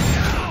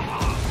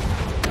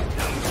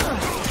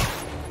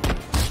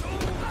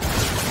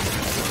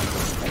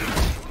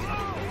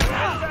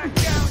 Back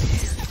down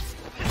here!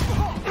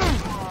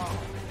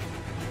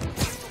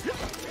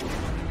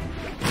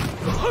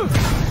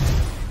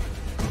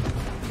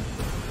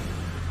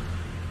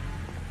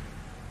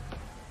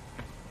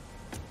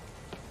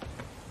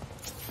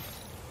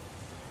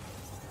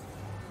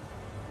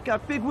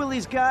 Got Big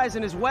Willie's guys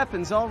and his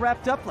weapons all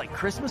wrapped up like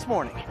Christmas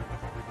morning.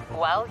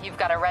 Well, you've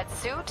got a red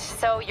suit,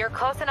 so you're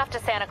close enough to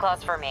Santa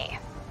Claus for me.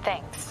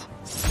 Thanks.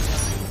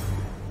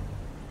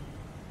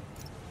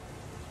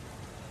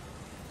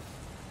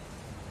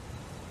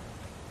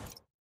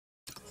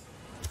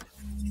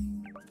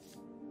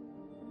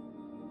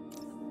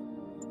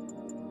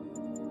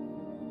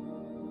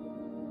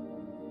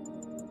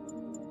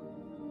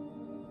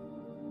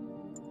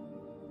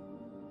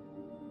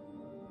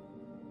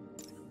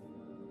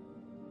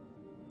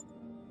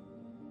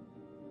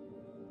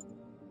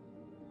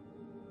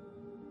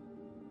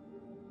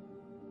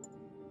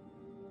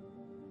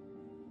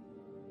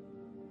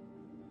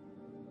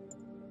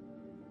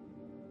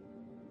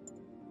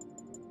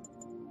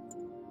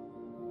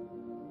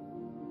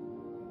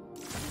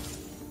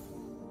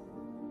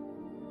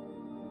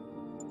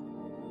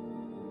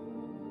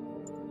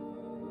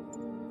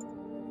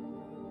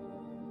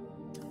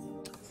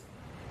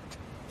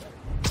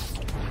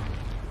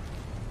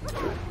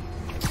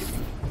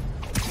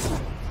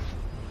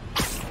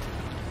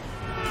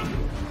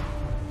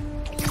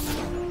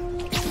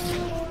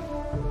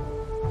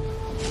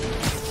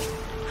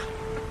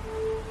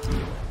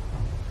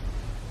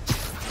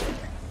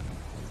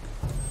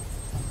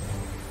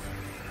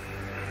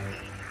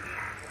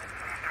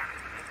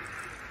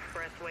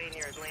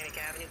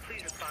 Canyon,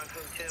 please respond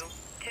code 2.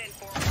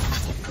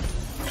 10-4.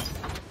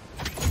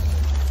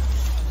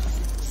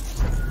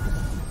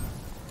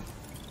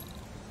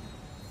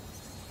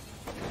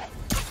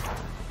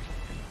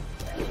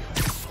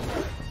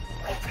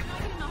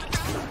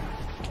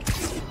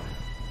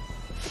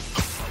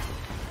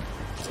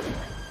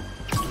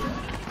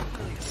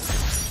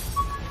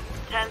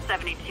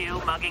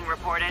 Mugging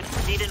reported.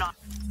 Need an...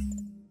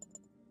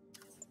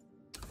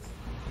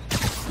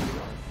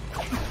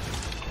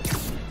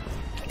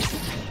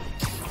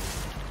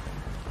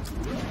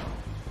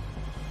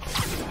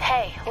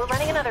 Hey, we're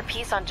running another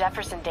piece on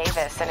Jefferson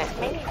Davis, and it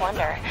made me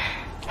wonder,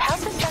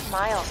 how's his son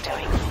Miles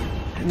doing?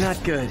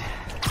 Not good.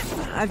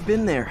 I've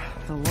been there.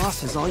 The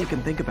loss is all you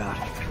can think about.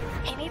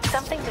 He needs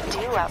something to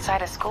do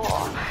outside of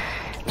school.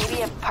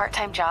 Maybe a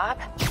part-time job?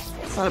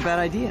 It's not a bad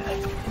idea.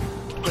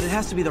 But it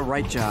has to be the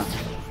right job.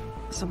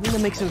 Something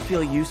that makes him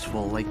feel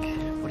useful, like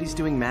what he's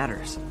doing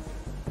matters.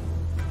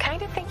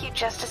 Kind of think you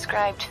just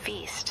described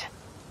Feast.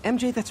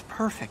 MJ, that's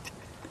perfect.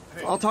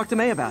 I'll talk to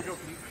May about it.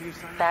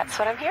 That's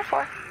what I'm here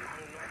for.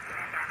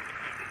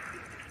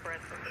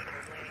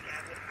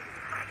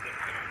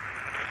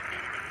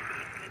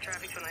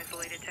 Traffic to an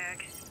isolated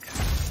tag.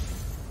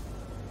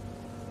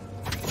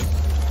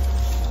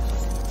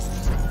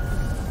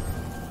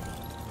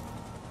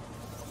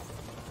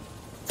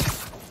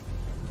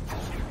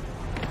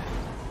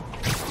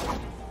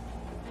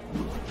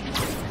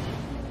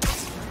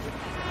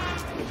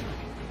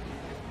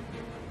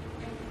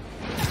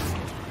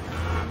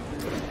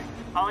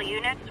 All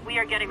units, we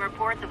are getting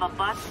reports of a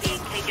bus being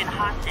taken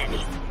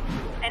hostage.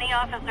 Any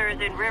officers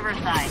in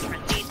Riverside,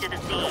 proceed to the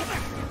scene.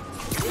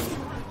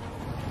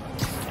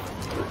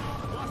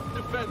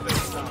 Defend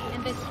this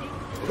town.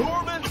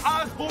 Norman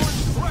Osborn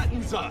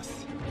threatens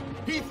us.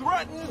 He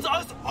threatens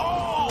us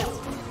all.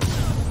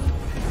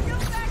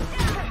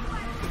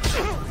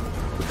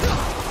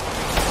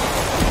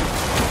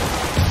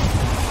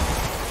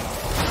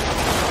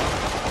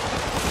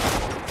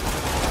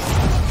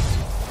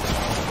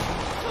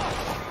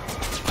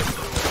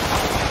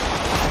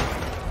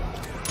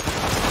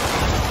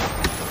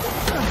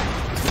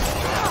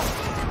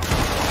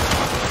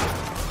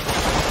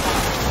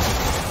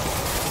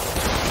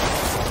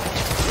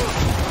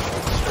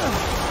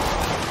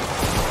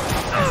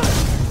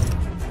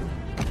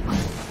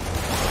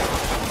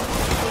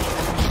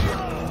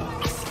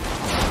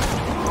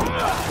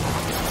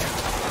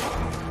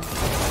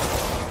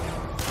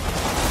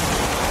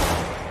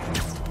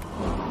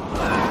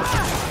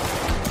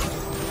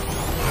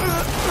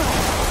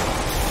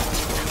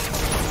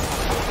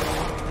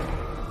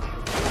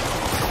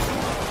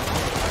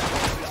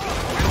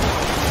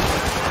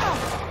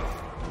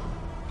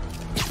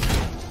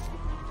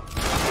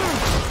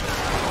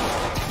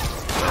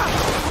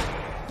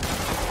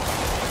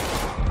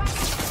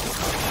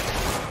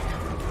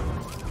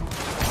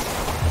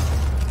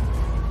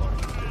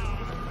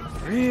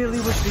 Really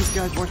wish these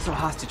guys weren't so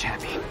hostage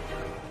happy.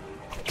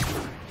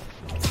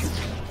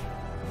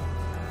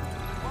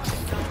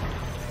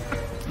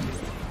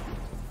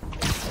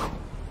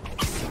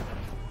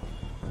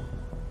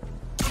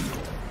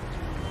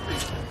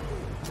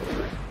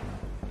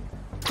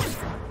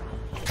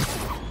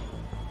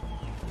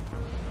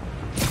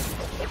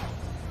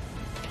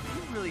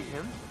 Really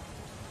him?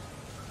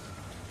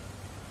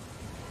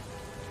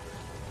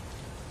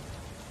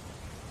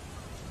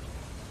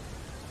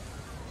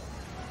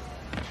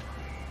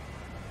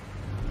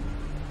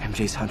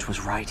 MJ's hunch was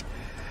right.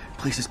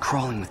 Place is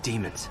crawling with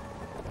demons.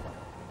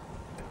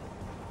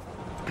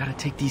 Gotta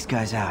take these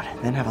guys out,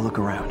 then have a look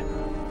around.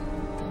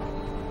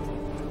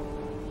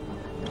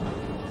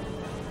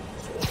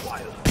 说坏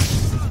了，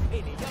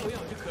哎，你要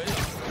就可以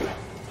了，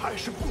还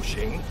是不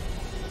行。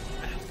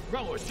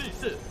让我试一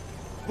试。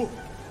不，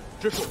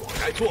这是我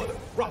该做的，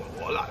让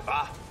我来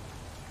吧。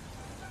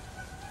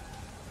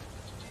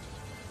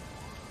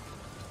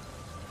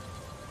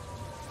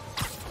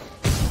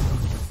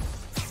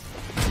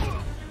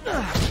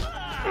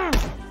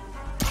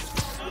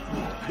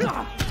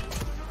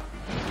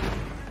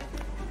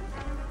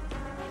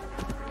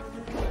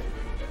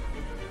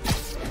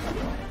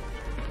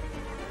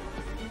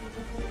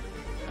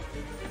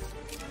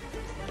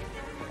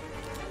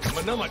怎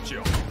么那么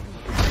久？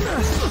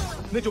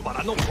那就把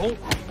它弄通，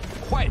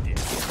快点，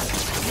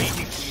我已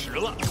经迟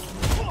了。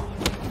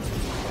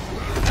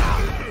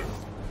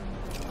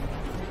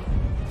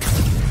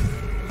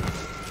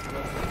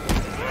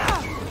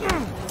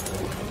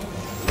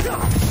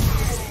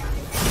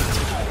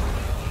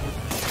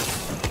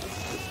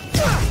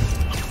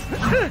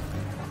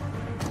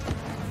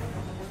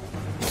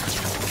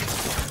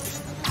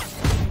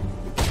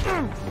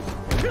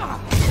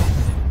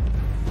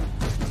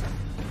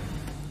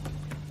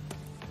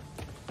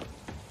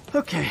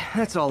Okay,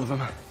 that's all of them.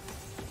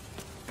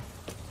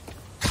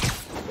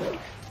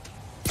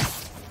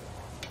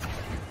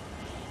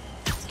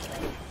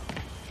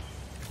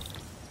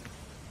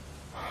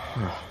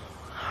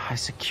 High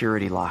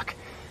security lock.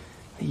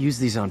 They use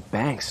these on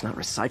banks, not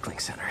recycling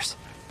centers.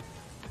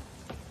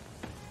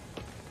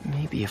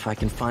 Maybe if I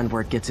can find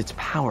where it gets its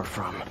power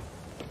from.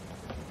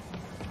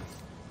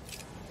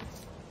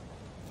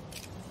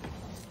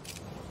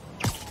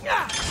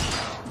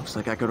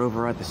 Looks like I could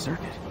override the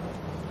circuit.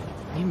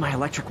 I need my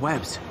electric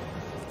webs.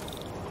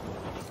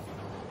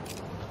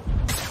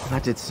 Well,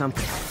 that did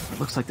something. It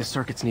looks like the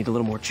circuits need a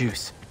little more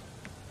juice.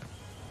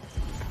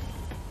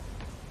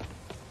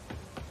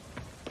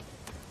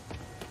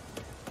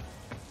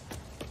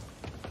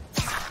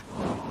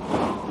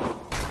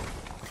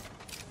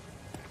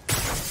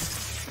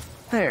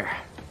 There.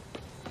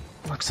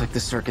 Looks like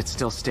the circuit's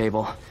still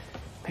stable.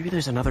 Maybe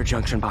there's another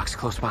junction box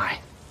close by.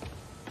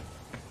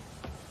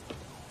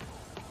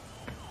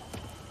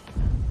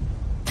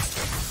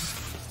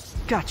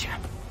 Gotcha.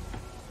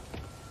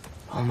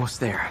 Almost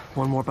there.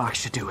 One more box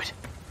should do it.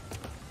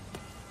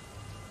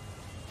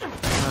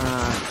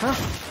 Uh-huh.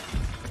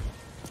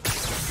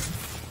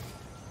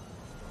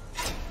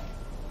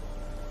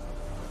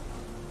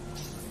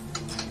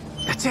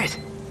 That's it.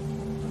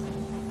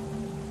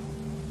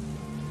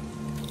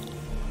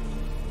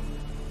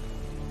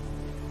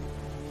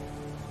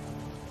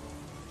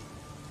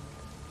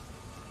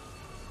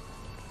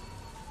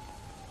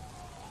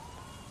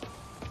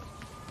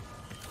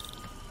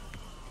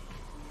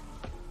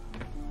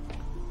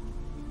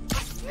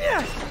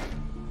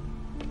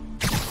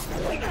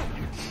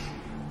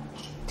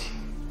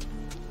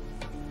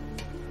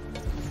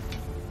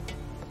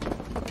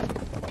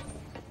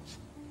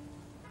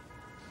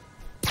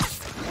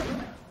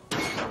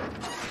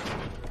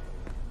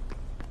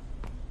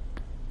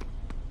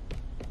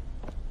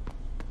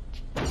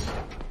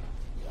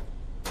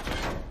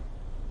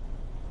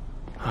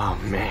 Oh,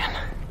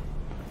 man.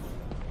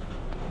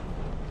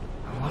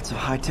 Lots of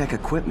high-tech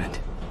equipment.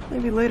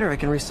 Maybe later I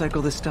can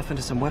recycle this stuff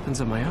into some weapons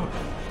of my own.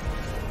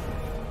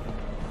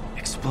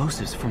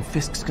 Explosives from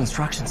Fisk's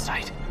construction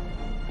site.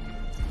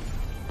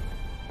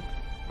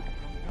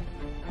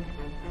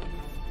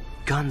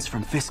 Guns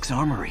from Fisk's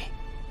armory.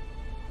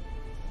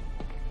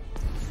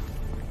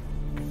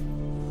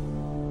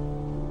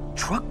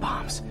 Truck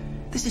bombs?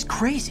 This is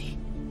crazy.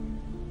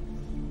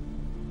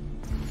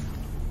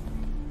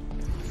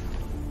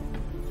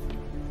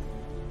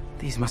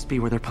 These must be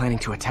where they're planning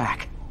to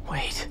attack.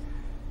 Wait,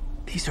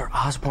 these are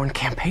Osborn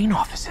campaign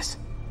offices.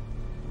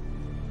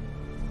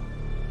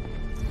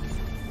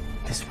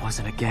 This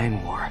wasn't a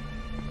gang war.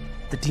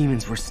 The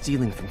demons were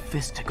stealing from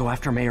Fisk to go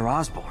after Mayor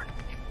Osborn.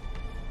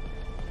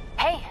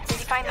 Hey, did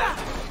you find them?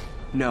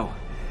 No,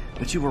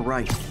 but you were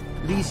right.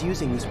 Lee's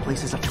using this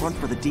place as a front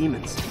for the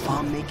demons.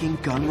 Bomb-making,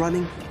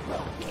 gun-running.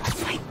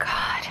 Oh my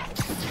god.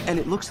 And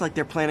it looks like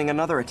they're planning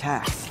another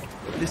attack.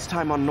 This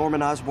time on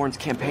Norman Osborn's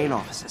campaign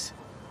offices.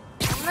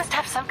 You must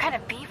have some kind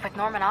of beef with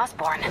Norman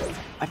Osborn.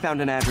 I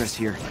found an address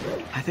here.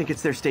 I think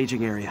it's their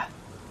staging area.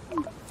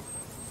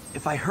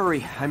 If I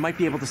hurry, I might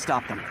be able to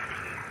stop them.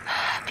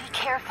 Be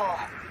careful.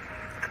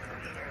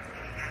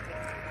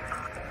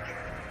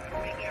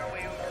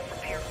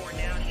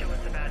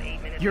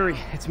 Yuri,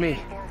 it's me.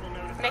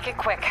 Make it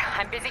quick.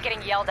 I'm busy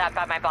getting yelled at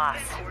by my boss.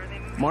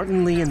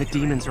 Martin Lee and the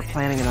demons are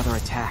planning another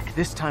attack,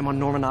 this time on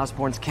Norman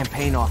Osborn's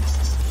campaign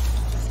offices.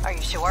 Are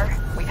you sure?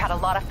 We've had a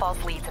lot of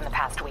false leads in the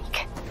past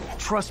week.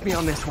 Trust me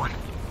on this one.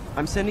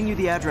 I'm sending you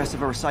the address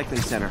of a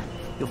recycling center.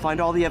 You'll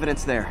find all the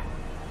evidence there.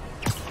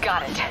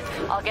 Got it.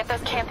 I'll get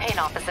those campaign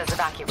offices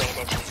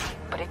evacuated.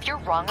 But if you're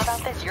wrong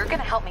about this, you're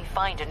gonna help me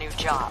find a new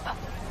job.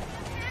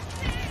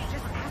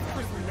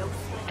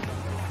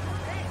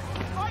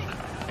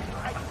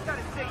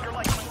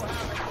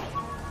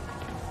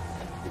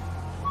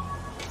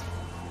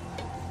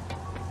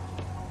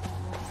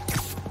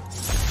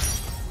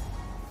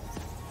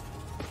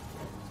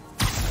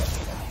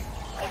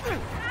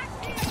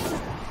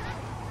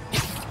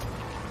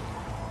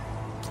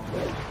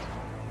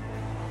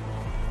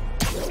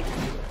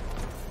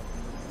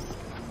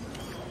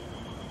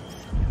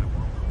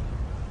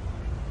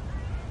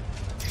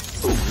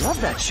 Love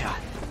that shot.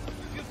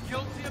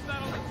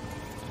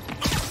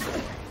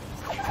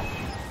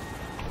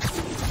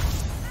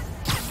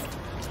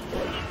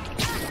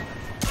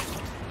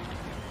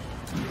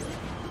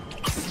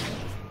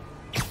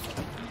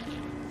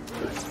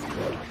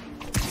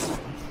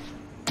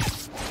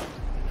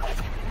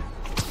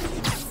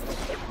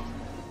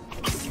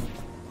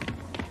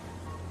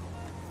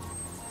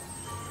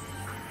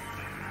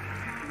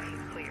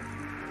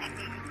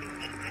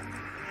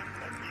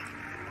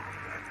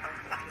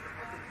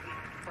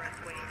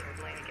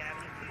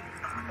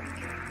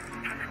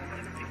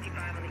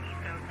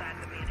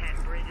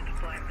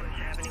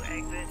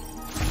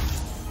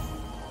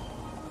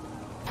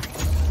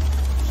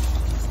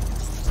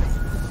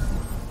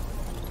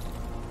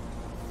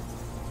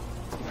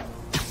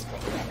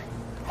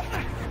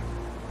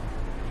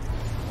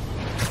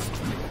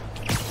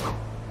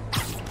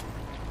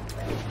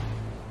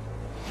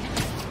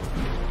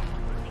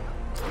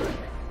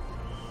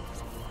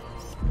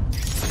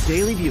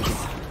 Daily Bugle.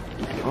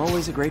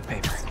 Always a great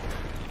paper.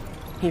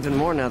 Even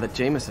more now that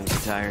Jameson's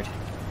retired.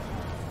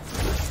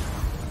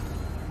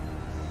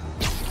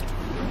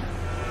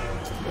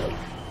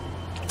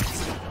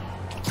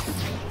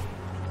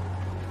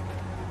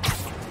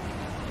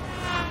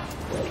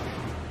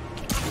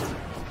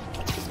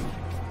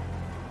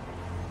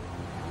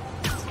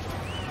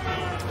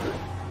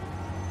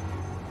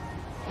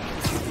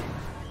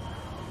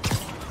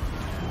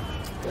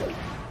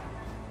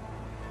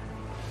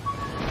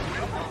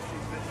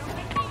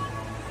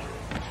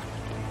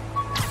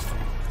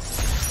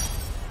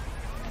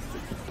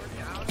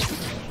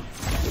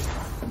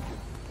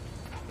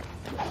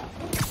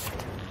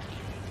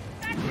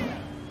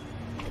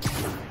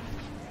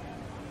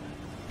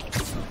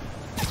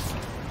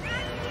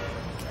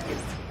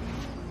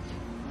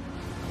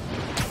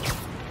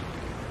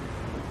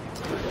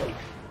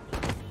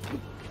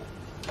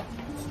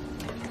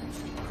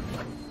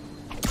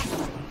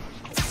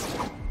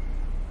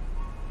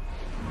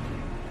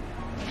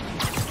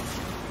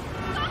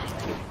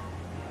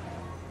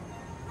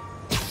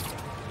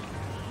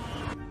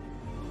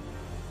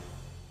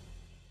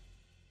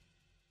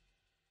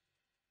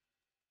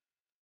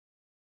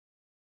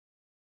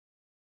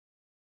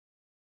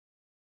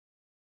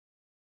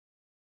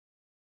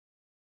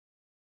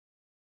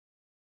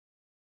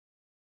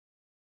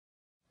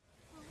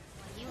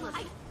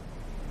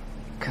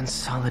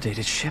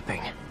 Consolidated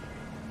shipping.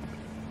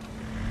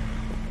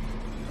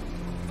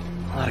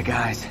 A lot of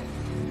guys.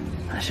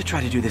 I should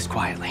try to do this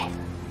quietly,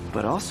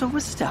 but also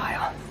with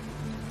style.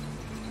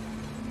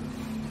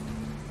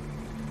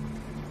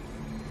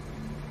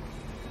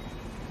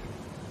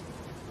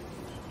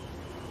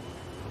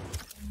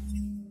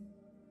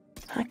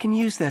 I can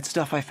use that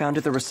stuff I found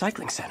at the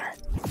recycling center.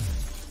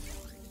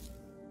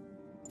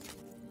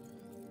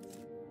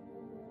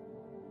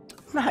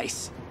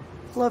 Nice.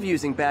 Love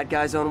using bad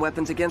guys' own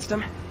weapons against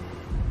them.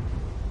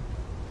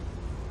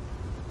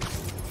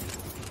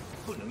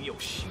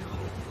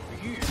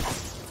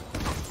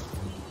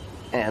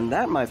 And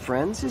that, my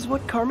friends, is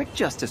what karmic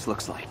justice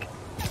looks like.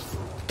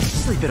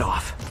 Sleep it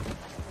off.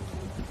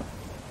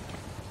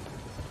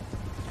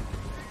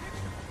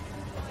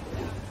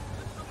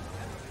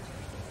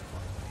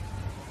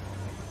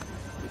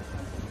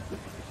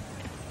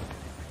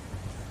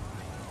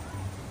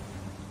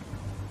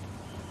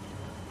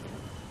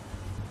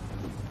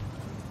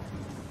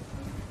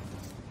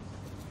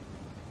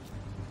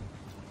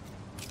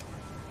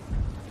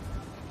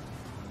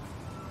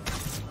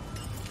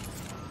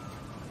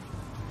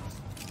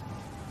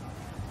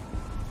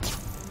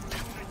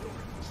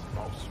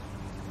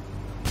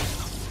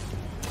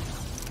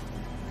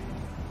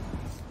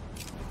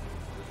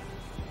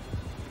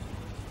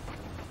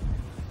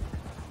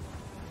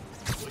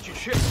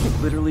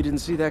 Literally didn't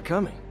see that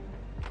coming.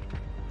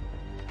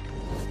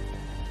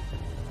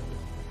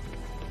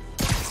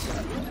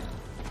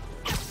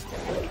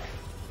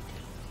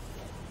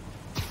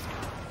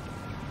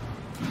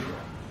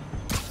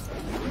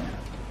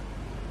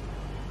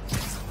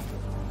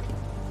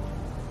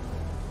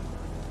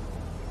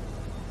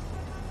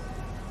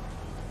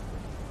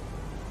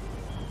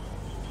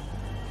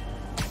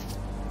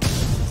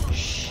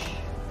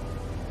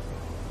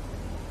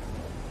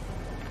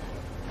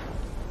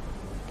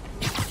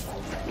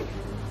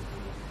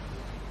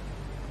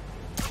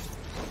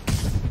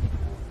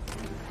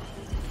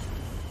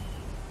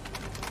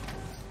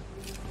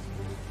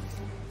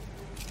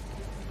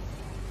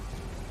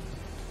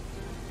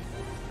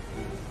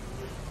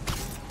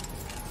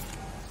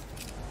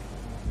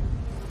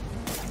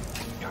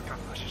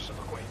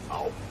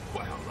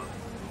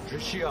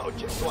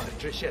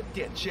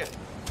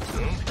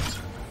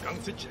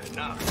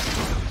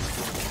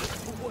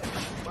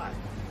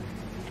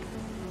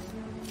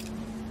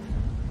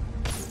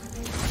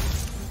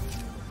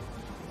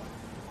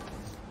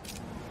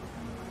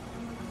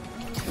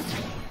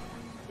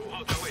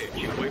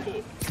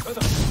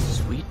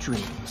 Sweet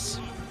dreams.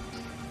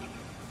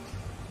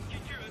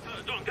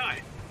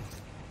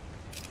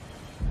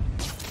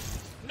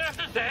 那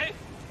是谁？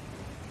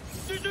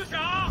蜘蛛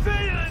侠！废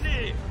了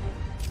你！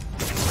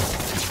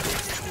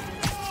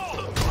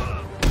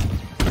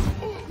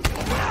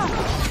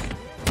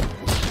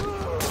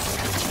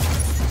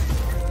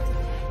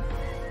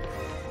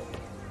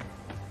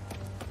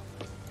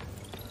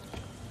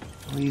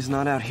 Lee's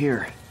not out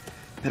here.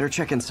 Better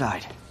check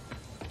inside.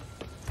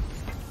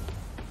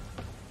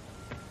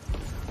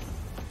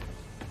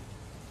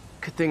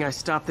 Good thing I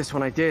stopped this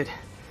when I did.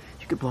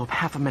 You could blow up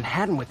half of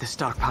Manhattan with this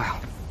stockpile.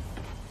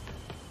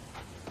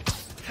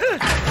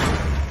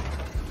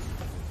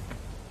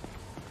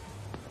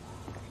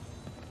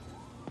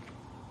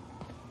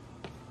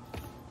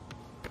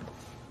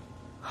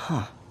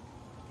 Huh.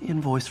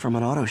 Invoice from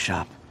an auto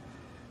shop.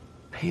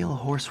 Pale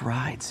Horse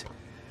Rides.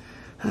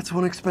 That's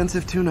one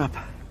expensive tune-up.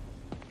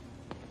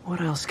 What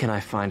else can I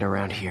find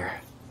around here?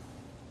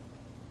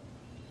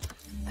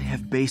 They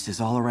have bases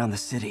all around the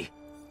city.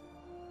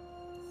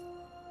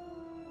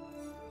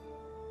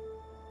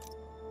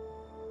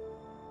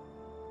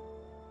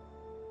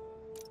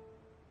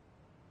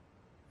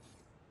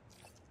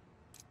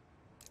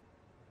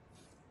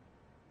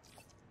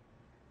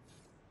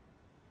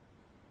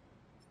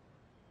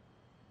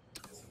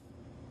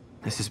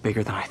 This is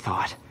bigger than I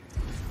thought.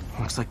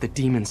 Looks like the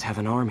demons have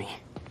an army.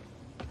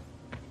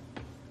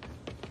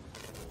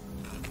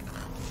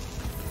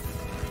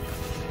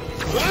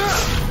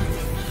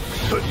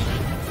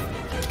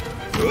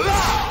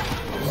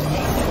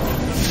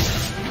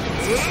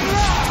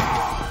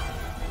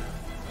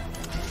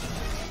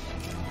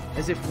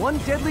 As if one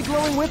deadly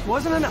glowing whip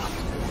wasn't enough.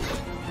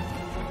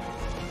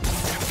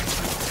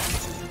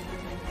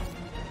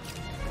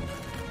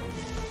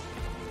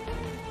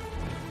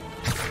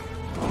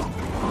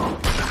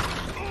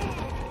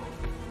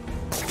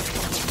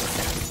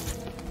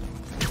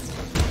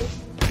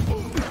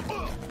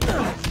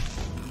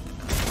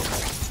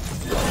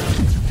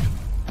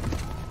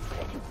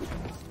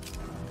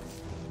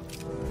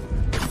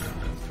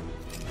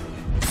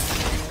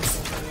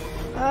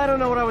 I don't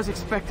know what I was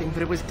expecting,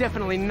 but it was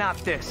definitely not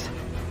this.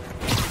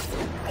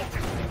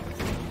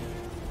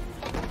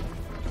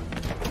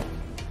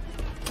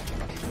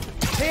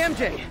 Hey,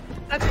 MJ.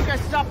 I think I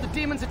stopped the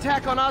demons'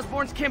 attack on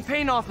Osborn's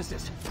campaign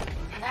offices.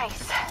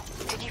 Nice.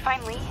 Did you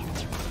find Lee?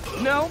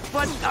 No,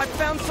 but I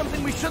found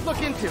something we should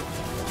look into.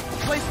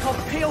 A place called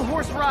Pale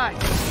Horse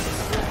Rides.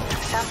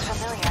 Sounds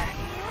familiar.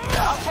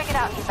 I'll check it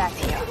out and get back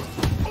to you.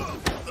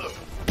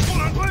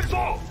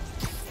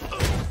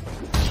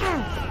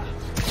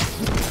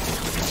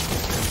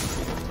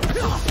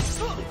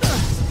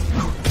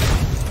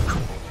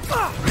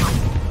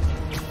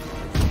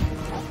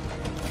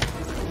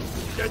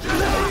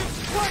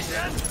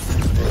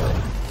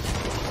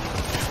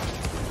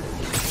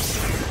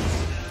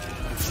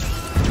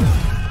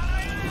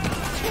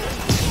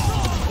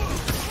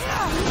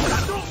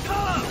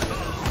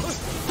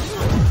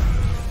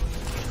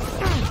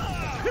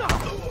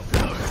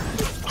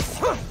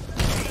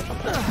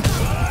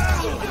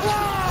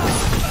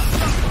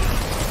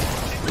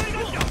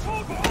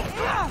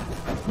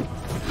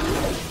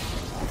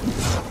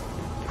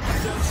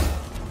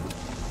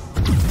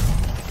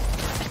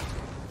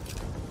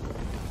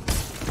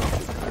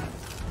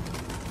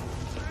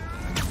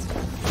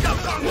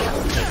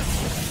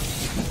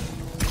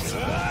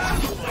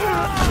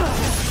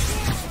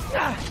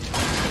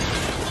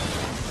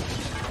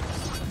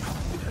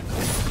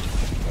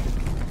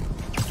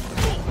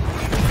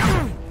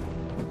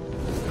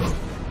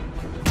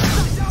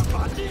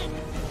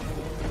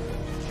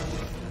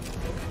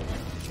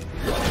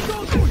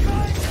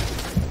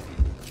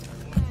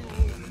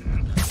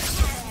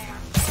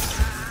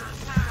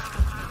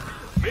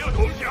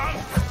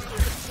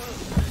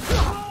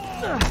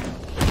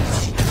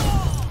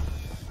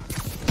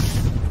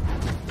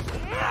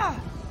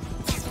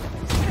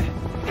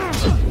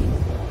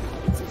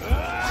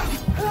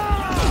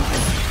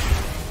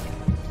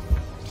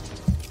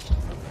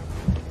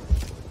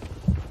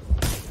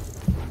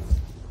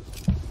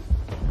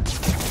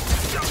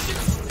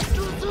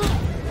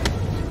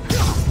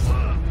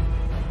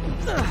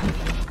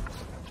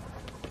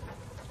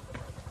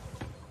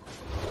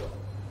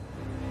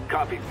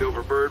 Copy,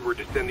 Silverbird. We're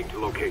descending to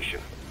location.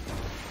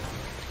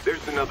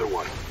 There's another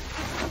one.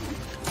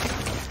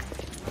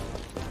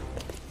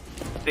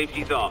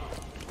 Safety's off.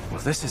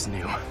 Well, this is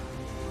new.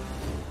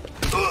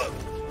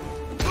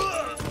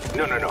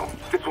 No.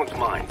 This one's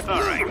mine.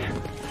 All right.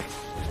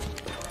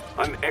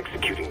 I'm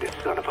executing this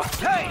son of a...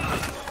 Hey!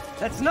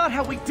 That's not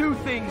how we do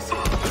things!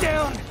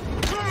 Down!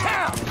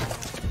 Down!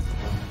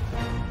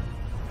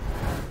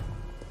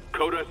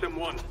 Code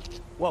SM-1.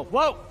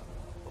 Whoa!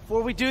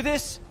 Before we do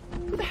this,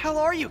 who the hell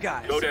are you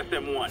guys? Code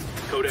SM-1.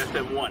 Code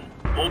SM-1.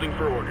 Holding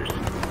for orders.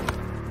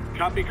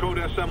 Copy Code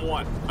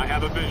SM-1. I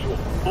have a visual.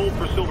 Hold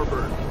for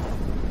Silverbird.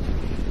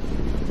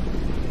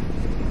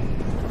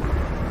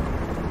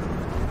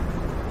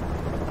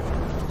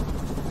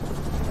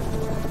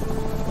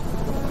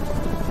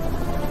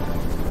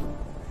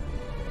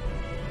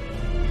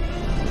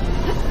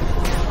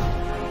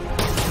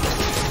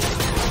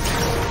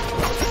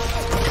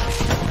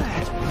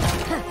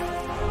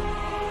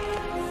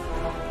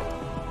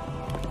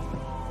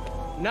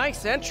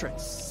 Nice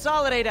entrance.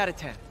 Solid 8 out of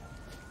 10.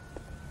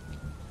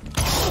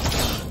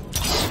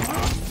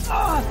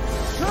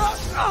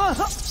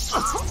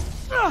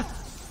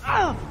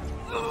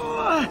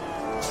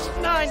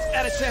 9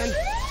 out of 10.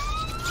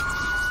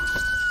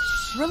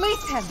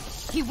 Release him.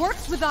 He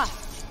works with us.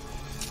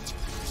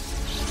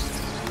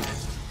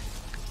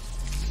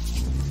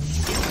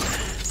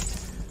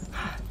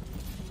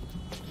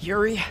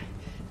 Yuri,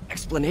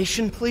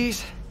 explanation,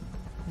 please?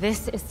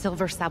 This is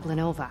Silver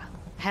Sablinova,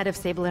 head of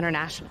Sable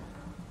International,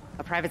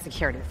 a private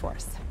security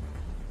force.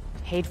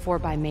 Paid for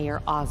by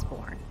Mayor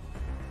Osborn.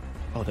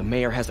 Oh, the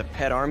mayor has a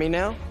pet army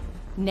now?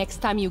 Next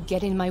time you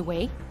get in my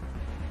way,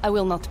 I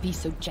will not be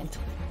so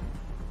gentle.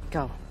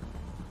 Go.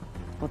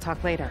 We'll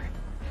talk later.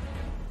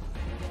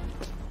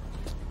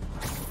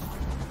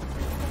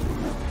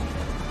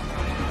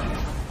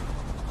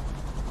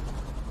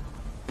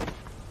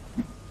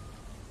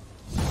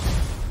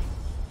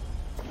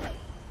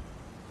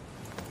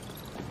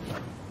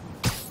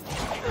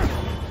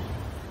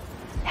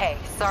 Hey,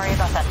 sorry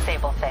about that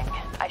Sable thing.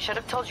 I should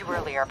have told you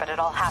earlier, but it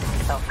all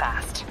happened so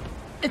fast.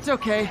 It's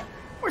okay.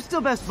 We're still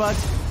best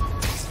buds.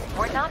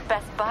 We're not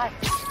best buds.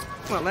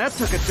 Well, that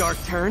took a dark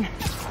turn.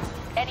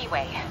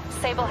 Anyway,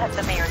 Sable has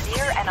the mayor's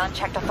ear and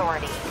unchecked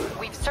authority.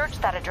 We've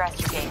searched that address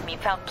you gave me,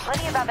 found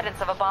plenty of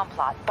evidence of a bomb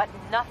plot, but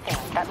nothing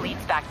that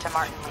leads back to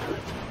Martin Lee.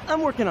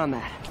 I'm working on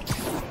that.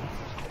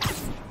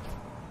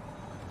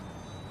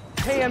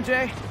 Hey,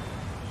 MJ.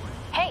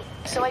 Hey,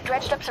 so I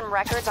dredged up some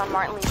records on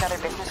Martin Lee's other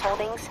business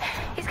holdings.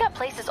 He's got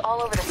places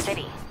all over the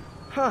city.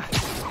 Huh.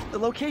 The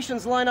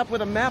locations line up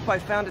with a map I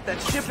found at that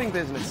shipping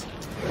business.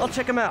 I'll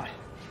check them out.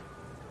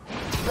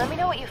 Let me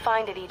know what you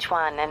find at each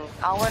one, and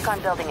I'll work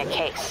on building a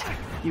case.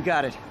 You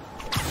got it.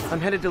 I'm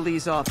headed to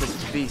Lee's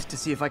office at Beast to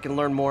see if I can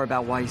learn more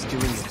about why he's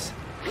doing this.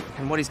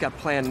 And what he's got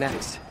planned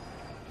next.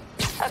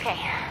 Okay,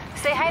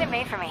 say hi to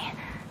May for me.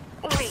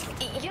 Wait,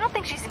 you don't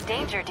think she's in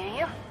danger, do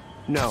you?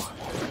 No.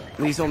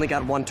 Lee's only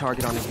got one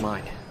target on his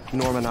mind.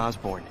 Norman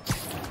Osborn.